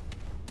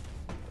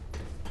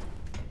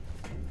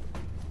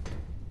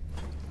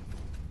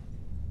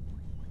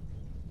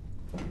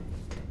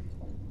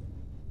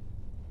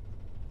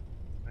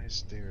 Why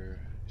is there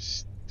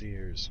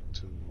stairs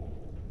to?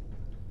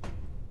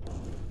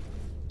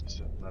 This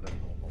is not a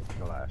normal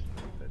glass.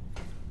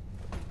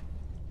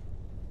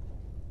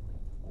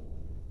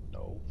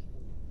 No.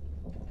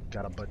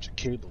 Got a bunch of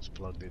cables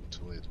plugged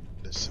into it.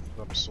 This is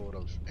some sort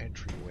of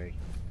entryway.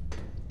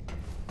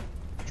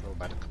 Controlled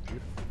by the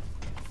computer.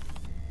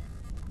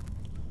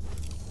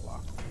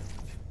 Lock.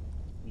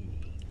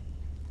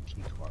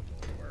 Key card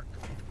won't work.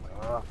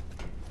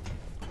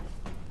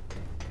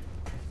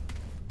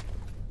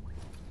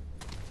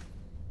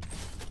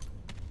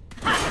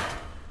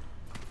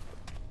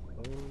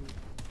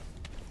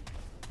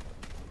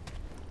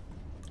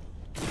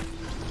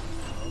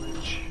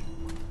 Knowledge.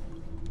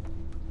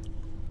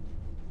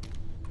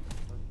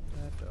 On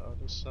the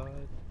other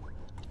side.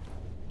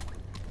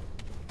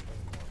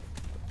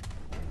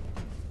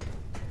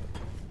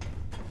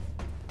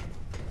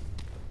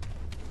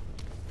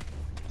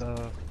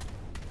 The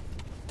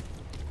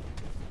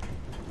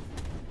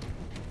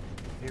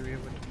area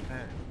with the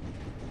fan.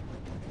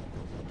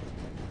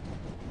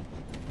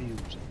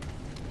 Fuse.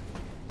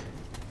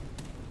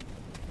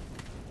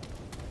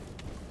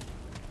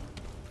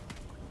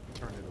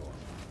 Turn it off.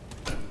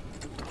 No,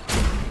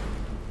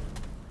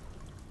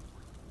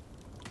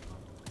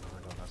 I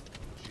don't have to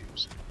put the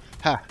fuse.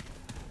 Ha!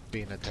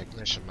 Being a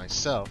technician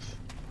myself,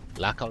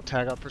 lockout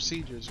tagout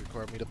procedures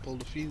require me to pull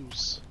the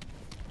fuse.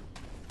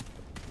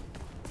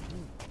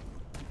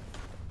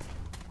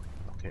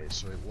 Okay,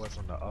 so it was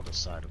on the other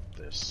side of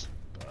this,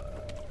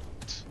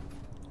 but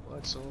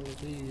what's all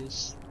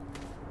this?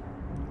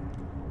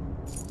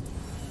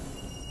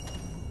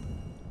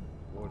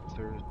 Ward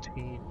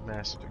 13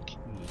 master key.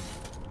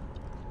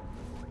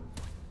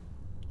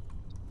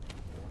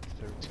 Ward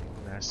 13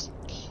 master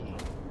key.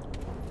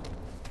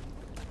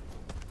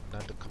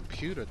 Not the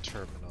computer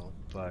terminal,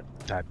 but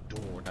that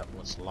door that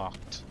was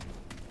locked.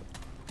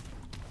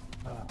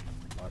 A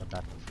lot of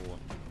back and forth.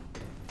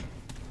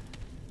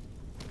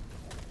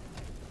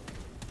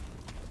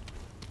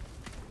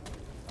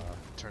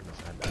 Turn the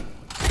fan down.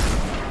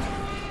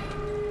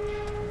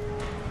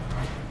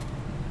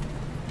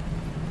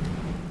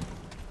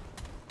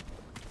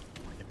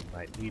 And we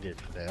might need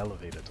it for the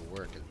elevator to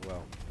work as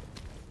well.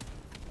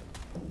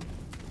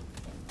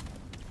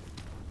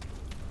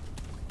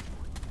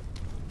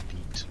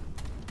 Feet.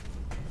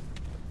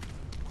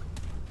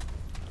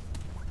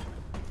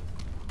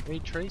 Ray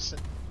tracing.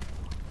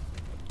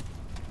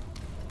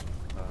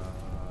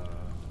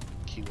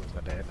 Key was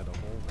at the end of the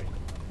hallway.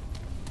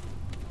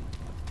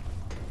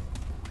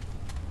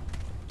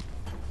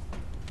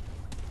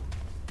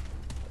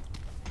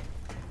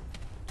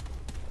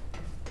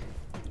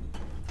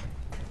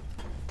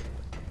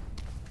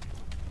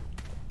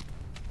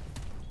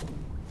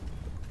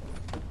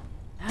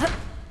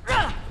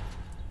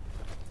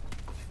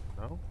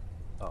 No?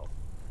 Oh.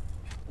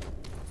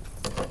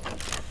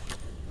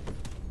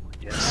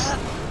 Yes.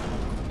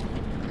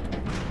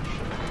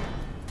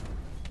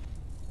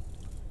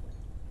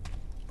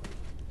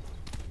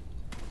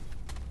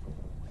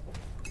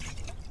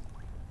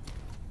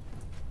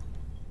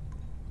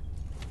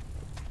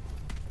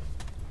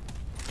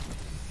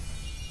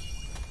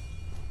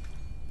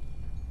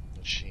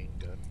 Machine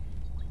gun.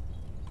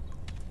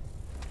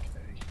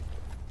 Okay.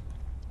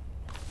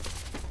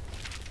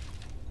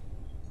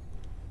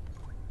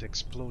 The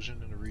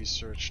explosion in the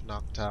research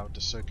knocked out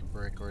the circuit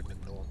breaker in the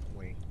north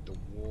wing. The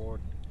ward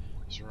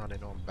is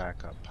running on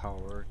backup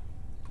power,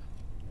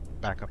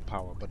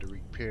 but the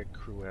repair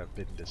crew have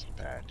been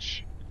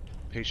dispatched.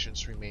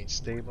 Patients remain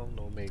stable,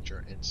 no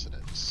major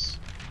incidents.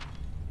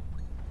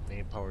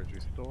 Main power is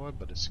restored,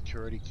 but the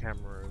security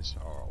cameras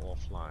are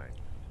offline.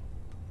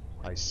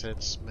 I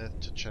sent Smith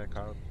to check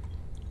out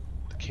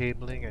the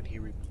cabling, and he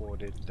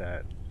reported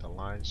that the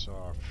lines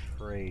are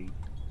frayed.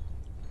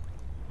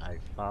 I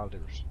filed a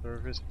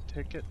service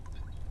ticket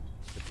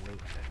with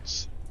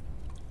maintenance.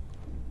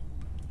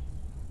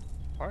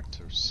 Hard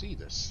to see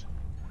this.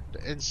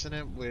 The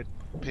incident with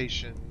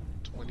patient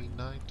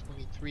 29,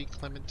 23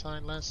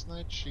 Clementine last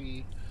night.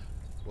 She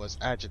was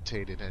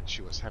agitated and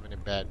she was having a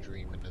bad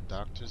dream, and the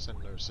doctors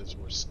and nurses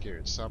were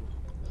scared.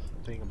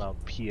 Something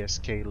about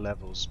PSK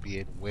levels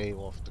being way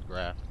off the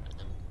graph,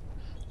 and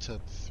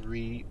took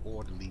 3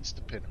 orderlies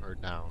to pin her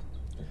down.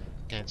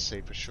 Can't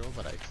say for sure,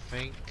 but I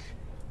think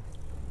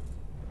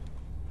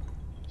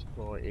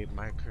saw a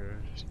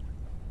microscope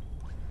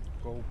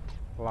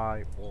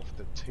fly off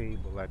the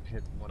table and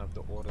hit one of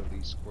the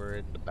orderlies square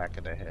in the back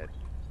of the head.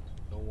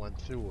 No one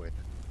threw it.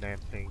 Damn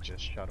thing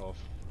just shut off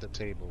the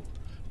table.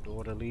 The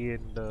orderly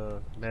in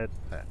the med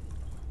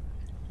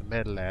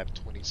lab,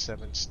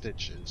 27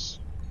 stitches.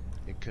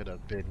 It could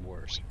have been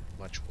worse,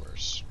 much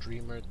worse.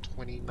 Streamer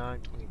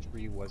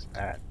 2923 was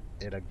at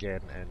it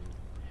again, and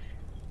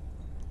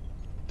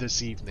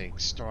this evening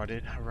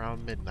started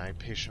around midnight.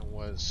 Patient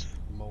was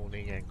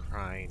moaning and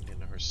crying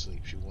in her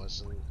sleep. She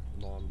wasn't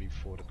long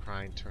before the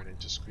crying turned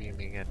into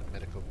screaming, and the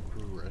medical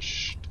crew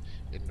rushed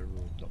in the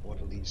room. The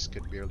orderlies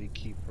could barely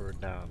keep her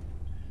down.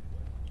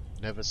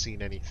 Never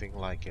seen anything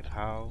like it.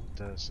 How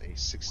does a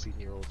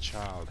 16-year-old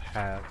child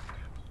have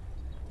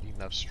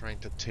enough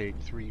strength to take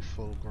 3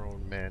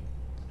 full-grown men?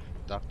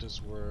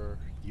 Doctors were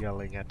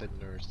yelling at the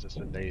nurse to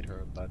sedate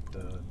her, but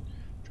the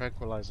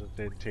tranquilizers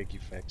didn't take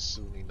effect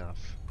soon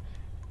enough.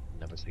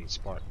 Never seen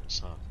Spartans,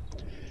 huh?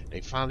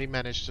 They finally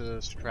managed to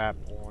strap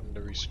on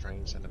the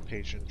restraints, and the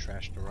patient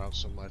trashed around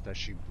so much that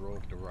she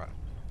broke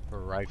her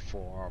right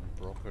forearm,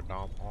 broke her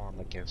arm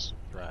against the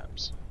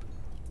straps.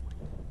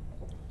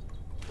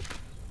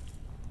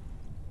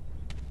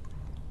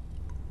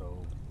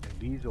 So, and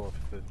these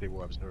officers, they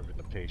were observing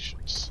the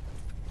patients.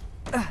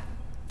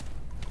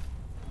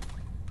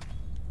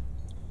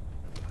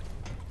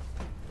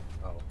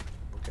 Oh,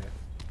 okay.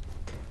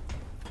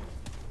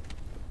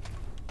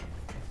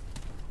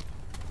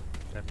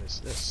 I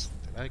missed this.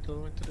 Did I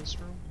go into this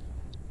room?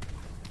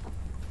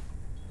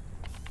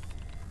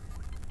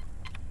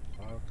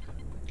 Okay.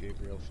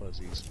 Gabriel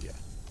Fuzzies, yeah.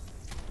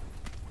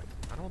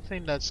 I don't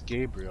think that's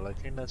Gabriel. I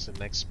think that's the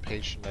next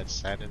patient that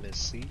sat in his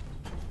seat.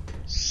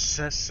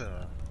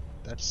 Sessa.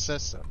 That's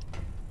Sessa.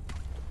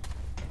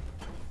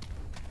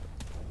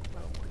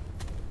 No.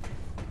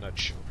 I'm not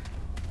sure.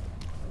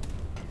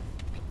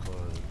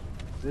 Because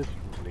this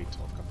room they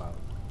talk about,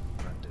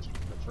 not this room,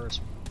 the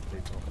first room they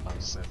talk about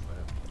Sessa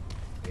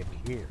in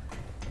here.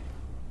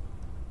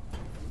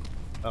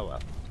 Oh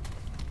well.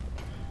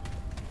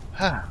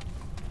 Ha!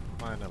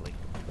 Finally.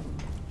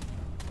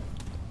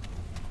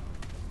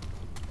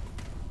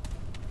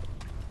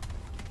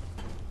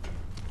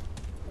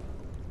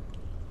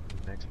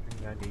 The next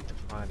thing I need to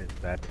find is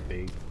that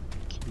big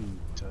key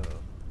to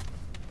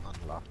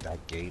unlock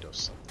that gate or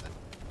something.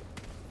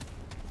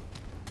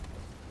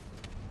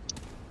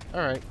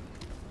 Alright.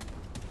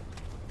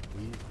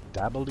 We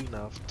dabbled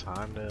enough.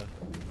 Time to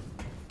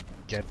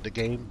get the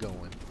game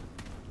going.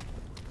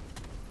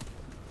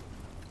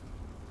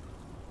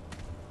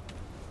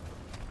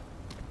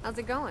 How's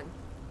it going?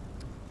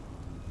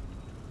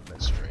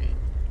 Let's trade.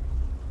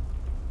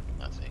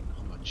 Nothing.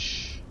 How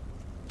much?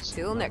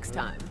 Till next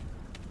time.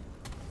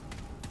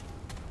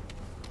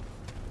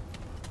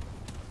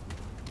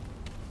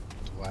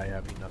 Do I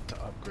have enough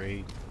to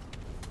upgrade?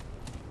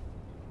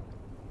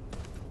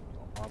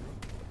 Armor?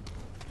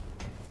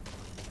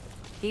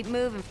 Keep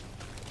moving.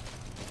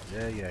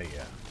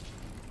 Yeah.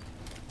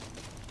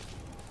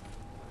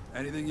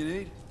 Anything you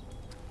need?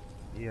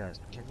 Yes.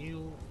 Can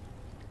you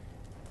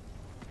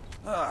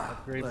Ah,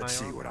 upgrade let's my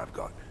see armor? what I've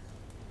got.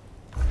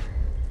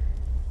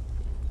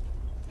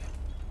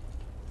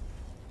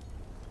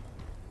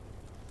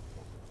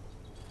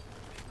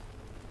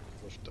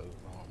 With the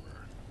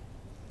armor.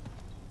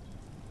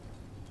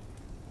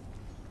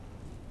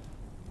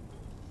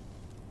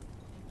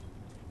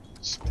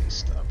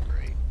 Space to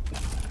upgrade.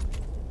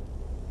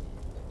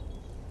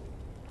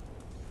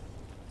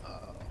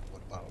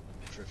 What about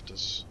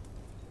drifters?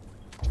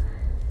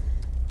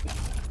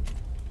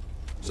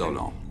 So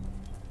long.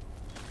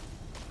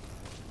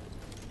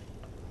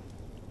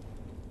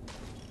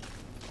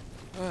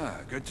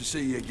 Ah, good to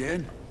see you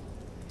again.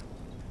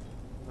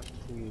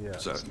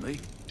 Yes.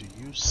 Certainly. Do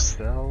you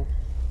sell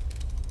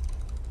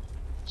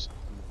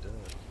something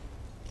good?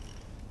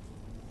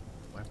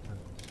 Weapon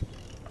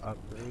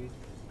upgrade,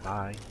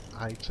 buy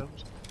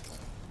items.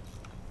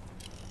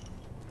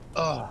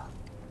 Ugh.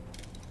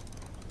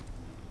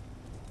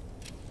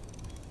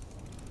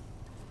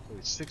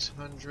 Wait,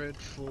 600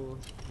 for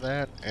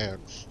that and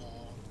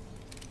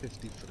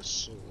 450 for the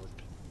sword.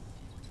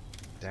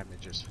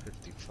 Damage is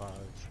 55.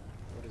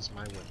 What is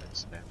my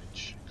weapon's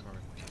damage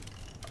currently?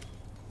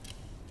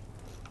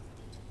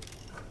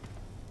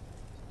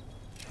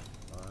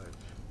 5.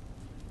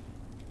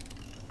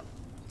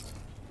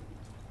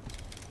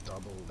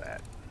 Double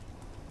that.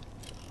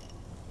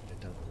 It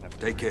doesn't have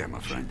Take care, my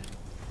damage. friend.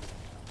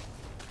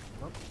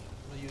 Nope.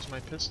 I'm gonna use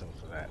my pistol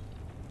for that.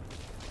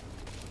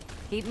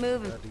 Keep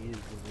moving. Gotta use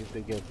them if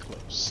they get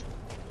close.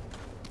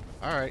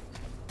 Alright.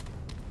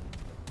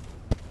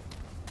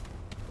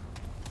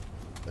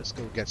 Let's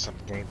go get some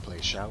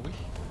gameplay, shall we?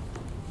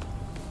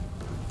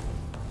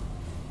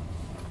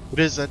 It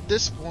is at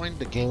this point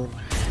the game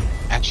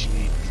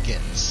actually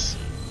begins.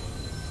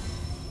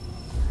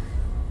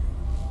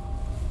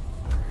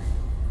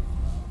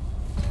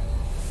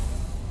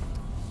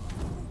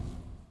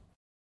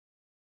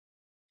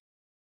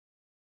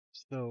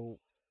 So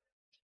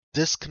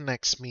this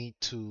connects me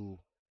to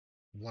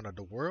one of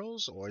the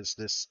worlds, or is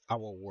this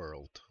our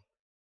world?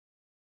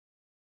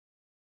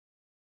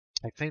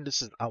 I think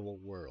this is our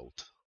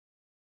world,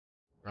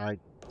 right?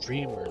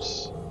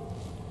 Dreamers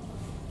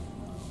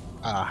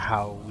are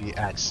how we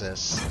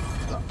access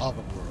the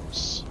other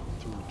worlds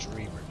through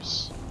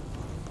dreamers.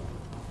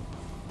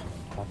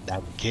 On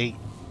that gate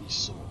we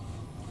saw.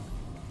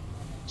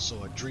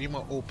 So a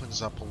dreamer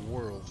opens up a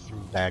world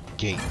through that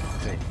gate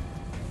thing.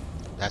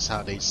 That's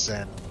how they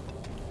send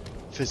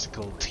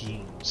physical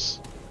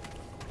teams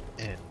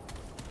in.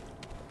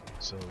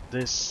 So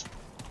this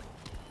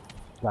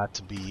got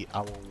to be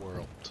our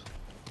world.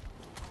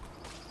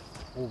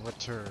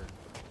 Overturned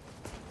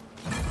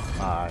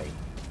by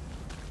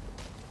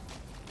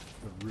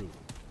the root.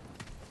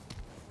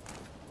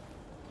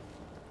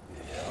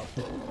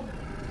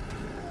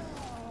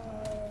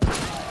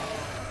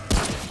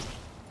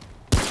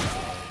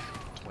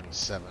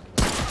 27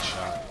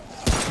 shot.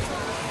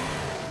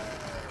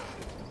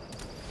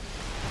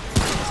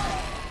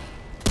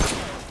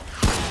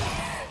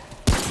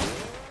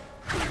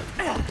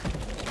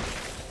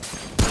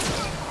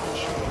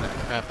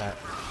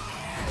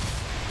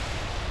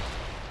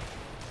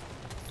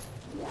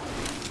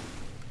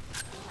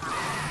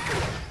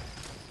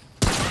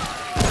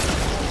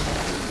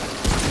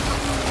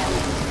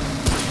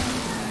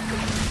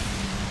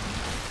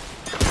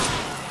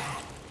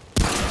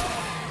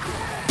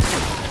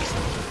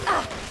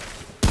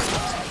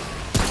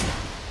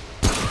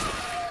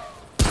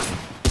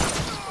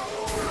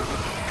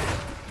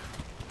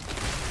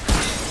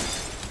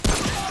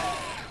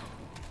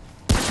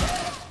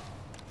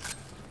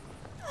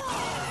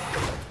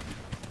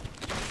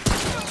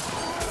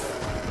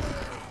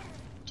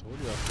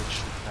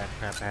 Shoot that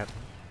crap at me.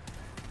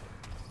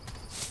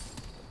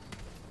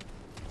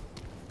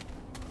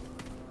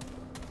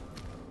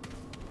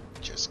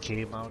 Just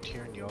came out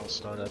here and y'all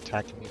started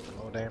attacking me for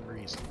no damn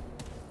reason.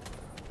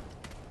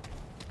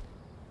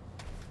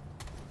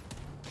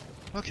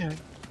 Okay.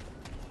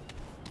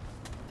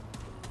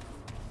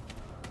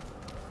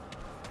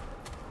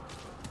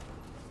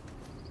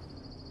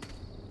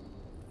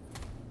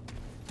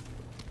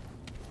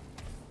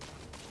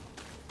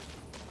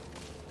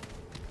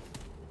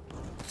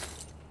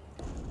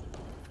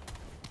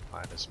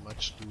 Find as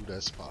much loot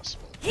as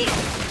possible.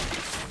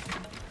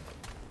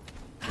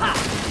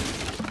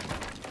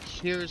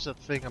 Here's the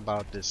thing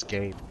about this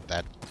game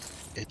that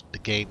the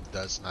game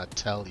does not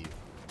tell you.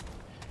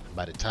 And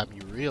by the time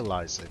you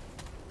realize it,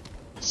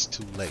 it's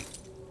too late.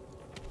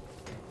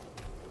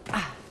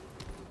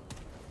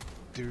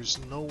 There's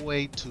no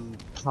way to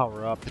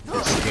power up in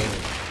this game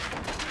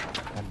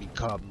and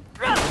become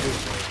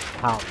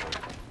overpowered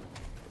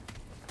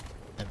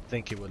and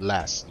think it would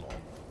last long.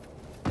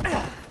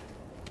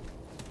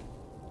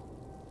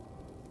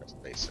 That's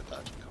basic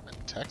logic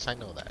comment text, I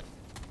know that.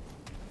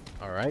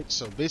 Alright,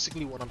 so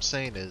basically what I'm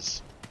saying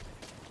is,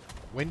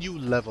 when you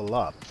level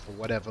up for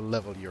whatever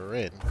level you're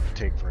in,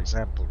 take for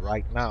example,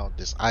 right now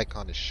this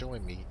icon is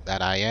showing me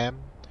that I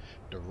am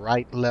the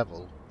right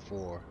level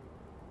for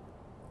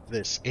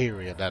this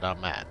area that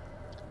I'm at.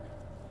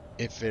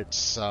 If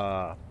it's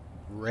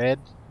red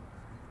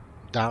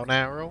down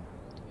arrow,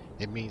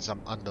 it means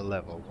I'm under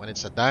level. When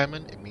it's a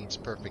diamond, it means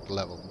perfect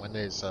level. When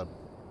there's a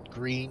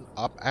green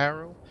up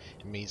arrow,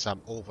 it means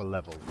I'm over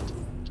leveled.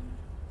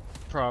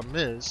 Problem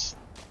is,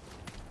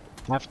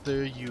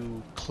 after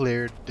you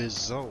cleared this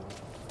zone,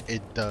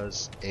 it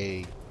does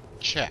a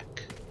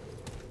check.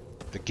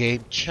 The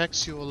game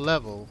checks your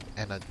level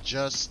and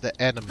adjusts the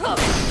enemies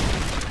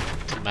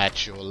to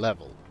match your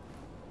level.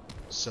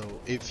 So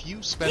if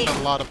you spend a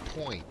lot of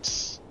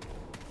points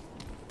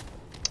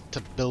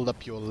to build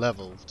up your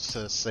level,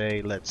 to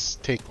say, let's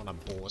take on a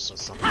boss or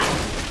something,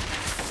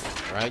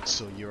 right?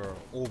 So you're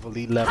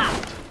overly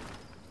leveled,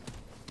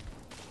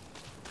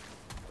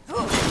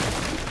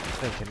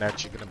 thinking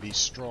that you're gonna be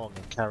strong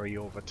and carry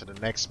over to the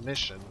next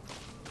mission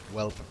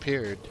well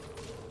prepared.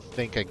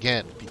 Think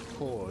again,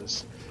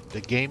 because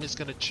the game is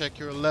gonna check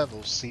your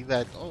level, see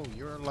that, oh,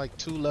 you're like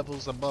 2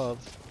 levels above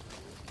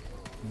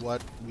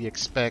what we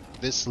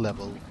expect this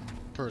level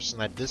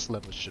person at this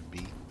level should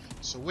be,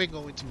 so we're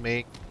going to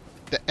make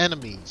the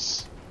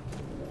enemies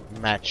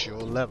match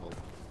your level.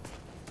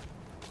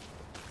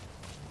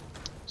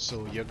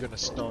 So you're gonna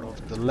start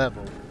off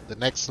the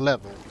next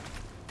level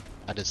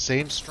at the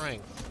same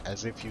strength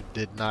as if you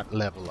did not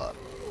level up.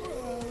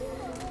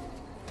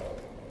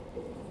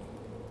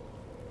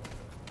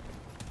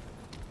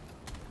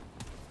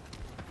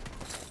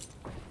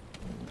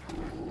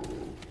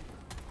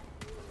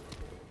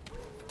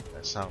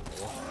 That sounds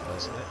awful,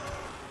 doesn't it?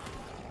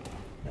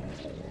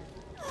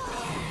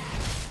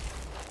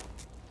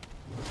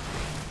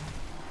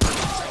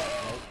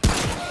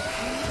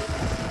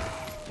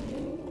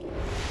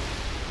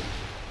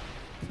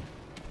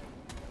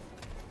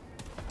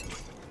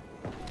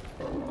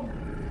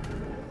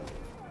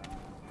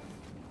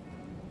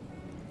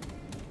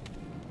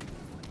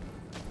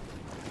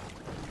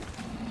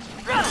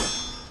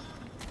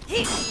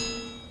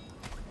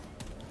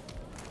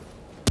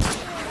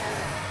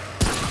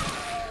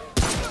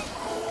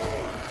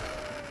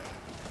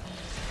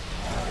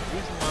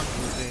 reason why I'm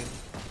moving.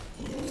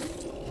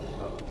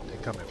 Oh,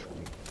 they're coming for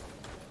me.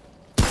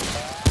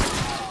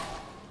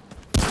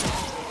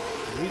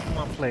 The reason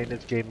why I'm playing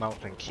this game mouse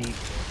and keyboard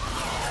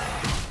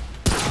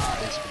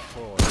is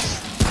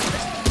because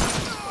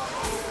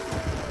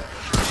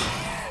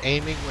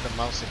aiming with a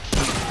mouse and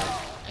keyboard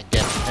and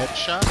getting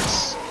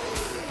headshots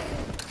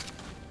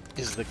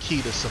is the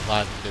key to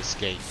surviving this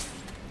game.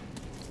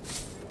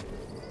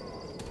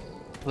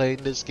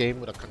 Playing this game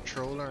with a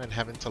controller and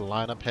having to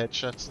line up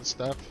headshots and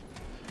stuff,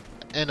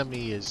 the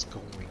enemy is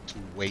going to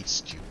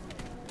waste you.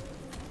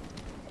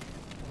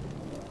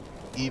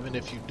 Even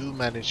if you do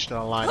manage to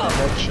align the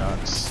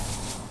headshots,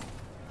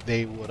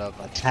 they would have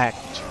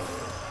attacked you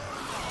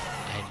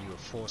and you were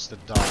forced to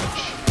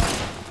dodge.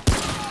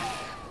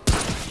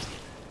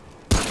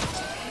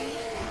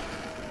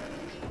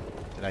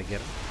 Did I get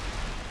him?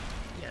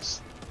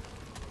 Yes.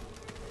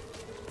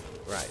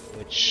 Right,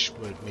 which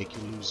would make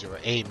you lose your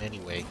aim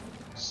anyway.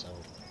 So,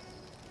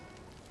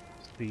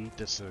 see,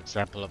 this is an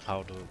example of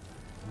how the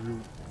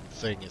root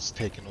thing is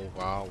taking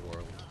over our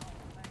world.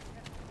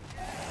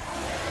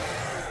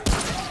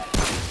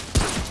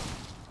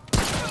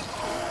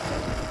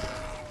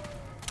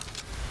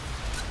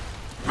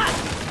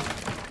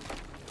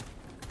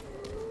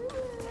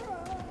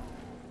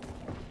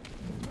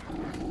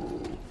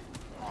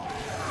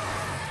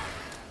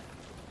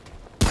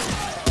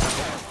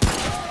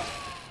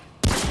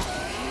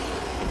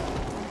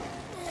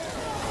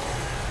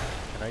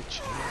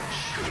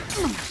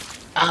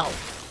 Ow!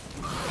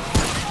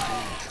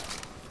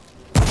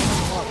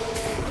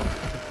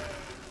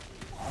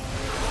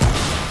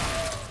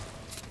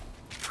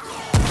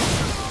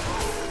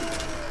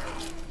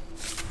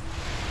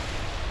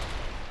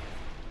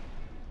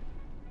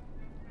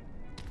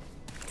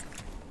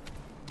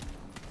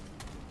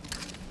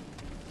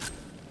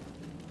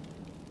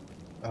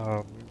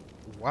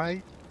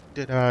 Why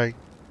did I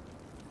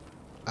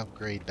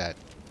upgrade that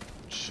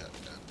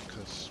shotgun?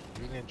 Because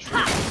really and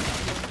truly,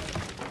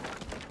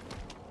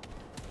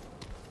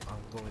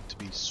 I'm going to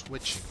be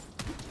switching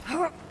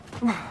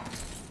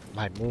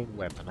my main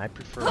weapon. I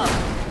prefer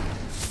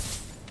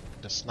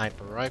the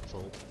sniper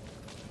rifle.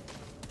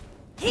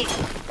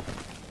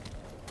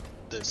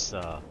 This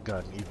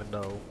gun, even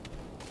though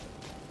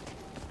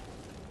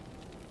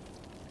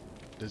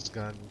this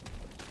gun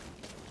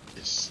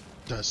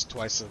does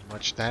twice as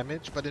much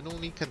damage, but it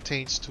only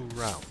contains 2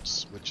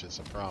 rounds, which is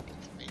a problem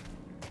for me.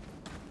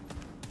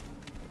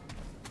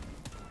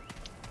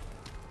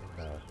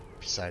 And,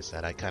 besides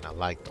that, I kind of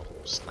like the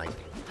whole sniping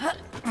thing.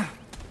 I'm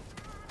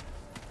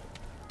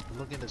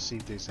looking to see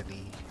if there's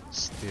any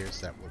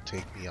stairs that will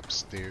take me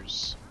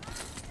upstairs.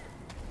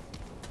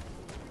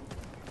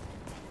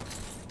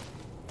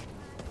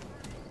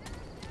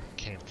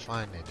 Can't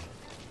find any.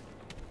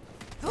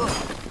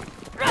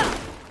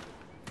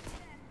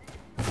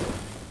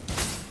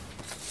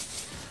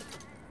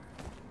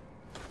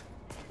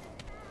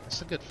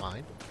 That's a good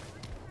find.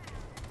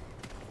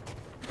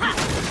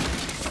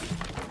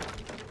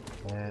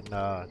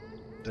 And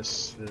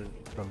this is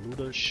the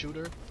looter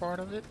shooter part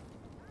of it.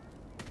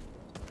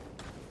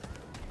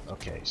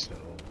 Okay, so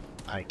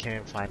I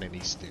can't find any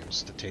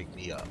stairs to take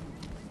me up.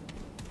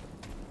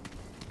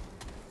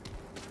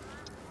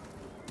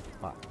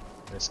 Wow,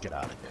 let's get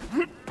out of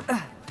here.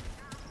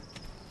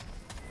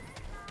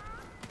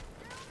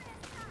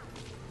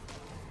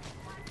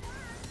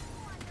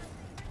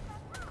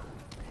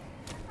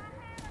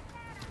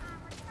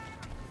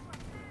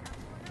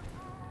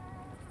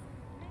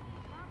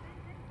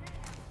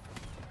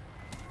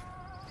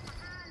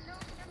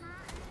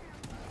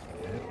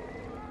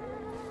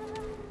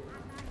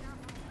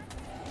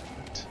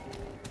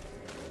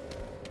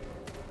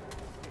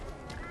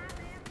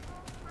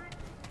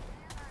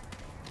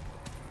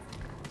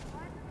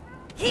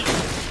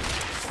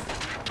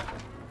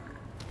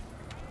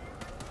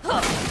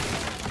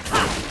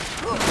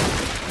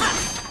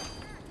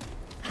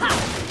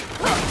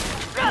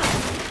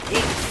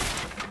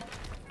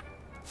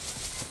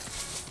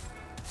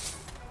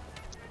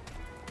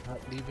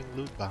 Leaving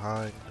loot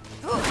behind. I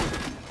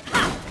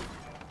mean,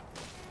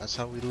 that's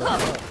how we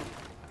level up.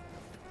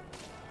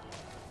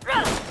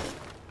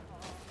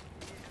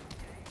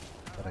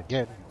 But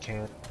again, you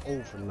can't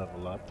over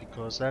level up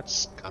because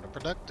that's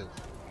counterproductive.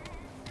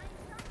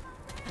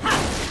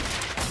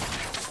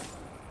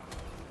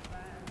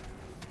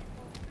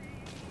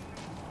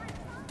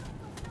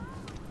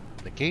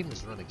 The game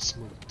is running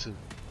smooth too.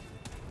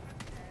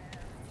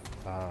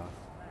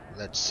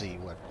 Let's see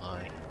what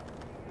my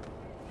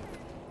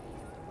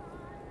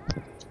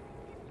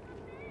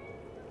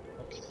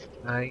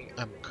I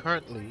am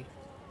currently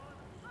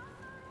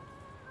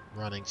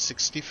running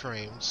 60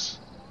 frames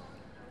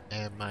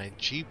and my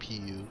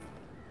GPU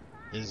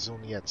is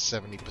only at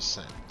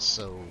 70%,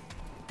 so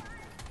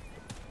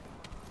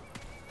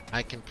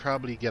I can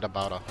probably get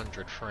about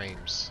 100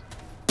 frames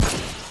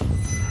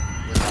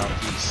without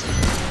VC.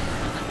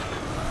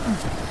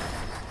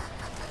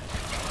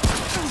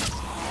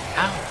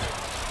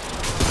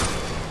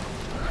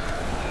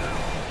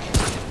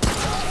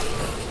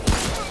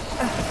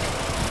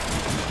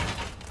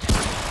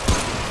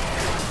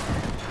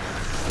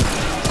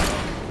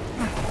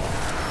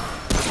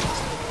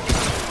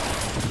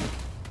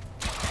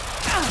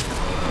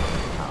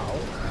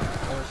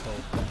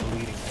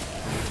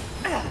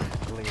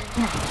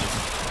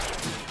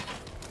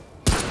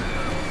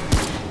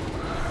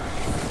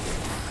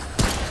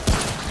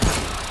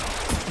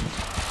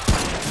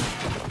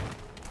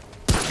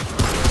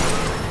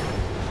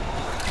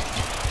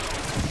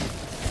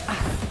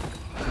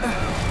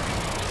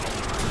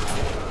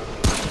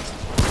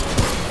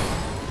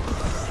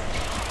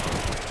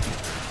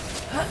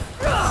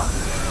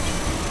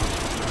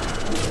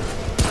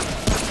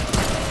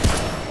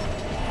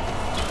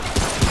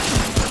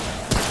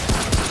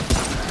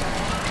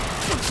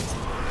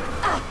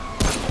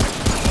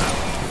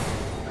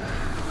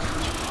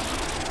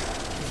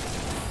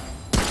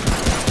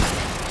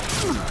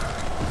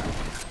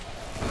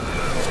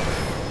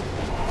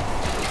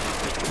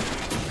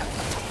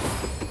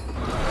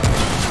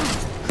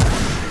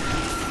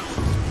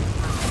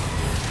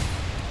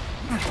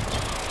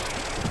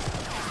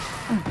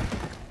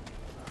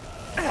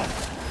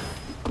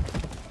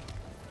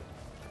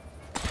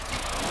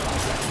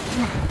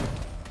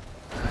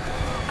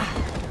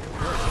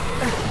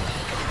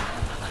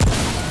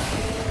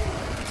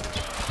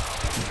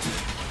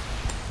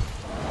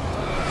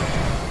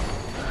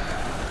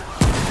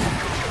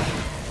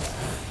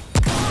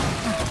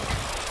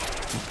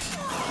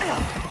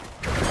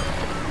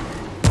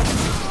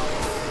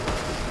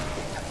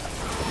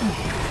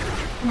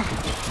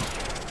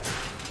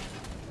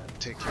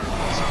 Take care of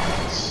these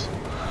guys.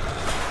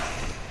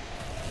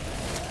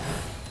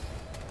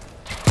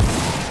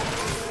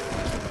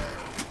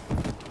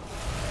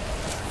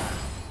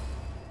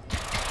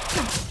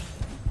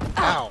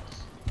 Ow!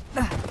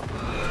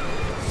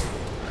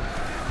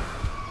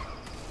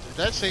 Did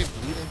that say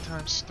bleeding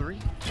times 3?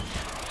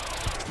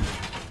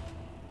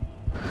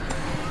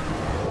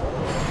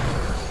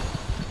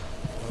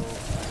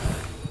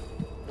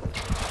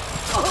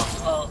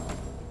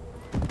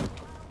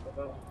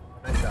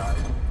 I died.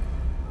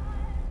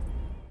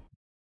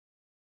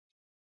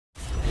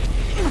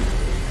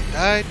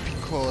 Died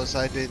because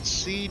I didn't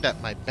see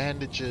that my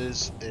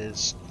bandages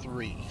is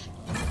 3.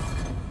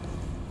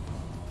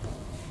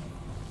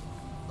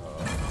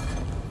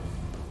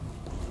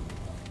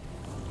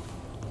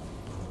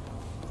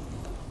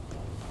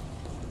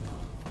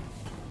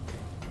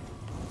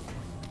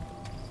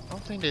 I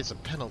don't think there's a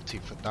penalty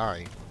for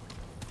dying.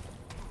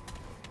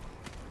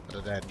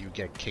 Other than you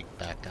get kicked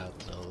back out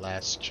to the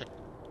last check.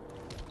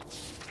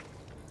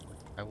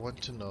 I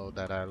want to know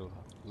that I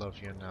love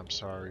you and I'm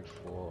sorry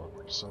for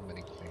so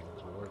many things.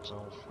 Words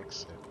don't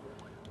fix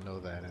it. Know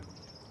that. And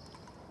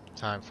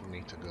time for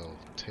me to go.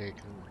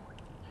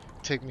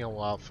 Take me a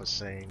while for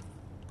saying.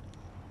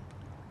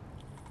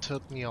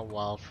 Took me a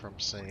while from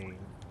saying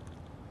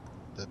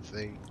the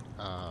thing.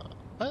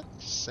 But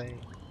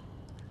saying.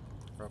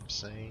 From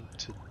saying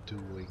to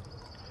doing.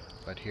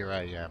 But here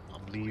I am.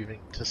 I'm leaving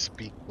to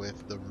speak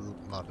with the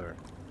root mother.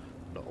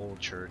 The old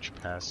church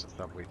past the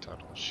subway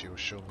tunnel. She'll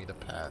show me the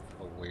path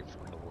away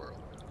from the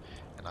world.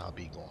 And I'll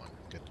be gone.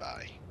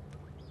 Goodbye.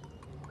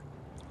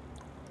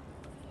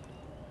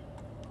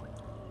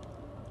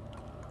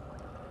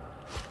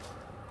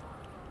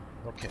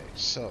 Okay,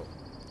 so.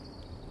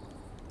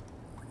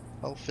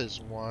 Health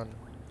is 1.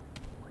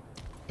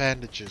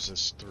 Bandages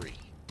is 3.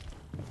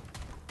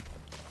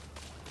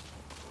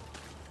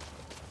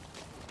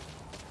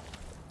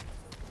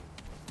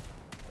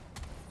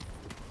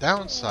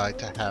 Downside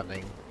to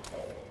having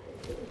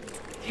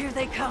Here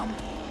they come.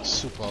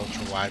 super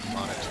ultra wide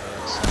monitor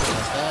and stuff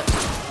like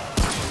that.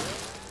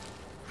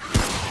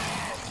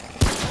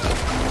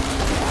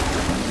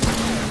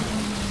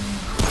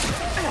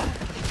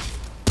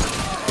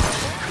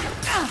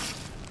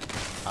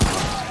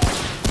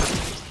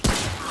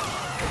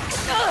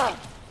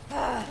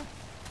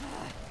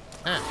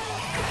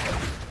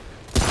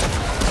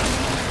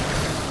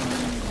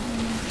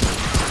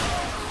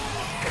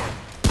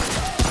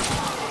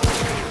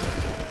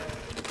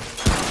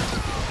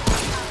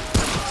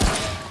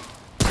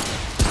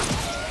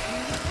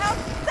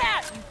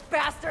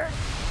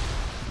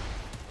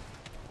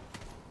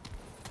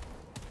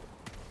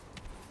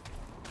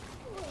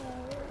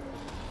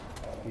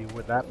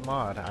 With that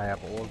mod, I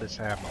have all this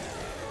ammo.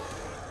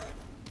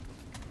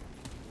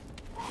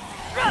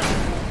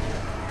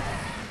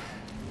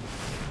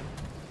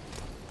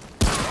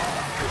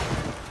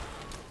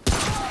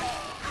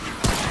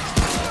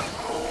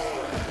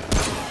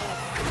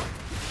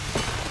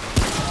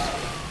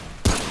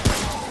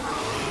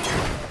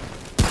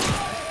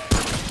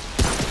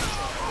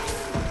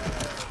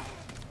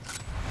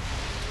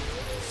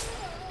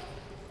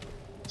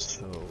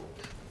 So,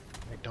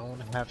 I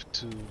don't have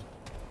to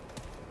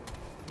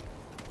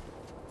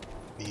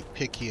be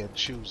picky and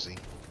choosy.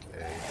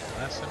 Okay,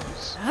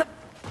 lessons.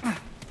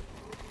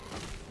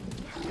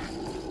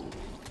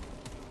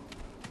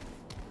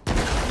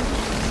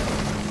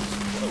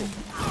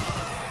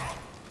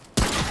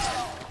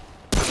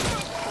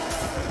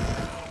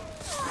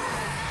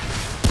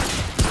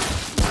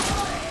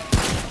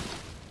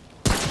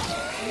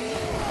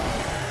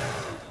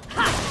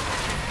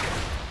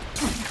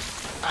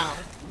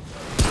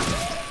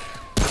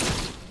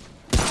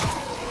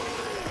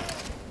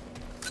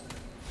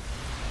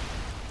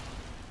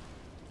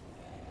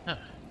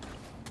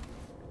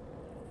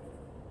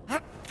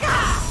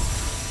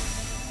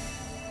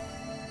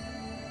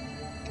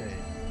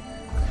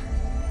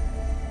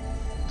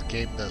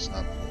 Game does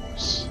not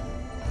pause.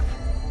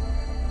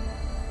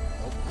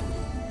 Nope.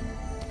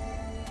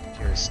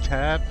 Here's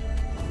tab.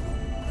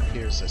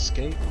 Here's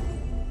escape.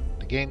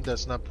 The game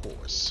does not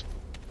pause.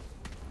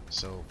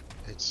 So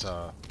it's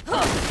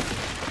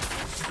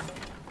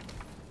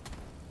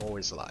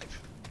always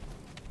live.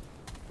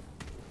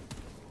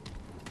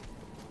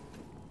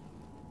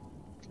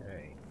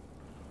 Okay.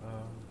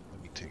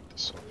 Let me take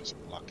this off as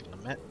blocking the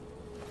map.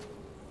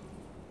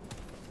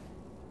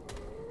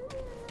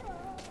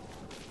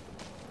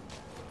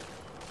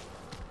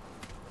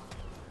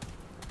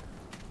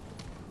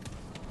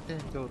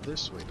 Didn't go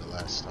this way the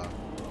last time.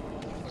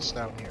 What's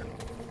down here?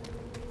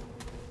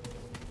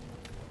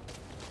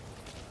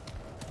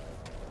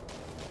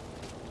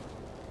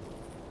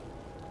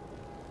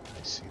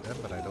 I see them,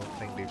 but I don't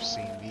think they've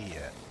seen me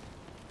yet.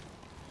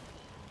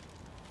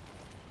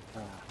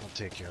 I'll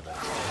take care of that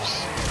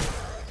first.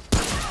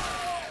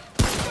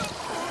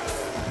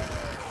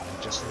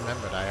 I just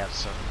remembered I have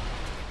some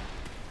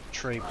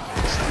trade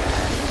points.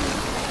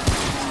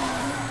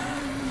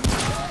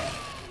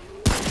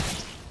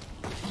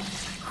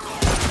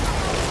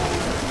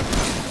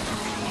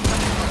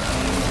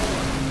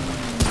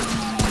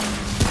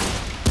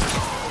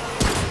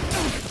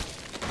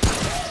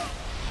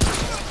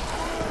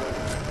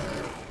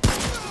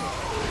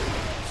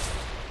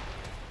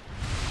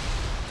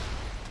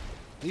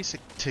 At least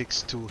it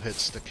takes 2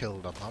 hits to kill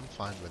them. I'm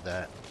fine with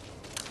that.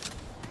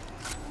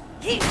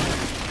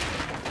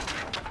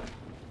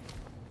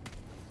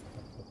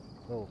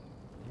 Oh,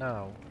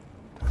 now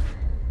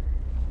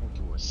we'll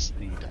do a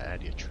C to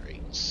add your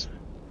traits.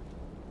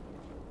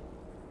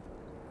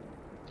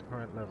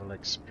 Current level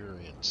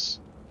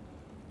experience.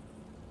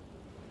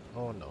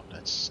 Oh no,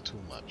 that's too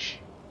much.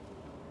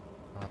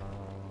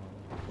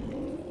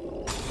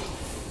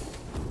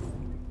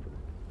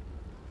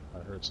 I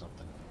heard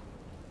something.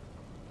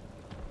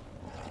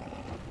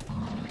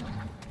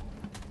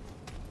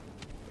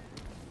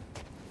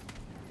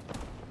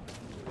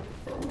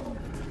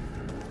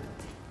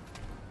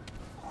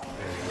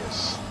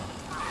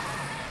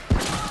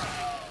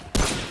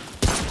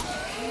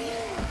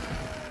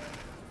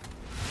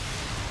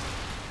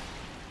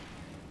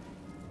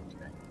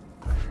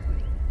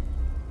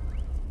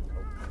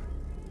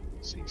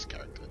 He's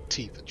got the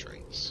teeth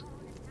traits.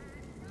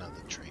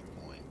 Another trait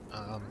point.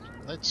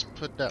 Let's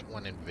put that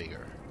one in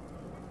vigor.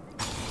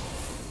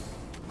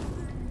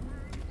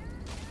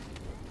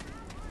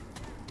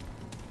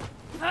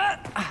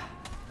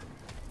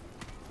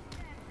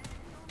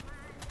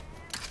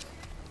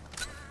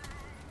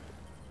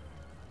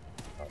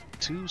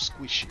 Too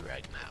squishy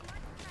right now.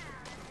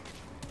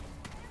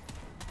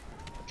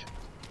 Okay.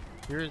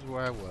 Here's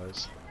where I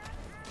was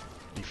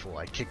before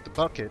I kicked the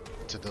bucket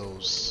to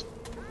those.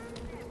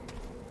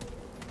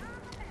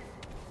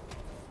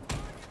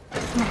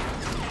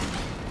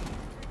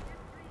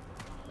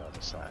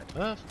 Side.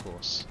 Of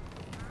course.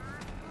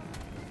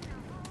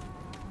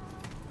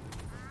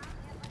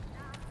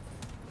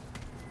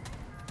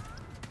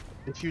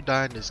 If you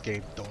die in this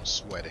game, don't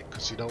sweat it,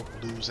 because you don't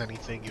lose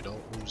anything, you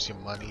don't lose your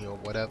money or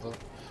whatever.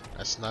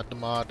 That's not the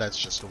mod, that's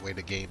just the way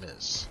the game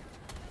is.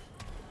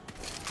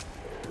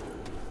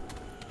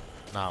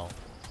 Now,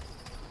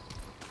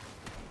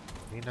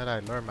 being that I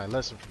learned my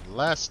lesson from the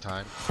last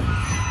time.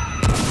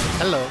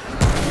 Hello.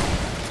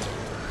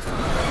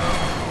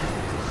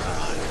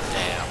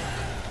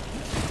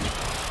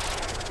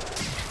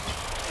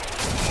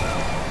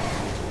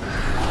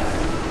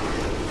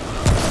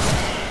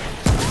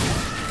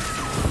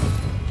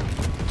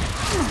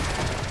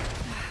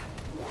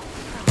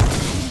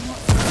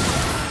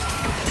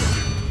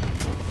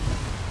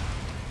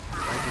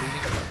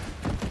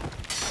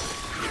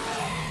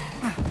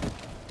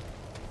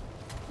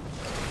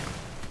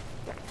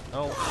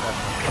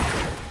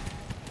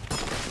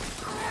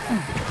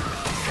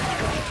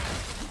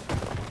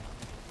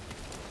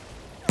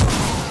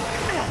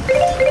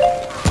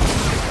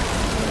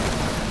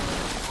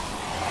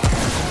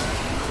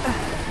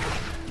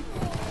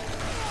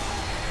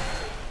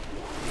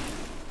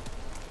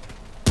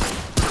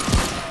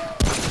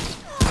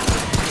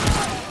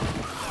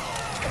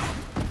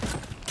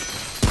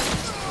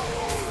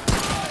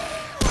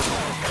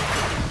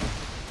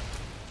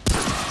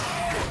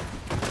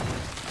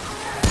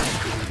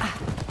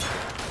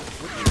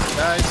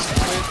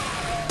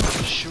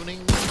 Shooting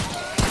me?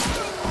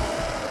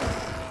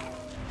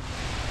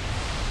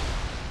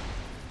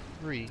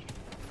 3.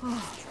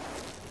 Oh,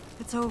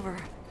 it's over.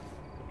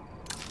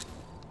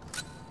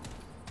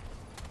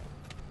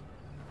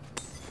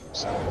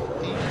 So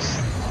these.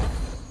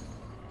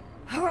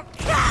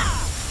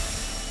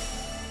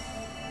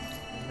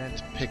 Meant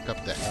to pick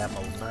up the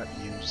ammo, not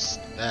use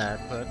that,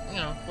 but you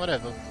know,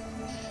 whatever.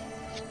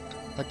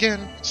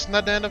 Again, it's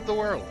not the end of the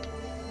world.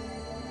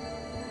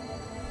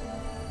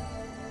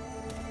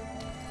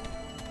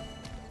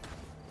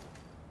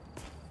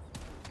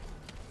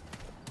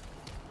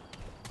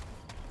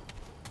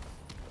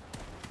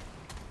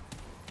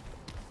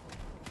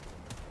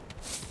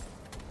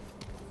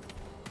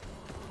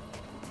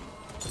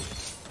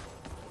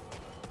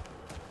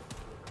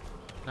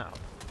 Now,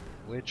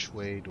 which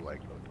way do I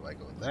go? Do I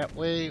go that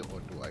way or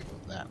do I go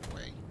that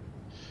way?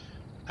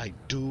 I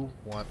do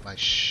want my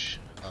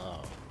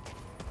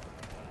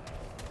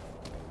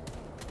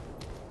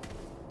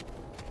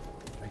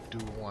I do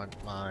want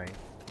my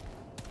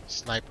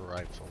sniper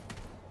rifle.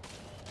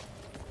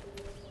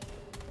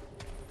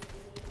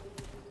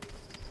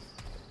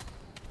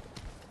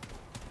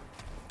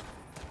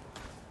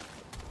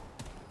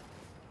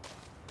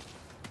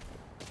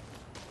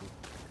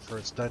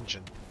 First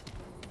dungeon.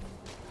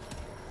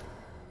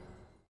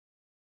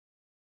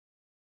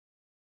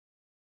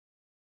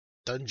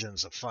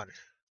 Dungeons are fun.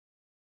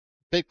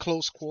 Bit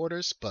close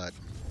quarters, but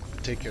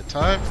take your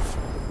time.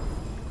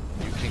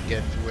 You can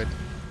get through it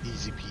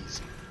easy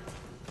peasy.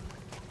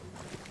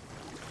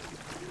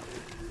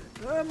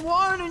 I'm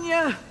warning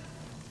you.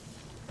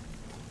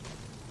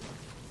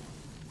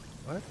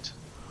 What?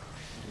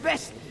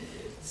 Best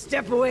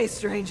step away,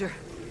 stranger.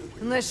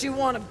 Unless you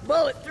want a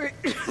bullet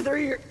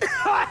through your...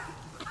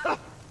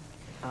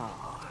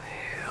 Oh,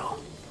 hell.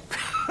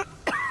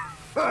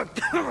 Fuck,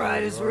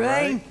 right as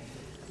rain.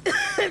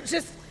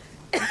 Just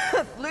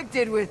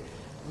afflicted with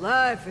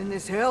life in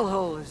this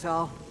hellhole is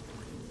all.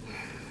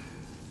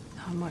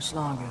 Not much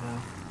longer, though.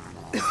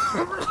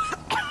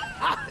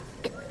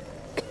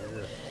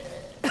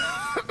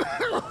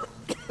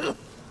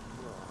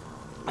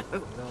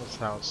 Don't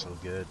sound so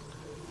good.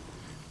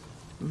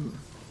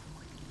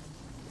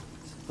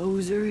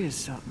 Suppose there is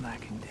something I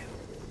can do.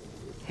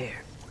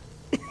 Here.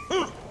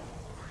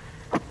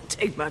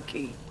 Take my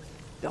key.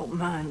 Don't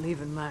mind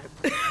leaving my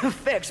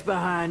effects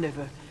behind if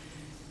a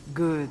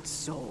good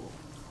soul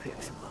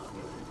picks them up.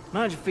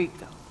 Mind your feet,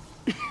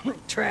 though.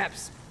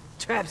 Traps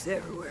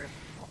everywhere.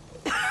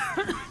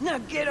 Now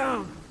get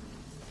on.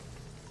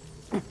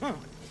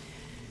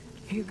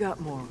 You got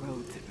more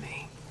road than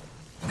me.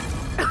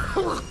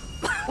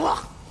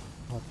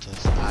 What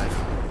does dive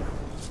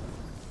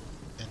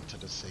into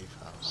the safe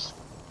house?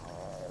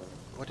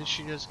 What did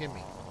she just give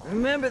me?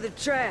 Remember the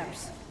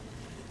traps.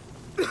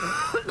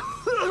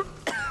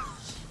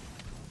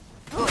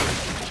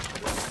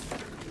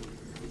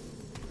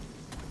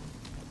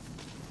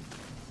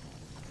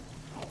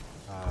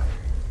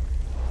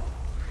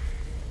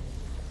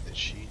 Did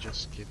she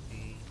just give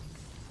me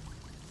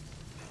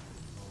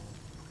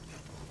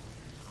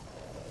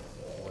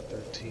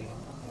 413?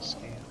 This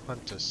key,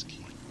 Hunter's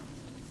key.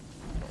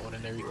 An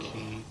ordinary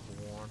key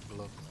worn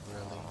look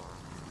really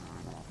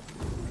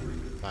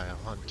by a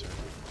hunter.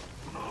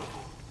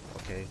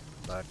 Okay,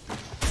 but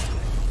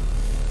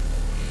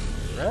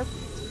red?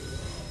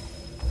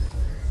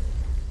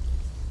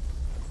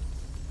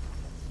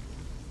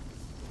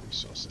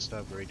 Resources to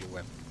upgrade your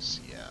weapons,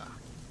 yeah.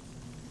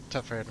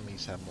 Tougher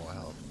enemies have more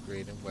health.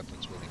 Upgrading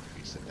weapons will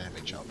increase the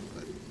damage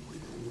output.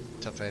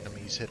 Tougher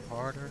enemies hit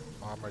harder.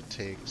 Armor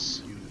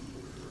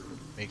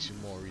makes you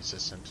more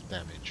resistant to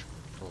damage.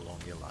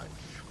 Prolong your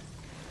life.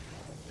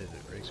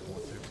 Visit race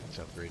 113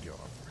 to upgrade your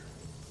armor.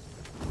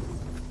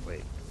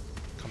 Wait.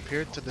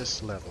 Compared to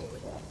this level,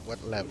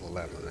 what level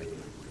am I?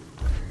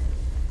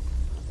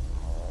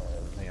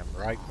 I am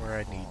right where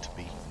I need to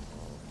be.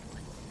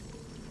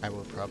 I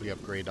will probably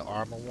upgrade the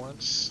armor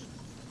once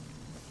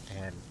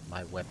and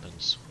my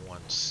weapons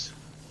once.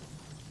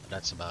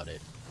 That's about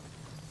it.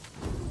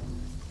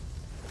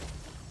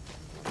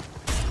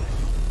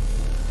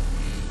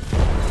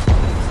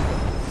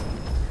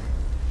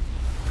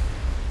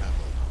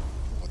 Level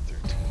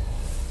 113.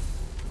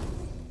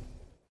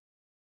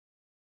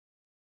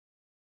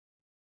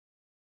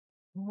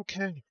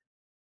 Okay.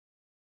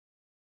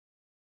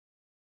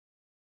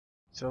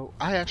 So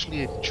I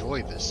actually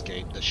enjoy this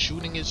game. The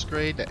shooting is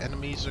great, the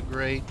enemies are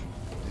great,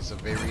 there's a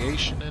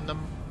variation in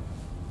them.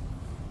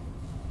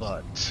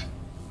 But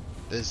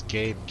this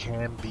game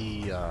can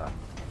be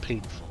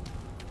painful.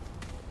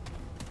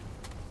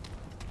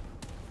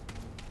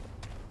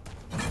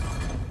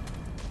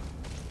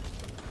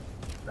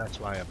 That's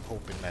why I'm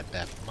hoping that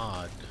that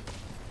mod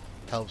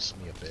helps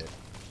me a bit.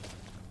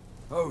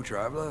 Oh,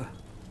 traveler.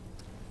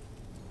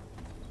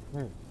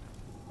 I'd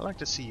like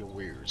to see your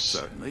wares.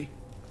 Certainly.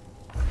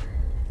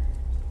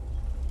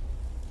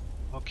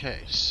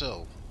 Okay,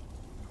 so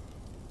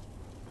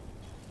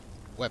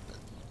weapon.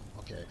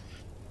 Okay.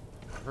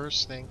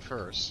 First thing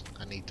first,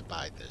 I need to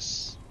buy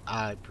this.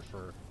 I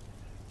prefer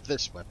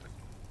this weapon.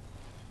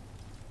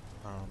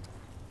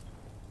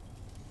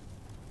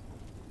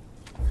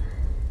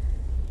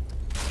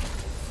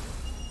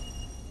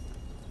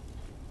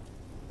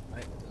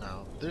 Right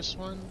now, this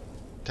one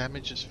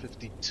damage is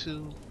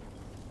 52,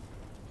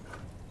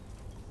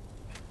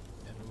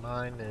 and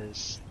mine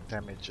is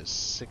damage is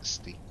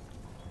 60.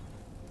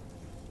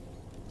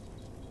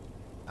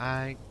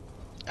 I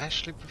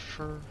actually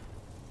prefer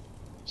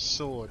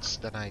swords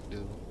than I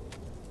do.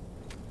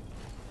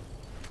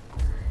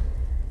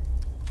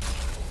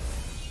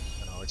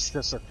 You know, it's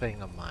just a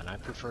thing of mine. I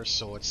prefer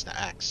swords to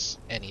axe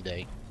any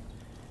day.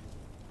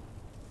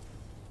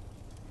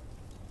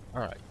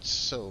 Alright,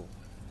 so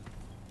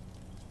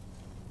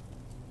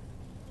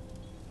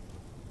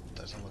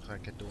doesn't look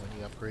like I can do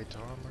any upgrade to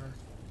armor.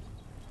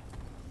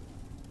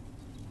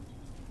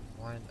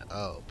 Why?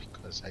 Oh,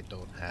 because I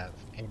don't have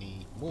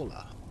any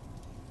moolah.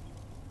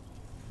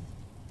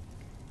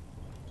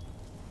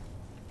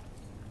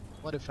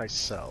 What if I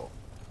sell?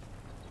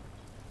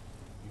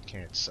 You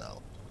can't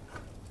sell.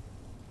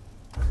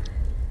 Can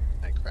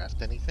I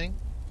craft anything?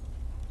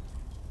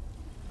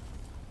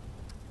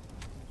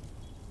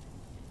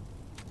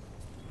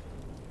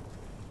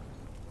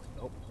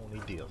 Nope, only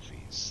deal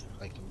fees.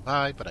 I can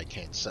buy, but I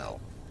can't sell.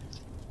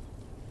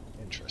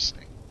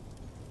 Interesting.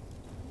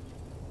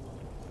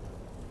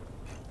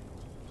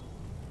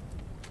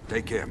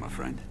 Take care, my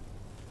friend.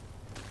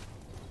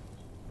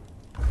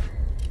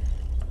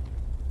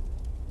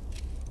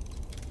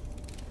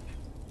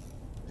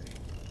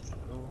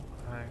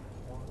 I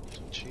want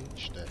to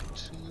change that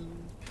to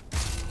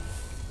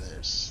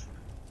this.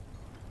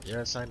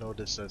 Yes, I know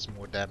this does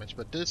more damage,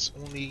 but this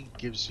only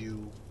gives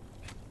you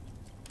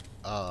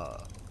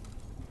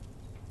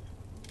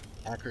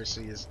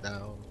accuracy is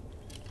down.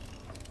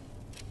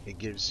 It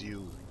gives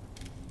you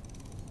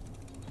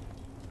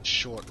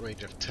short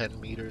range of 10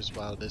 meters,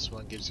 while this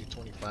one gives you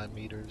 25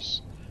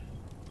 meters.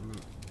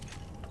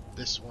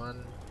 This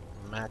one,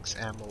 max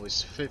ammo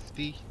is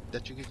 50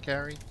 that you can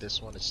carry.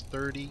 This one is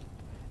 30.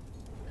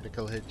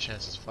 Critical hit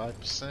chance is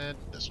 5%.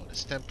 This one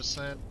is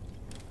 10%.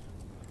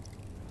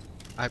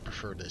 I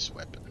prefer this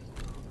weapon.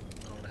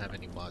 I don't have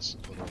any mods to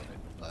put on it,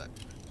 but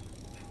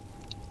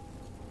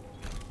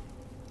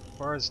as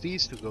far as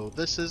these two go,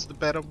 this is the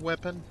better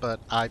weapon, but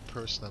I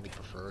personally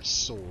prefer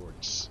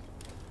swords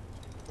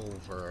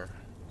over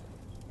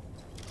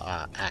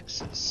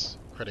axes.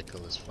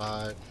 Critical is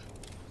 5.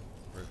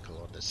 Critical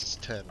on this is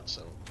 10,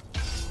 so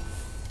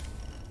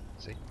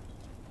see?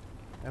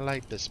 I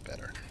like this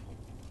better.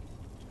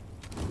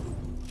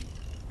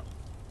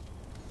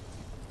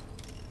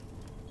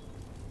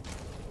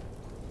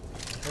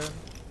 Okay.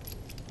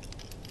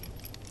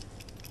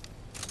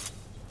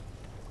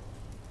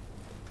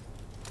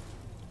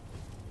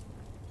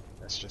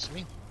 That's just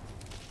me.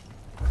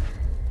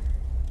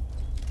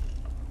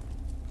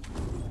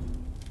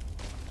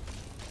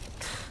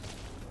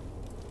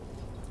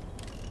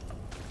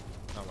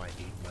 Now I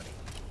need money.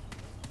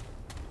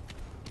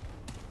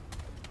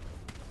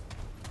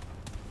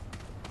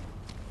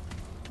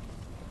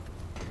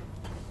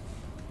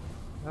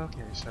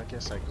 Okay, so I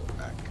guess I go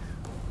back.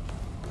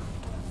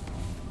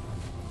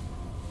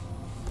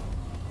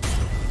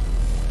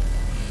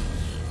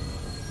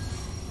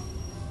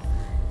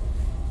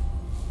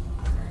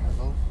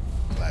 Hello,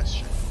 last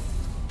check.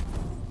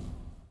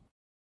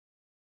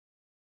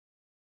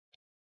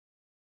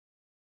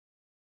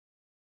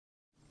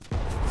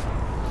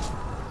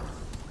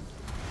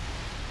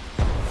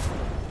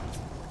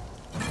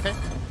 Okay.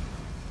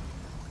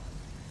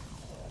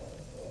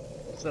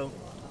 So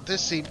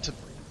this seemed to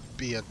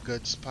be a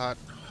good spot.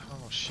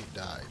 Oh, she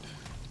died.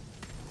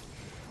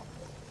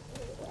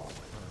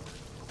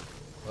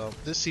 Well,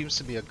 this seems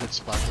to be a good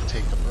spot to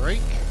take a break.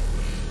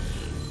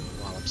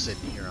 While I'm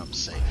sitting here, I'm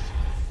safe.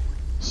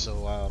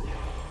 So,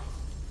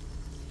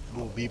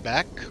 we'll be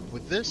back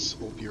with this.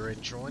 Hope you're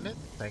enjoying it.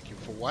 Thank you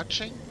for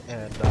watching,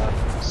 and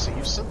see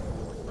you soon.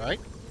 Right?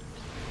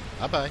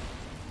 Bye-bye.